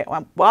question. Okay,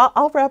 well,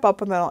 I'll wrap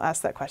up and then I'll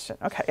ask that question.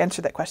 Okay,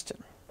 answer that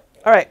question.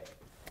 All right.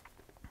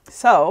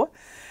 So,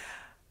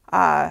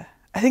 I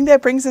think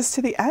that brings us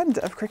to the end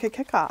of Cricut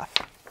Kickoff.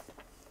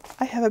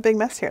 I have a big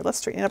mess here. Let's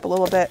straighten it up a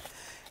little bit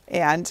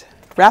and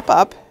wrap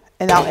up,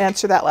 and I'll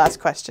answer that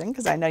last question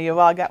because I know you've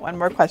all got one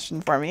more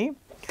question for me.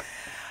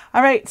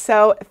 All right,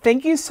 so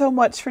thank you so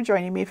much for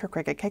joining me for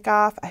Cricut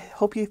Kickoff. I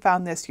hope you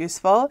found this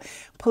useful.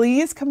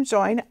 Please come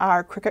join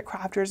our Cricut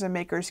Crafters and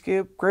Makers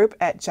group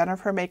at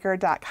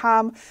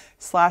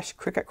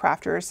jennifermaker.com/Cricut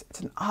Crafters. It's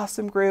an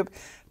awesome group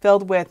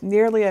filled with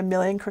nearly 1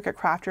 million Cricut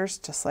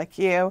Crafters just like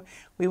you.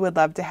 We would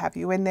love to have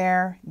you in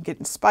there. Get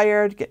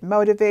inspired, get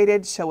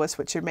motivated, show us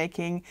what you're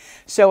making,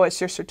 show us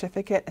your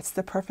certificate. It's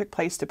the perfect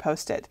place to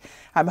post it.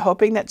 I'm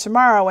hoping that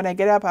tomorrow when I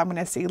get up, I'm going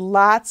to see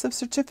lots of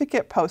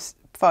certificate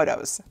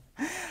photos.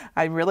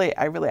 I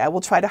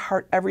will try to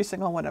heart every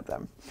single one of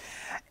them.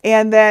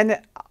 And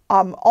then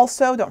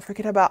also don't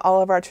forget about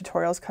all of our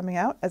tutorials coming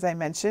out, as I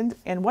mentioned.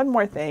 And one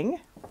more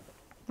thing,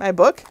 my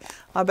book.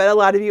 I'll bet a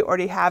lot of you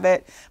already have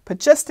it, but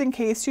just in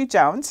case you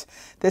don't,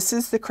 this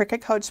is the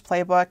Cricut Coach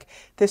Playbook.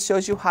 This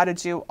shows you how to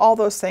do all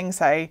those things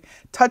I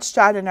touched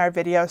on in our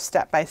video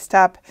step by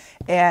step,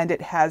 and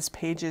it has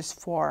pages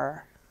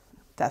for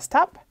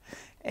desktop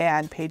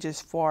and pages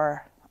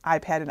for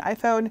iPad and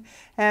iPhone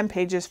and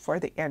pages for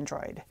the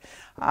Android.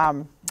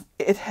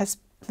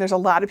 There's a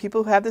lot of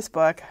people who have this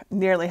book.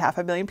 Nearly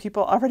 500,000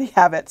 people already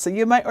have it. So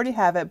you might already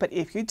have it, but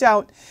if you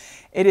don't,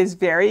 it is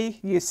very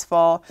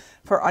useful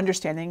for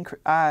understanding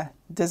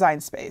Design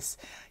Space.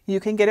 You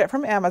can get it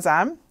from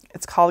Amazon.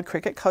 It's called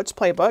Cricut Coach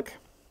Playbook.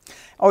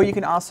 Or you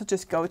can also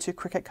just go to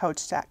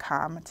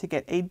cricutcoach.com to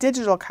get a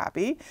digital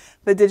copy.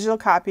 The digital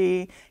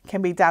copy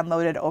can be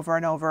downloaded over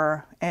and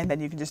over, and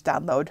then you can just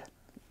download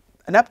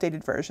an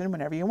updated version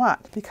whenever you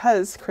want,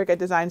 because Cricut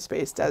Design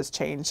Space does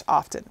change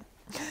often.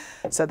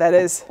 So that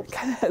is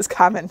kind of as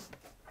common.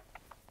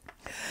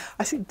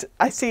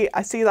 I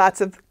see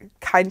lots of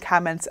kind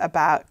comments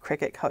about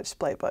Cricut Coach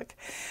Playbook.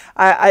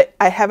 I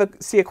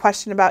see a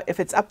question about if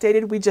it's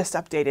updated. We just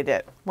updated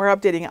it. We're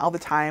updating it all the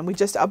time. We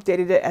just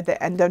updated it at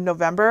the end of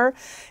November.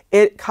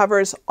 It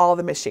covers all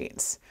the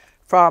machines,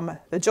 from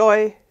the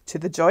Joy to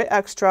the Joy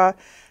Extra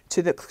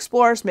to the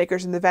Explorers,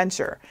 Makers, and the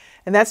Venture.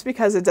 And that's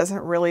because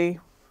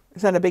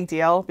it's not a big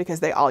deal,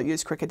 because they all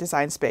use Cricut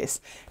Design Space.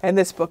 And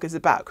this book is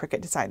about Cricut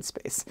Design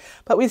Space.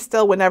 But we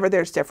still, whenever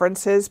there's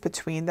differences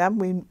between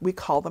them, we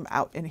call them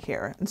out in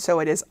here. And so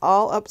it is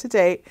all up to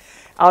date,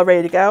 all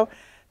ready to go.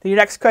 Your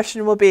next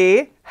question will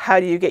be, how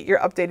do you get your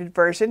updated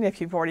version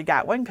if you've already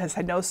got one? Because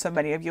I know so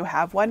many of you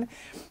have one.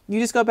 You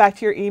just go back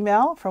to your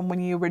email from when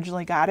you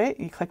originally got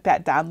it. You click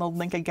that download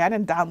link again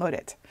and download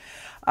it.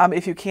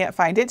 If you can't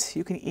find it,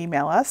 you can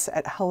email us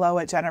at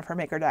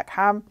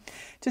hello@jennifermaker.com.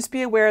 Just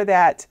be aware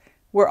that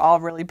we're all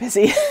really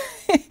busy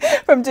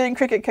from doing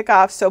Cricut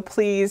Kickoff, so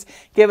please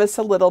give us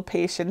a little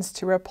patience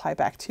to reply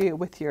back to you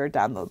with your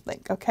download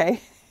link,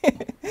 okay?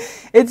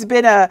 It's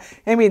been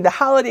the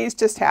holidays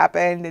just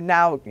happened, and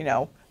now,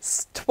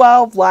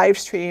 12 live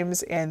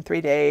streams in 3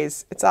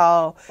 days. It's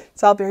all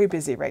very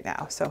busy right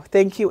now, so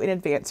thank you in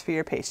advance for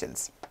your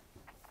patience.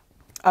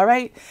 All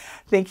right,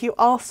 thank you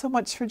all so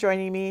much for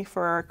joining me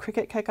for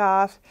Cricut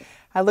Kickoff.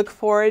 I look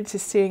forward to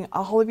seeing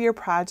all of your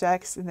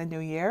projects in the new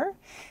year.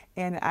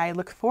 And I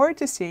look forward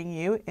to seeing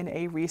you in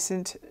a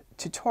recent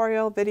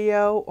tutorial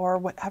video or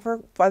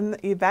whatever fun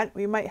event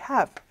we might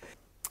have.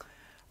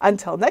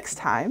 Until next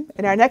time,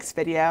 in our next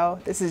video,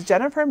 this is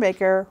Jennifer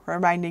Maker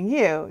reminding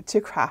you to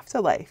craft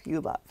a life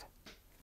you love.